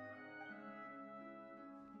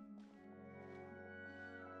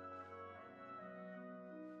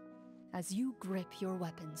 As you grip your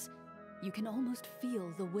weapons, you can almost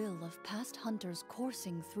feel the will of past hunters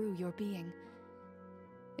coursing through your being.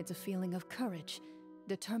 It's a feeling of courage,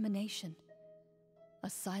 determination, a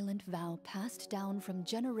silent vow passed down from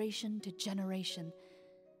generation to generation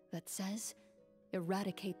that says,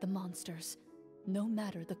 eradicate the monsters, no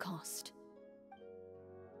matter the cost.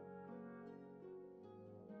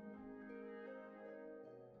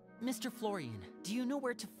 Mr. Florian, do you know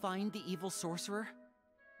where to find the evil sorcerer?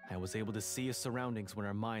 I was able to see his surroundings when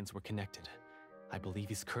our minds were connected. I believe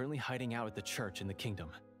he's currently hiding out at the church in the kingdom.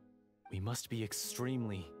 We must be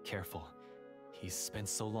extremely careful. He's spent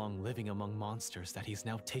so long living among monsters that he's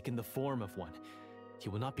now taken the form of one. He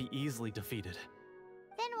will not be easily defeated.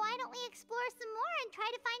 Then why don't we explore some more and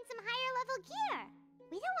try to find some higher level gear?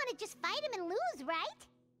 We don't want to just fight him and lose, right?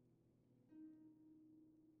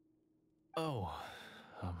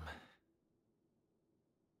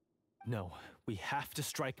 No, we have to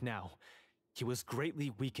strike now. He was greatly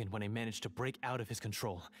weakened when I managed to break out of his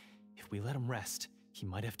control. If we let him rest, he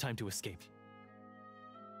might have time to escape.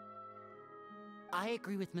 I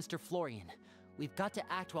agree with Mr. Florian. We've got to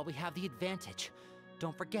act while we have the advantage.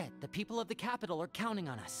 Don't forget, the people of the capital are counting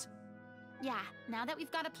on us. Yeah, now that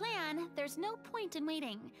we've got a plan, there's no point in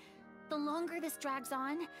waiting. The longer this drags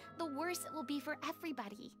on, the worse it will be for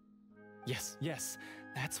everybody. Yes,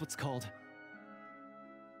 that's what's called...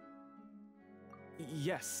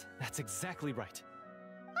 Yes, that's exactly right.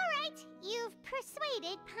 Alright, you've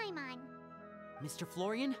persuaded Paimon. Mr.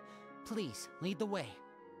 Florian, please, lead the way.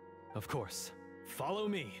 Of course. Follow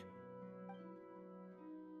me.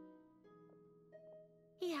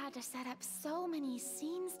 He had to set up so many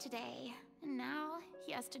scenes today, and now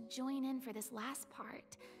he has to join in for this last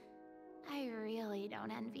part. I really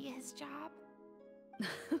don't envy his job.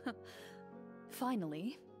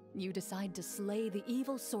 Finally, you decide to slay the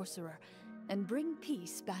evil sorcerer and bring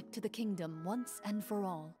peace back to the kingdom once and for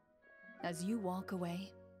all. As you walk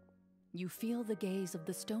away, you feel the gaze of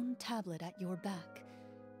the stone tablet at your back,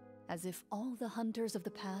 as if all the hunters of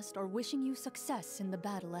the past are wishing you success in the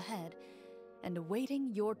battle ahead and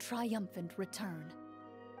awaiting your triumphant return.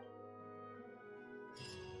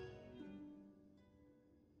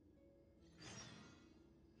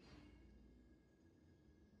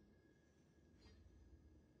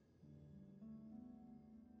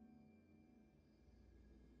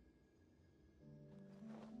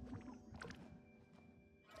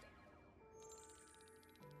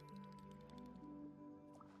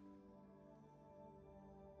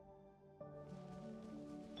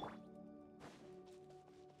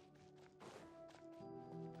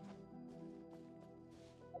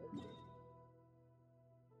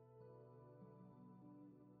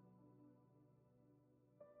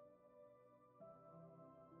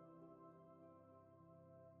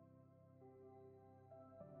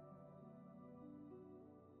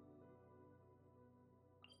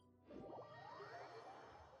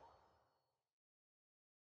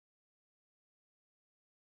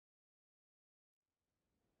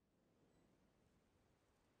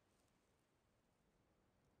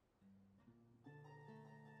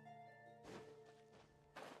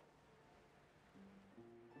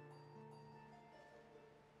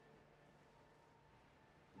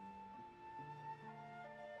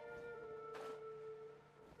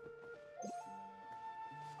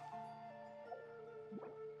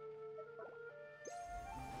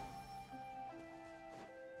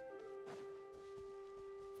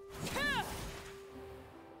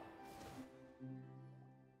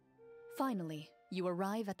 Finally, you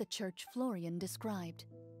arrive at the church Florian described.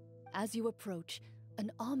 As you approach,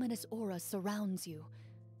 an ominous aura surrounds you.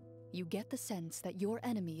 You get the sense that your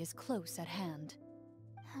enemy is close at hand.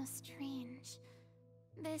 How strange.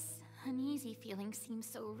 This uneasy feeling seems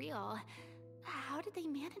so real. How did they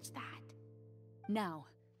manage that? Now,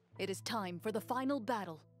 it is time for the final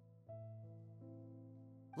battle.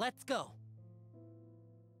 Let's go!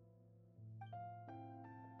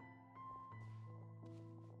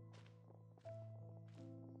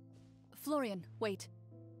 Florian, wait.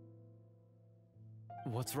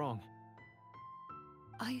 What's wrong?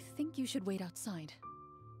 I think you should wait outside.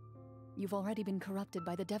 You've already been corrupted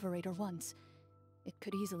by the Devorator once. It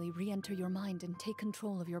could easily re-enter your mind and take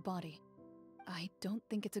control of your body. I don't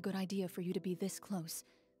think it's a good idea for you to be this close.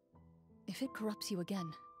 If it corrupts you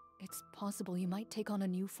again, it's possible you might take on a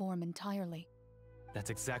new form entirely.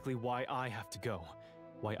 That's exactly why I have to go.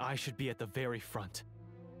 Why I should be at the very front.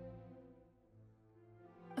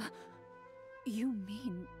 You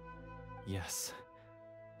mean... Yes.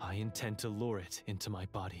 I intend to lure it into my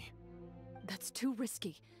body. That's too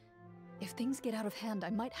risky. If things get out of hand,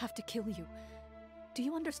 I might have to kill you. Do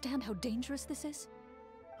you understand how dangerous this is?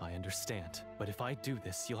 I understand, but if I do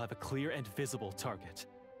this, you'll have a clear and visible target.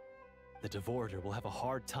 The Devorator will have a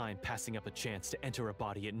hard time passing up a chance to enter a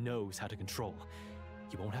body it knows how to control.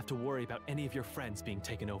 You won't have to worry about any of your friends being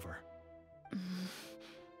taken over.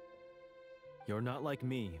 You're not like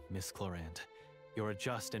me, Miss Clorinde. You're a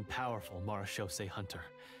just and powerful marechaussee hunter.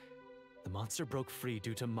 The monster broke free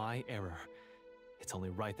due to my error. It's only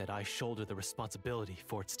right that I shoulder the responsibility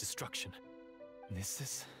for its destruction. This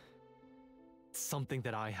is... something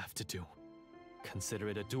that I have to do. Consider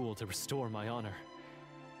it a duel to restore my honor.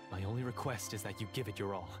 My only request is that you give it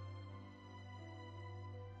your all.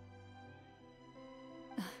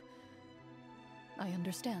 I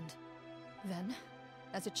understand. Then,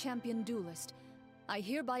 as a champion duelist, I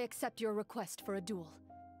hereby accept your request for a duel,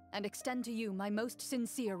 and extend to you my most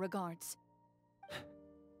sincere regards.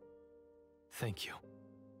 Thank you.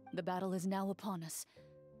 The battle is now upon us.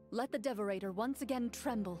 Let the Devorator once again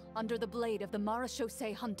tremble under the blade of the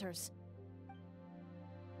marechaussee hunters.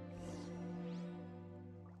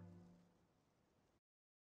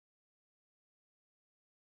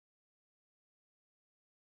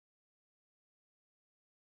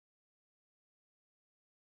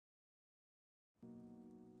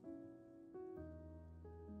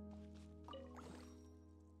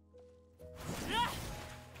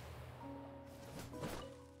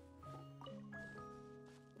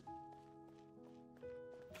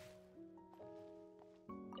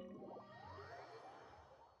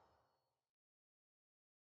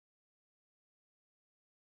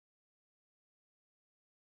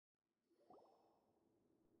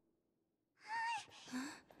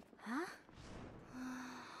 Huh?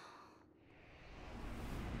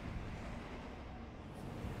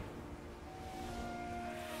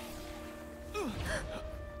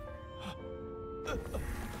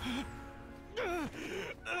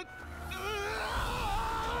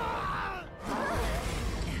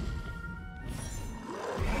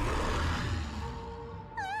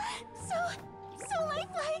 So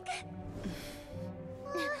lifelike.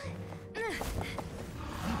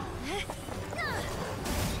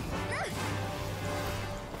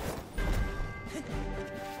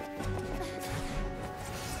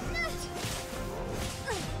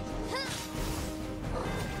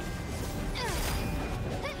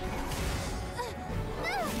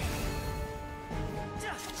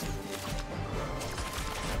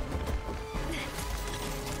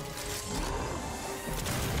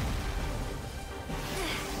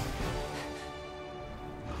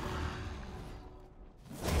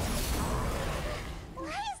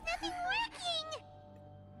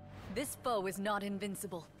 This foe is not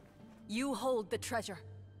invincible. You hold the treasure.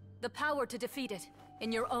 The power to defeat it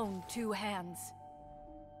in your own two hands.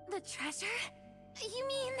 The treasure? You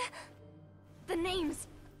mean... the names.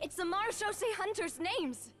 It's the marechaussee hunters'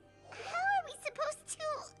 names. How are we supposed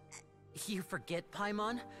to... You forget,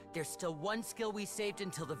 Paimon? There's still one skill we saved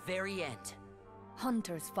until the very end.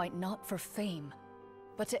 Hunters fight not for fame,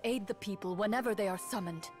 but to aid the people whenever they are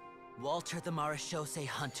summoned. Walter the Marechaussee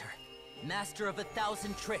Hunter, master of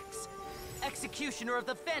 1,000 tricks, executioner of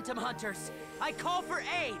the Phantom Hunters, I call for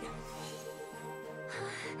aid!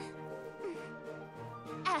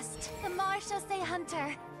 Est, the Marechaussee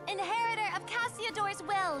Hunter, inheritor of Cassiodor's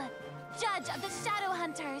will, judge of the Shadow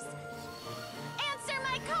Hunters. Answer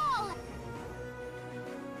my call!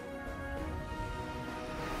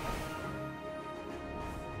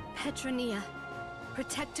 Petronia,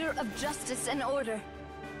 protector of justice and order.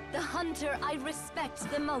 The hunter I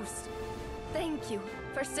respect the most. Thank you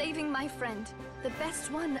for saving my friend, the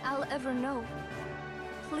best one I'll ever know.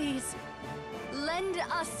 Please, lend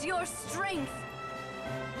us your strength.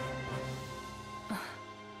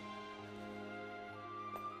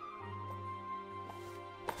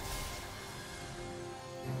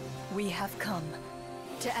 We have come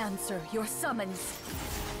to answer your summons.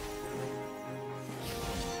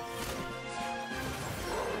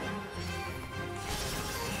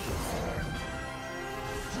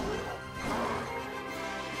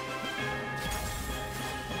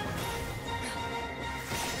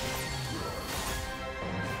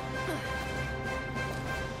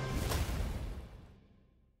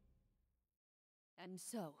 And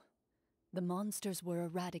so, the monsters were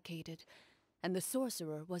eradicated, and the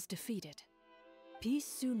sorcerer was defeated. Peace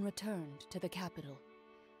soon returned to the capital.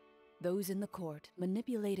 Those in the court,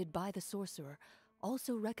 manipulated by the sorcerer,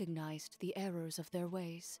 also recognized the errors of their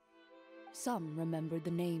ways. Some remembered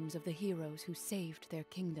the names of the heroes who saved their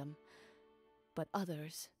kingdom, but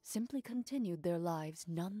others simply continued their lives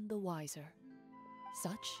none the wiser.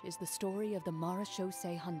 Such is the story of the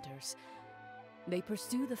Marechaussee Hunters. They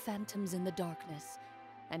pursue the phantoms in the darkness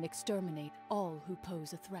and exterminate all who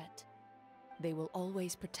pose a threat. They will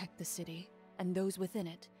always protect the city and those within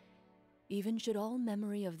it, even should all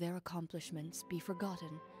memory of their accomplishments be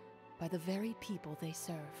forgotten by the very people they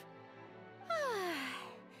serve.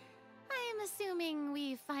 I am assuming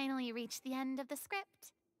we've finally reached the end of the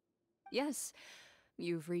script. Yes,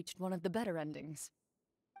 you've reached one of the better endings.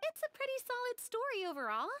 It's a pretty solid story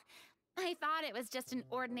overall. I thought it was just an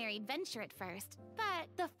ordinary adventure at first, but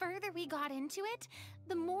the further we got into it,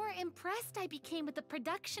 the more impressed I became with the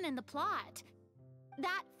production and the plot.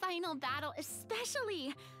 That final battle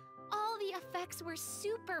especially. All the effects were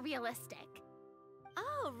super realistic.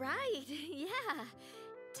 Oh, right. Yeah,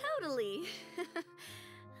 totally.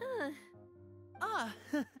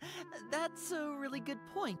 That's a really good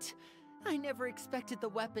point. I never expected the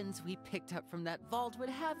weapons we picked up from that vault would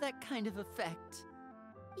have that kind of effect.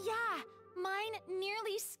 Yeah, mine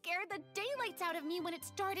nearly scared the daylights out of me when it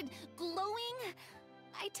started glowing.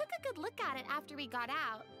 I took a good look at it after we got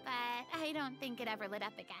out, but I don't think it ever lit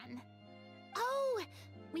up again. Oh,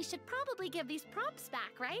 we should probably give these props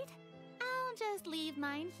back, right? I'll just leave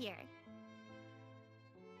mine here.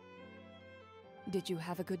 Did you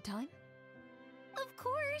have a good time? Of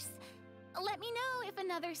course. Let me know if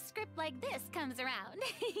another script like this comes around.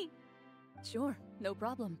 Sure, no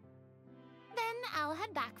problem. Then I'll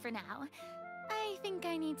head back for now. I think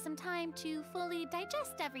I need some time to fully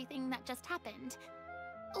digest everything that just happened.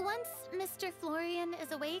 Once Mr. Florian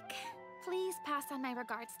is awake, please pass on my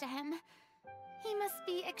regards to him. He must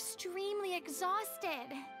be extremely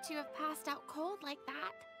exhausted to have passed out cold like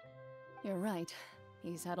that. You're right.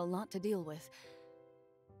 He's had a lot to deal with.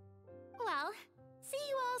 Well, see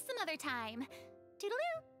you all some other time.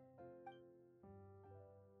 Toodaloo!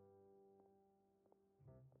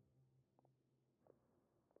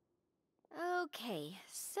 Okay,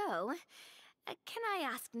 so, can I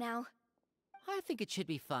ask now? I think it should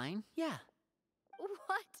be fine, yeah.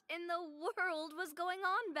 What in the world was going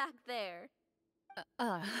on back there?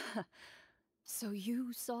 So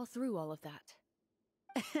you saw through all of that?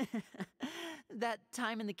 That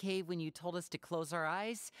time in the cave when you told us to close our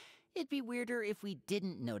eyes, it'd be weirder if we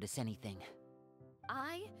didn't notice anything.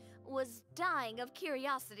 I was dying of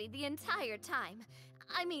curiosity the entire time.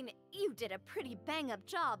 I mean, you did a pretty bang-up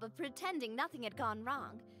job of pretending nothing had gone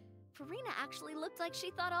wrong. Farina actually looked like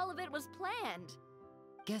she thought all of it was planned.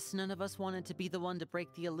 Guess none of us wanted to be the one to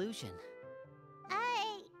break the illusion. What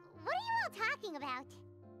are you all talking about?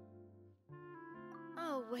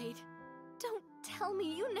 Oh, wait. Don't tell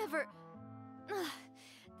me you never... Ugh,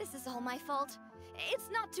 this is all my fault. It's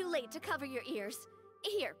not too late to cover your ears.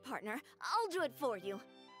 Here, partner, I'll do it for you.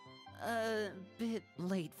 Bit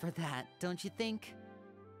late for that, don't you think?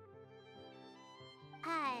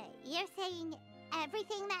 You're saying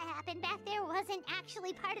everything that happened back there wasn't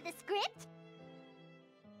actually part of the script?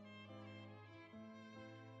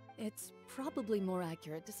 It's probably more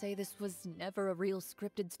accurate to say this was never a real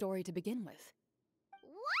scripted story to begin with.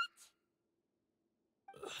 What?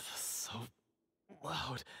 So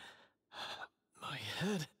loud. My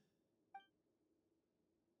head.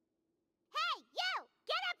 Hey, you!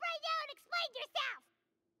 Get up right now and explain yourself!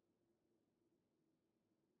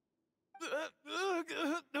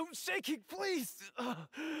 No shaking, please!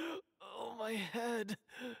 Oh, my head.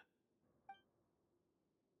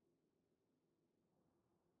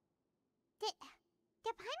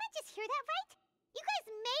 Did Paimon just hear that right? You guys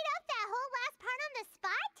made up that whole last part on the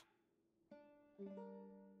spot?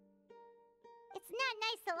 It's not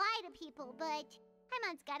nice to lie to people, but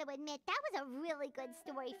Paimon's gotta admit, that was a really good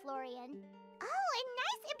story, Florian. Oh, and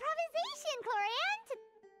nice improvisation, Florian!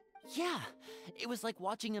 Yeah, it was like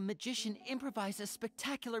watching a magician improvise a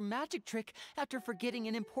spectacular magic trick after forgetting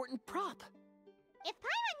an important prop. If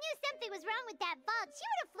Paimon knew something was wrong with that vault, she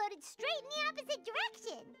would have floated straight in the opposite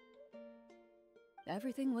direction!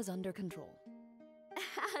 Everything was under control.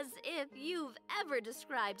 As if you've ever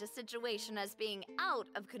described a situation as being out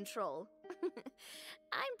of control.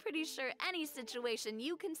 I'm pretty sure any situation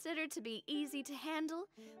you consider to be easy to handle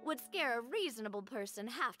would scare a reasonable person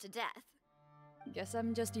half to death. Guess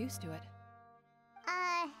I'm just used to it.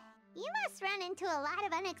 You must run into a lot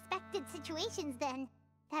of unexpected situations then.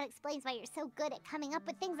 That explains why you're so good at coming up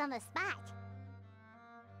with things on the spot.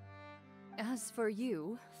 As for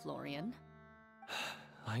you, Florian...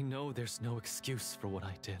 I know there's no excuse for what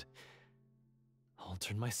I did. I'll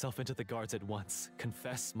turn myself into the guards at once,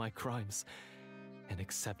 confess my crimes, and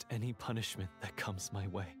accept any punishment that comes my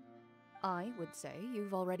way. I would say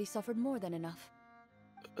you've already suffered more than enough.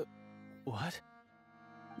 What?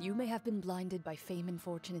 You may have been blinded by fame and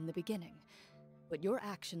fortune in the beginning, but your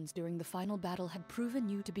actions during the final battle had proven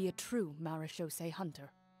you to be a true marechaussee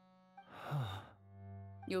hunter.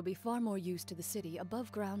 You'll be far more used to the city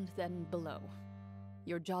above ground than below.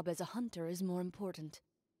 Your job as a hunter is more important.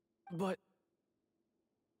 But...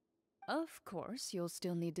 Of course, you'll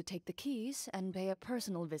still need to take the keys and pay a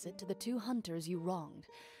personal visit to the 2 hunters you wronged.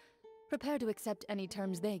 Prepare to accept any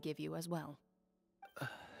terms they give you as well.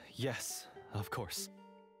 Yes, of course.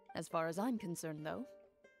 As far as I'm concerned, though,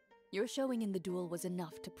 your showing in the duel was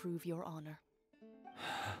enough to prove your honor.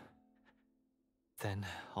 Then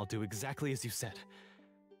I'll do exactly as you said.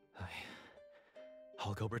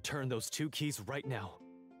 I'll go return those 2 keys right now.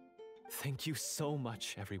 Thank you so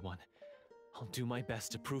much, everyone. I'll do my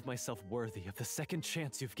best to prove myself worthy of the second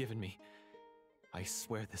chance you've given me. I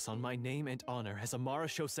swear this on my name and honor as a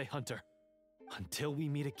marechaussee hunter. Until we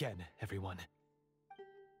meet again, everyone.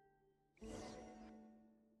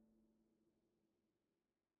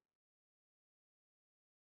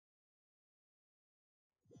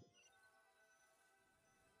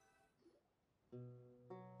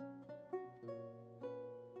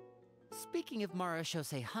 Speaking of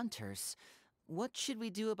marechaussee hunters, what should we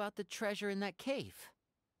do about the treasure in that cave?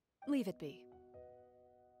 Leave it be.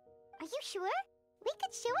 Are you sure? We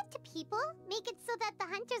could show it to people, make it so that the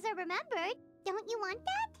hunters are remembered. Don't you want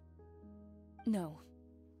that? No.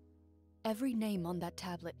 Every name on that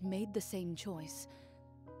tablet made the same choice.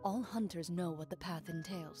 All hunters know what the path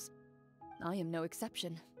entails. I am no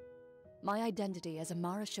exception. My identity as a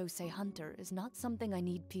marechaussee hunter is not something I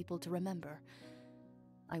need people to remember.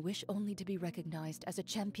 I wish only to be recognized as a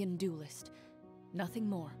champion duelist. Nothing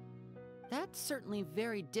more. That's certainly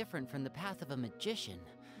very different from the path of a magician.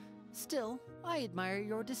 Still, I admire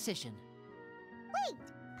your decision. Wait!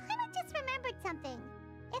 Paimon just remembered something.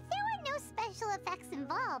 If there were no special effects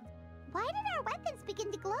involved, why did our weapons begin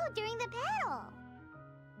to glow during the battle?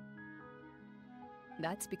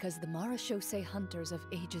 That's because the marechaussee hunters of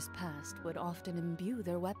ages past would often imbue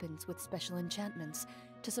their weapons with special enchantments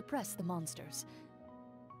to suppress the monsters.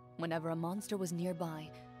 Whenever a monster was nearby,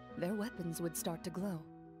 their weapons would start to glow.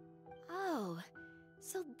 Oh,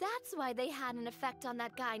 so that's why they had an effect on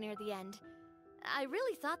that guy near the end. I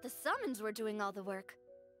really thought the summons were doing all the work.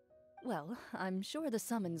 Well, I'm sure the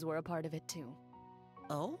summons were a part of it too.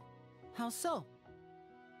 Oh? How so?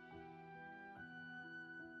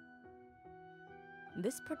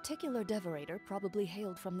 This particular devorator probably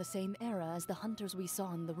hailed from the same era as the hunters we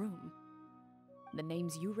saw in the room. The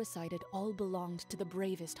names you recited all belonged to the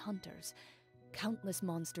bravest hunters. Countless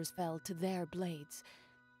monsters fell to their blades.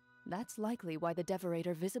 That's likely why the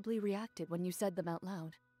devorator visibly reacted when you said them out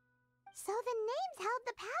loud. So the names held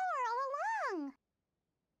the power all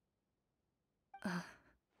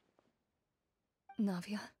along!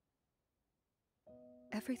 Navia,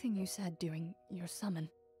 everything you said during your summon.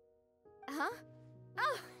 Huh?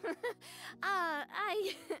 Oh,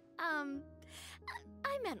 I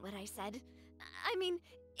meant what I said. I mean,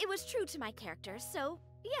 it was true to my character, so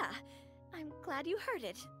yeah, I'm glad you heard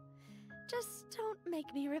it. Just don't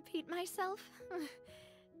make me repeat myself.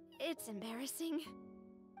 It's embarrassing.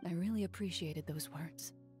 I really appreciated those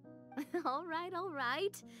words. All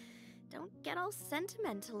right. Don't get all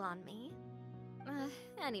sentimental on me.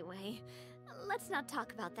 Anyway, let's not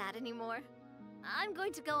talk about that anymore. I'm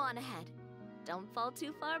going to go on ahead. Don't fall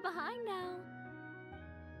too far behind now.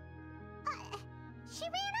 She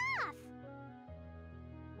ran off!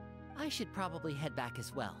 I should probably head back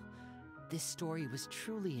as well. This story was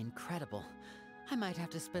truly incredible. I might have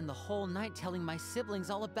to spend the whole night telling my siblings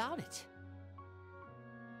all about it.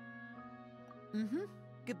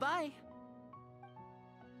 Goodbye.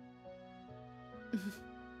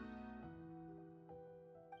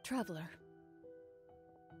 Traveler,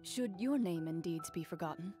 should your name and deeds be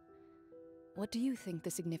forgotten, what do you think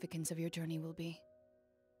the significance of your journey will be?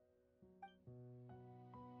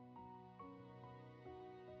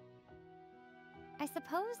 I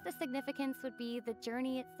suppose the significance would be the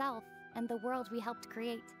journey itself and the world we helped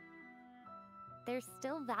create. There's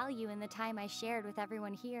still value in the time I shared with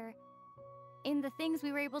everyone here, in the things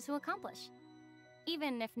we were able to accomplish,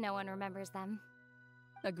 even if no one remembers them.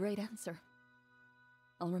 A great answer.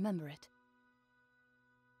 I'll remember it.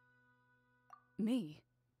 Me?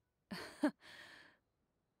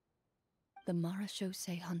 The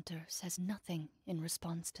marechaussee hunter says nothing in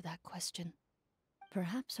response to that question.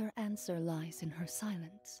 Perhaps her answer lies in her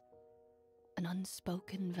silence, an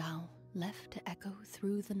unspoken vow left to echo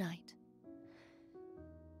through the night.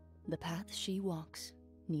 The path she walks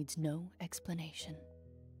needs no explanation.